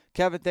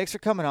 Kevin, thanks for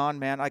coming on,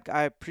 man.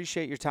 I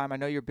appreciate your time. I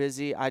know you're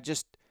busy.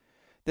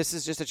 This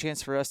is just a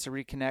chance for us to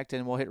reconnect,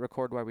 and we'll hit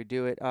record while we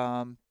do it.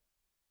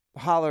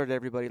 Holler at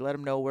everybody. Let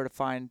them know where to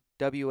find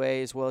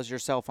WA as well as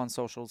yourself on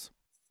socials.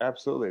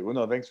 Absolutely. Well,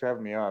 no, thanks for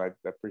having me on. I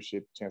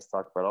appreciate the chance to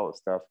talk about all this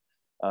stuff.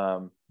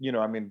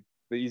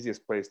 the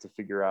easiest place to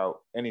figure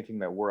out anything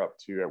that we're up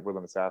to at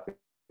Wilderness Athlete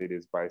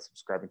is by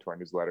subscribing to our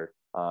newsletter.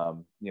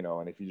 And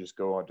if you just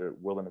go onto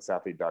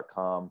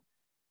wildernessathlete.com,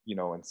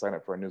 and sign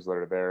up for our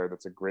newsletter there,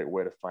 that's a great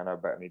way to find out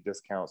about any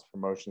discounts,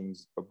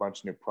 promotions, a bunch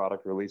of new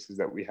product releases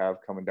that we have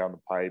coming down the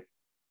pipe,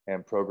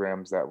 and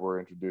programs that we're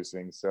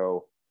introducing.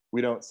 So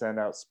we don't send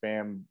out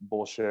spam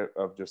bullshit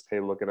of just,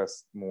 hey, look at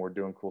us when we're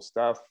doing cool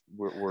stuff.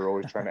 We're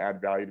always trying to add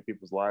value to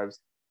people's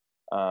lives.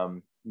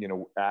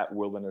 At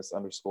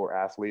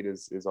wilderness_athlete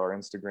is our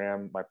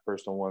Instagram. My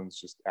personal one's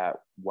just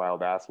at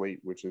wild athlete,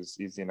 which is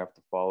easy enough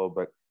to follow,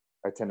 but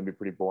I tend to be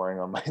pretty boring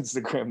on my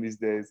Instagram these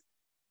days.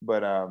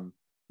 But and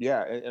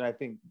I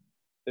think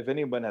if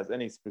anyone has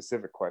any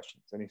specific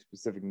questions, any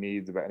specific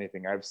needs about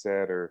anything I've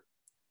said or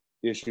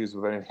issues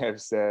with anything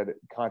I've said,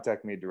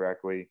 contact me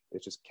directly.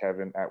 It's just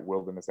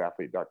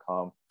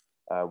kevin@wildernessathlete.com.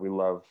 We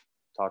love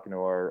talking to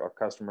our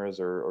customers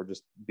or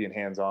just being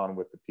hands-on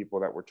with the people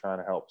that we're trying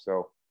to help.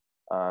 So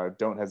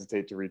don't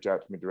hesitate to reach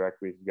out to me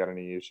directly if you've got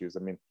any issues. I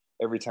mean,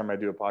 every time I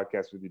do a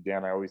podcast with you,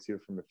 Dan, I always hear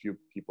from a few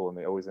people, and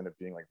they always end up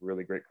being like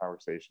really great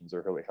conversations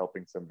or really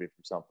helping somebody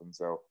through something.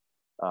 So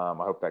I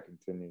hope that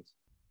continues.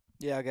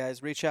 Yeah,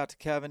 guys, reach out to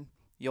Kevin.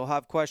 You'll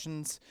have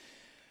questions.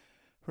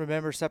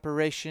 Remember,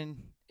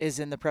 separation is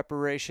in the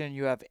preparation.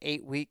 You have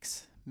 8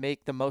 weeks.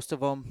 Make the most of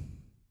them.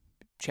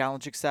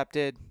 Challenge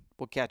accepted.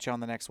 We'll catch you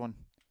on the next one.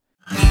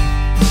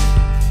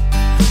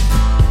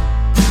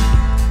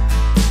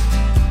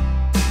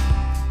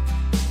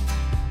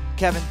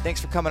 Kevin,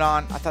 thanks for coming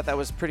on. I thought that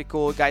was pretty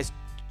cool. Guys,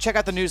 check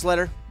out the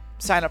newsletter.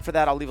 Sign up for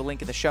that. I'll leave a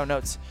link in the show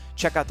notes.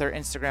 Check out their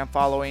Instagram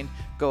following.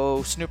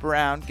 Go snoop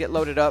around. Get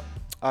loaded up.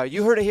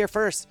 You heard it here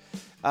first.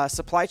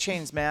 Supply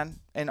chains, man,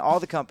 and all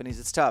the companies,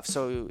 it's tough.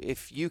 So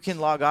if you can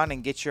log on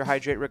and get your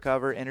Hydrate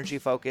Recover, Energy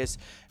Focus,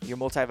 your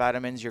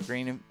multivitamins, your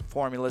green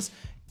formulas,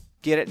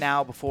 get it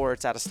now before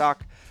it's out of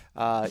stock.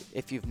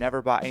 If you've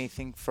never bought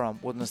anything from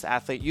Wilderness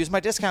Athlete, use my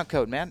discount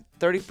code, man.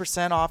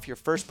 30% off your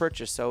first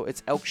purchase. So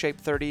it's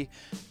ElkShape30.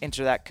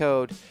 Enter that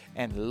code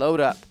and load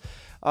up.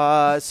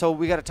 So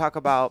we got to talk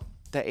about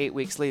the 8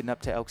 weeks leading up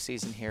to elk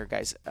season here,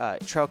 guys.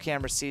 Trail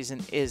camera season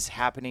is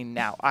happening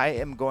now. I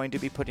am going to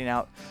be putting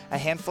out a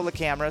handful of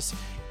cameras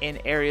in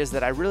areas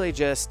that I really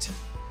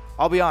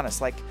I'll be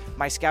honest, like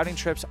my scouting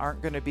trips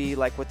aren't going to be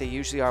like what they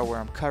usually are, where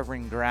I'm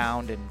covering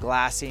ground and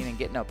glassing and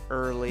getting up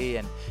early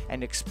and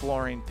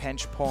exploring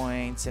pinch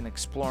points and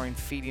exploring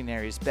feeding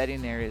areas,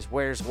 bedding areas,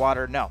 where's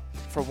water. No.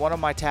 For one of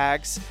my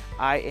tags,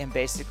 I am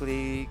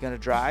basically going to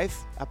drive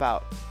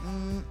about,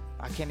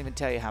 I can't even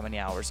tell you how many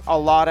hours, a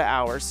lot of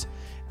hours.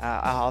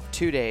 I'll have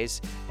 2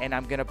 days, and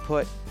I'm going to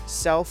put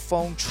cell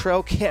phone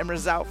trail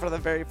cameras out for the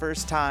very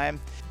first time.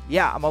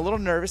 Yeah, I'm a little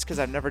nervous because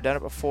I've never done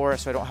it before,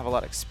 so I don't have a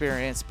lot of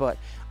experience, but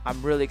I'm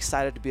really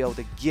excited to be able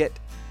to get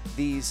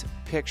these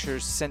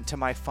pictures sent to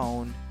my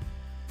phone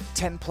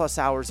 10 plus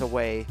hours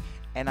away,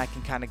 and I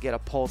can kind of get a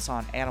pulse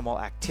on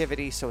animal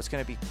activity. So it's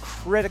going to be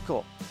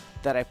critical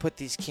that I put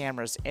these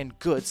cameras in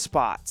good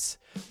spots,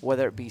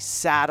 whether it be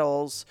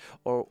saddles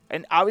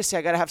and obviously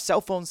I got to have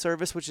cell phone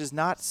service, which is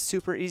not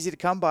super easy to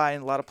come by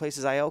in a lot of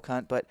places I elk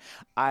hunt, but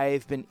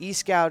I've been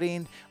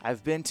e-scouting.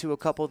 I've been to a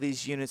couple of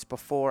these units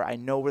before. I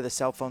know where the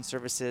cell phone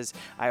service is.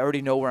 I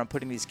already know where I'm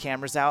putting these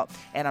cameras out,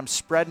 and I'm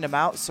spreading them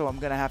out, so I'm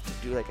going to have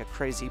to do like a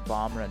crazy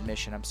bomb run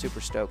mission. I'm super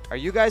stoked. Are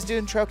you guys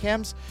doing trail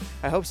cams?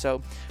 I hope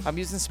so. I'm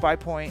using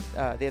SpyPoint.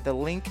 They have the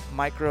Link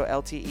Micro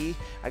LTE.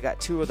 I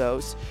got 2 of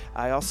those.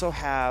 I also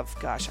have,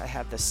 I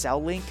have the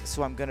Cell Link,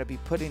 so I'm going to be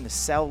putting the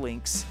Cell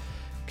Links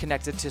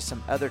connected to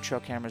some other trail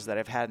cameras that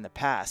I've had in the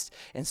past.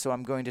 And so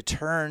I'm going to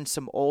turn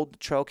some old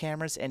trail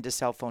cameras into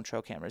cell phone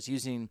trail cameras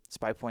using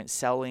SpyPoint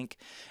Cell Link.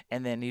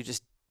 And then you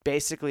just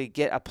basically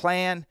get a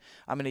plan.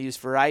 I'm going to use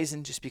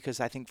Verizon just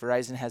because I think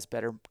Verizon has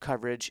better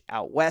coverage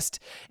out west.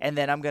 And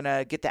then I'm going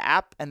to get the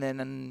app, and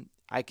then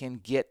I can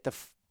get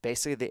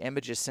basically the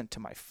images sent to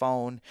my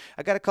phone.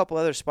 I got a couple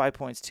other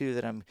SpyPoints too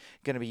that I'm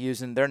going to be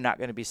using. They're not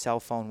going to be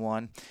cell phone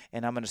one,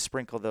 and I'm going to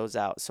sprinkle those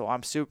out. So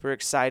I'm super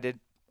excited.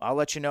 I'll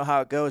let you know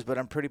how it goes, but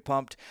I'm pretty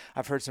pumped.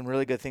 I've heard some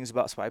really good things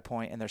about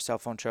SpyPoint and their cell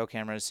phone trail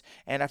cameras,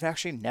 and I've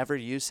actually never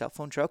used cell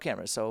phone trail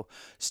cameras, so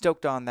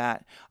stoked on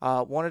that.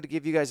 Wanted to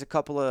give you guys a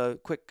couple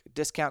of quick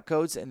discount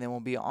codes, and then we'll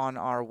be on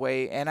our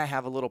way. And I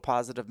have a little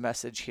positive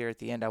message here at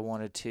the end I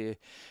wanted to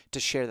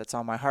share that's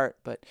on my heart.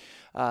 But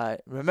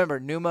remember,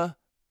 Numa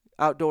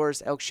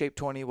Outdoors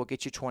ElkShape20 will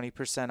get you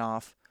 20%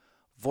 off.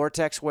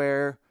 Vortex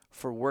Wear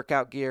for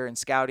workout gear and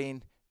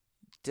scouting,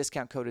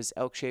 discount code is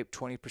ElkShape,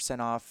 20%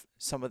 off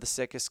some of the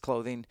sickest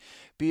clothing.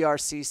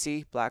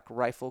 BRCC, Black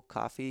Rifle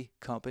Coffee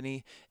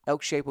Company,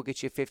 ElkShape will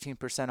get you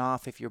 15%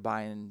 off if you're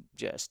buying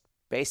just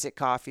basic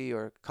coffee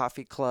or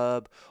coffee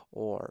club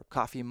or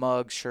coffee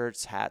mugs,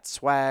 shirts, hats,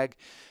 swag.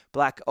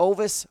 Black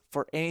Ovis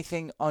for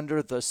anything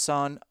under the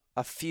sun.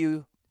 A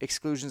few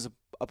exclusions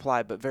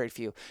apply, but very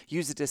few.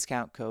 Use the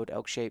discount code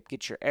ElkShape.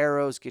 Get your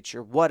arrows, get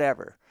your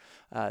whatever.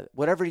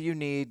 Whatever you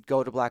need,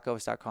 go to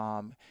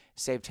blackovis.com,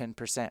 save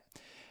 10%.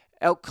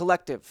 Elk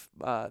Collective,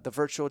 the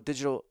virtual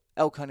digital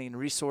elk hunting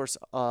resource,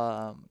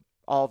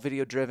 all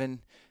video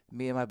driven.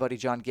 Me and my buddy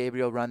John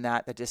Gabriel run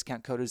that. The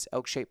discount code is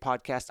Elk Shape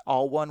Podcast,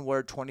 all one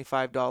word,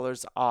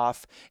 $25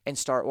 off, and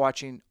start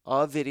watching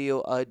a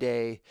video a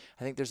day.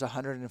 I think there's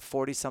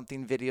 140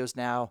 something videos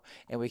now,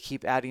 and we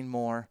keep adding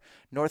more.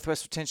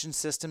 Northwest Retention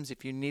Systems,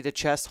 if you need a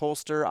chest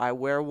holster, I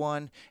wear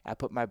one. I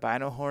put my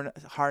bino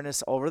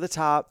harness over the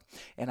top,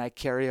 and I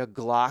carry a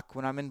Glock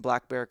when I'm in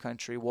black bear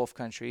country, wolf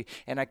country,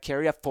 and I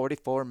carry a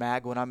 44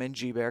 mag when I'm in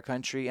G-bear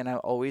country, and I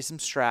always am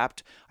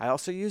strapped. I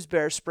also use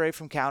bear spray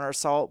from Counter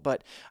Assault,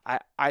 but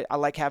I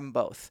like having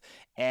both.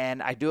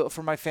 And I do it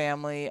for my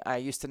family. I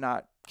used to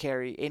not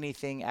carry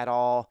anything at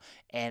all,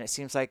 and it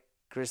seems like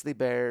grizzly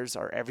bears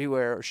are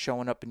everywhere or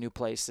showing up in new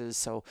places.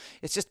 So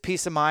it's just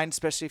peace of mind,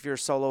 especially if you're a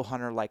solo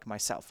hunter like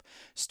myself.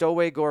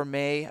 Stowaway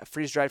Gourmet,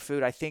 freeze-dried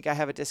food. I think I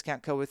have a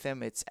discount code with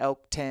them. It's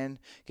ELK10.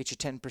 Get you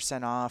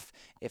 10% off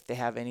if they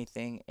have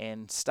anything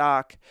in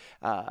stock.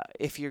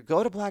 If you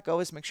go to Black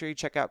Ovis, make sure you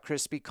check out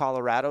Crispy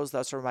Colorados.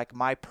 Those are like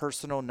my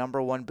personal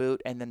number one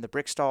boot. And then the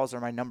Brick Stalls are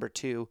my number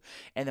 2.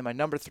 And then my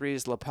number 3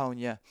 is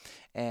Laponia.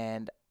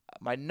 And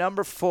my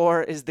number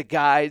 4 is the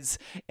Guides,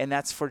 and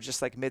that's for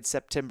just like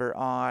mid-September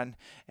on.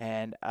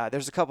 And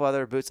there's a couple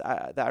other boots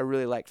that I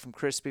really like from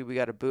Crispy. We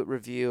got a boot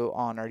review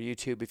on our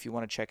YouTube if you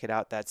want to check it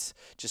out. That's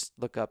just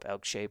look up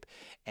Elk Shape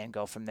and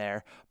go from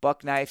there.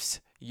 Buck Knives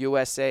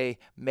USA,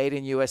 made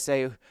in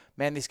USA.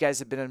 Man, these guys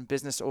have been in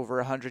business over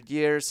 100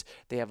 years.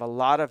 They have a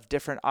lot of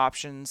different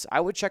options.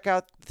 I would check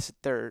out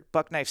their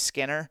Buck Knife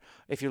Skinner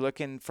if you're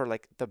looking for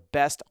like the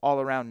best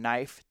all-around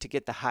knife to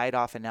get the hide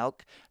off an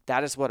elk.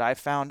 That is what I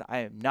found. I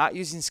am not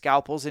using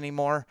scalpels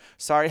anymore.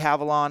 Sorry,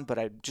 Havalon, but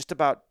I just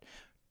about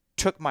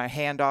took my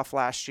hand off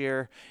last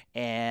year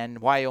in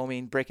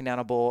Wyoming breaking down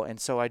a bull. And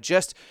so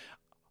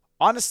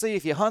honestly,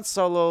 if you hunt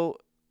solo,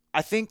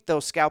 I think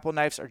those scalpel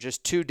knives are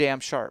just too damn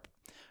sharp.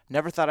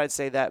 Never thought I'd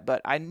say that,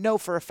 but I know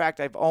for a fact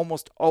I've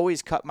almost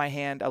always cut my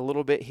hand a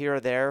little bit here or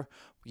there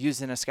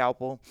using a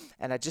scalpel,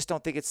 and I just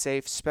don't think it's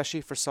safe, especially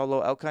for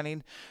solo elk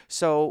hunting.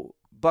 So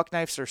buck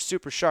knives are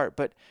super sharp,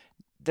 but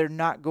they're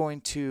not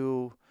going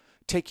to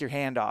take your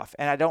hand off,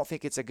 and I don't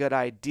think it's a good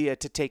idea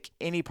to take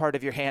any part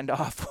of your hand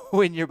off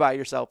when you're by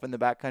yourself in the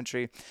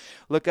backcountry.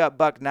 Look up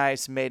Buck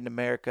Knives, made in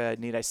America.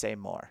 Need I say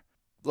more?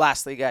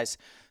 Lastly, guys,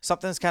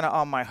 something's kind of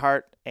on my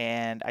heart,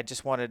 and I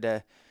just wanted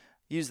to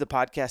use the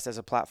podcast as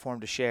a platform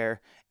to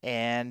share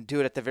and do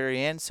it at the very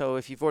end. So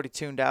if you've already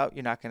tuned out,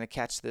 you're not going to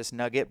catch this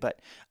nugget, but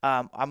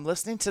I'm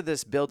listening to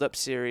this build-up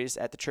series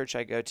at the church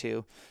I go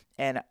to,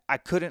 and I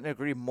couldn't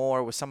agree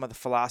more with some of the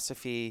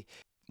philosophy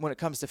when it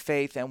comes to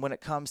faith and when it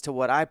comes to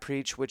what I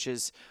preach, which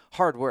is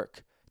hard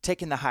work,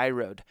 taking the high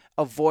road,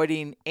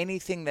 avoiding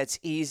anything that's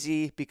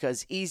easy,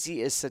 because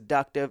easy is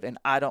seductive, and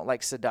I don't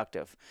like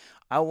seductive.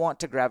 I want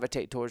to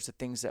gravitate towards the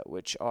things that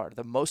which are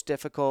the most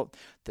difficult,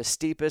 the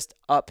steepest,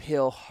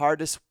 uphill,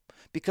 hardest,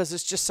 because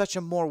it's just such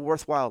a more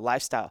worthwhile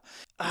lifestyle.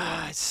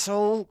 It's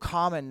so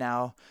common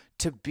now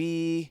to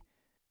be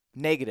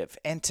negative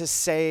and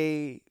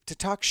to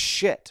talk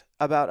shit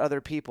about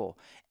other people.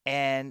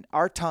 And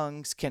our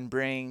tongues can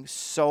bring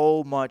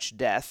so much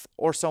death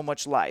or so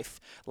much life.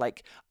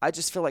 Like, I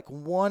just feel like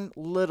one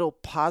little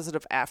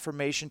positive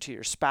affirmation to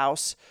your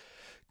spouse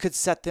could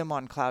set them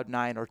on cloud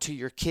 9, or to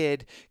your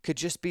kid could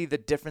just be the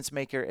difference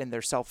maker in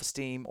their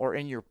self-esteem, or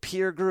in your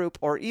peer group,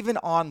 or even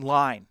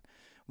online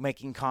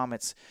making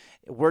comments.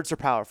 Words are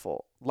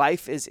powerful.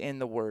 Life is in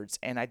the words.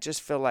 And I just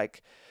feel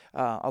like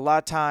a lot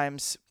of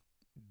times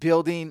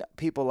building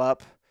people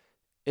up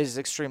is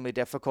extremely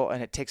difficult,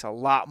 and it takes a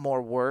lot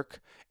more work,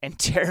 and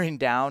tearing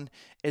down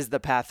is the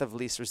path of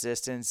least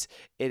resistance.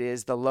 It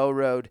is the low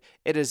road.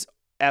 It is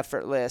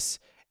effortless,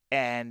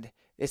 and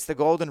it's the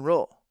golden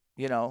rule,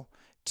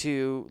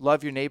 to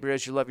love your neighbor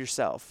as you love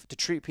yourself, to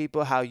treat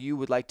people how you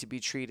would like to be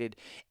treated.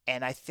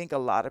 And I think a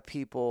lot of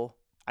people,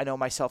 I know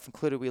myself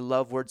included, we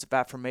love words of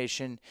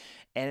affirmation,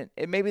 and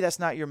maybe that's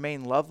not your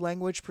main love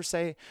language per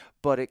se,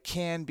 but it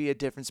can be a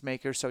difference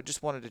maker. So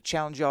just wanted to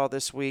challenge y'all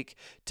this week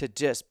to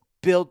just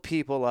build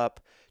people up,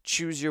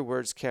 choose your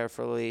words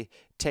carefully,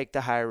 take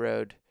the high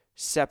road.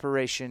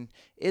 Separation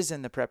is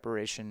in the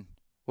preparation.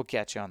 We'll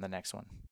catch you on the next one.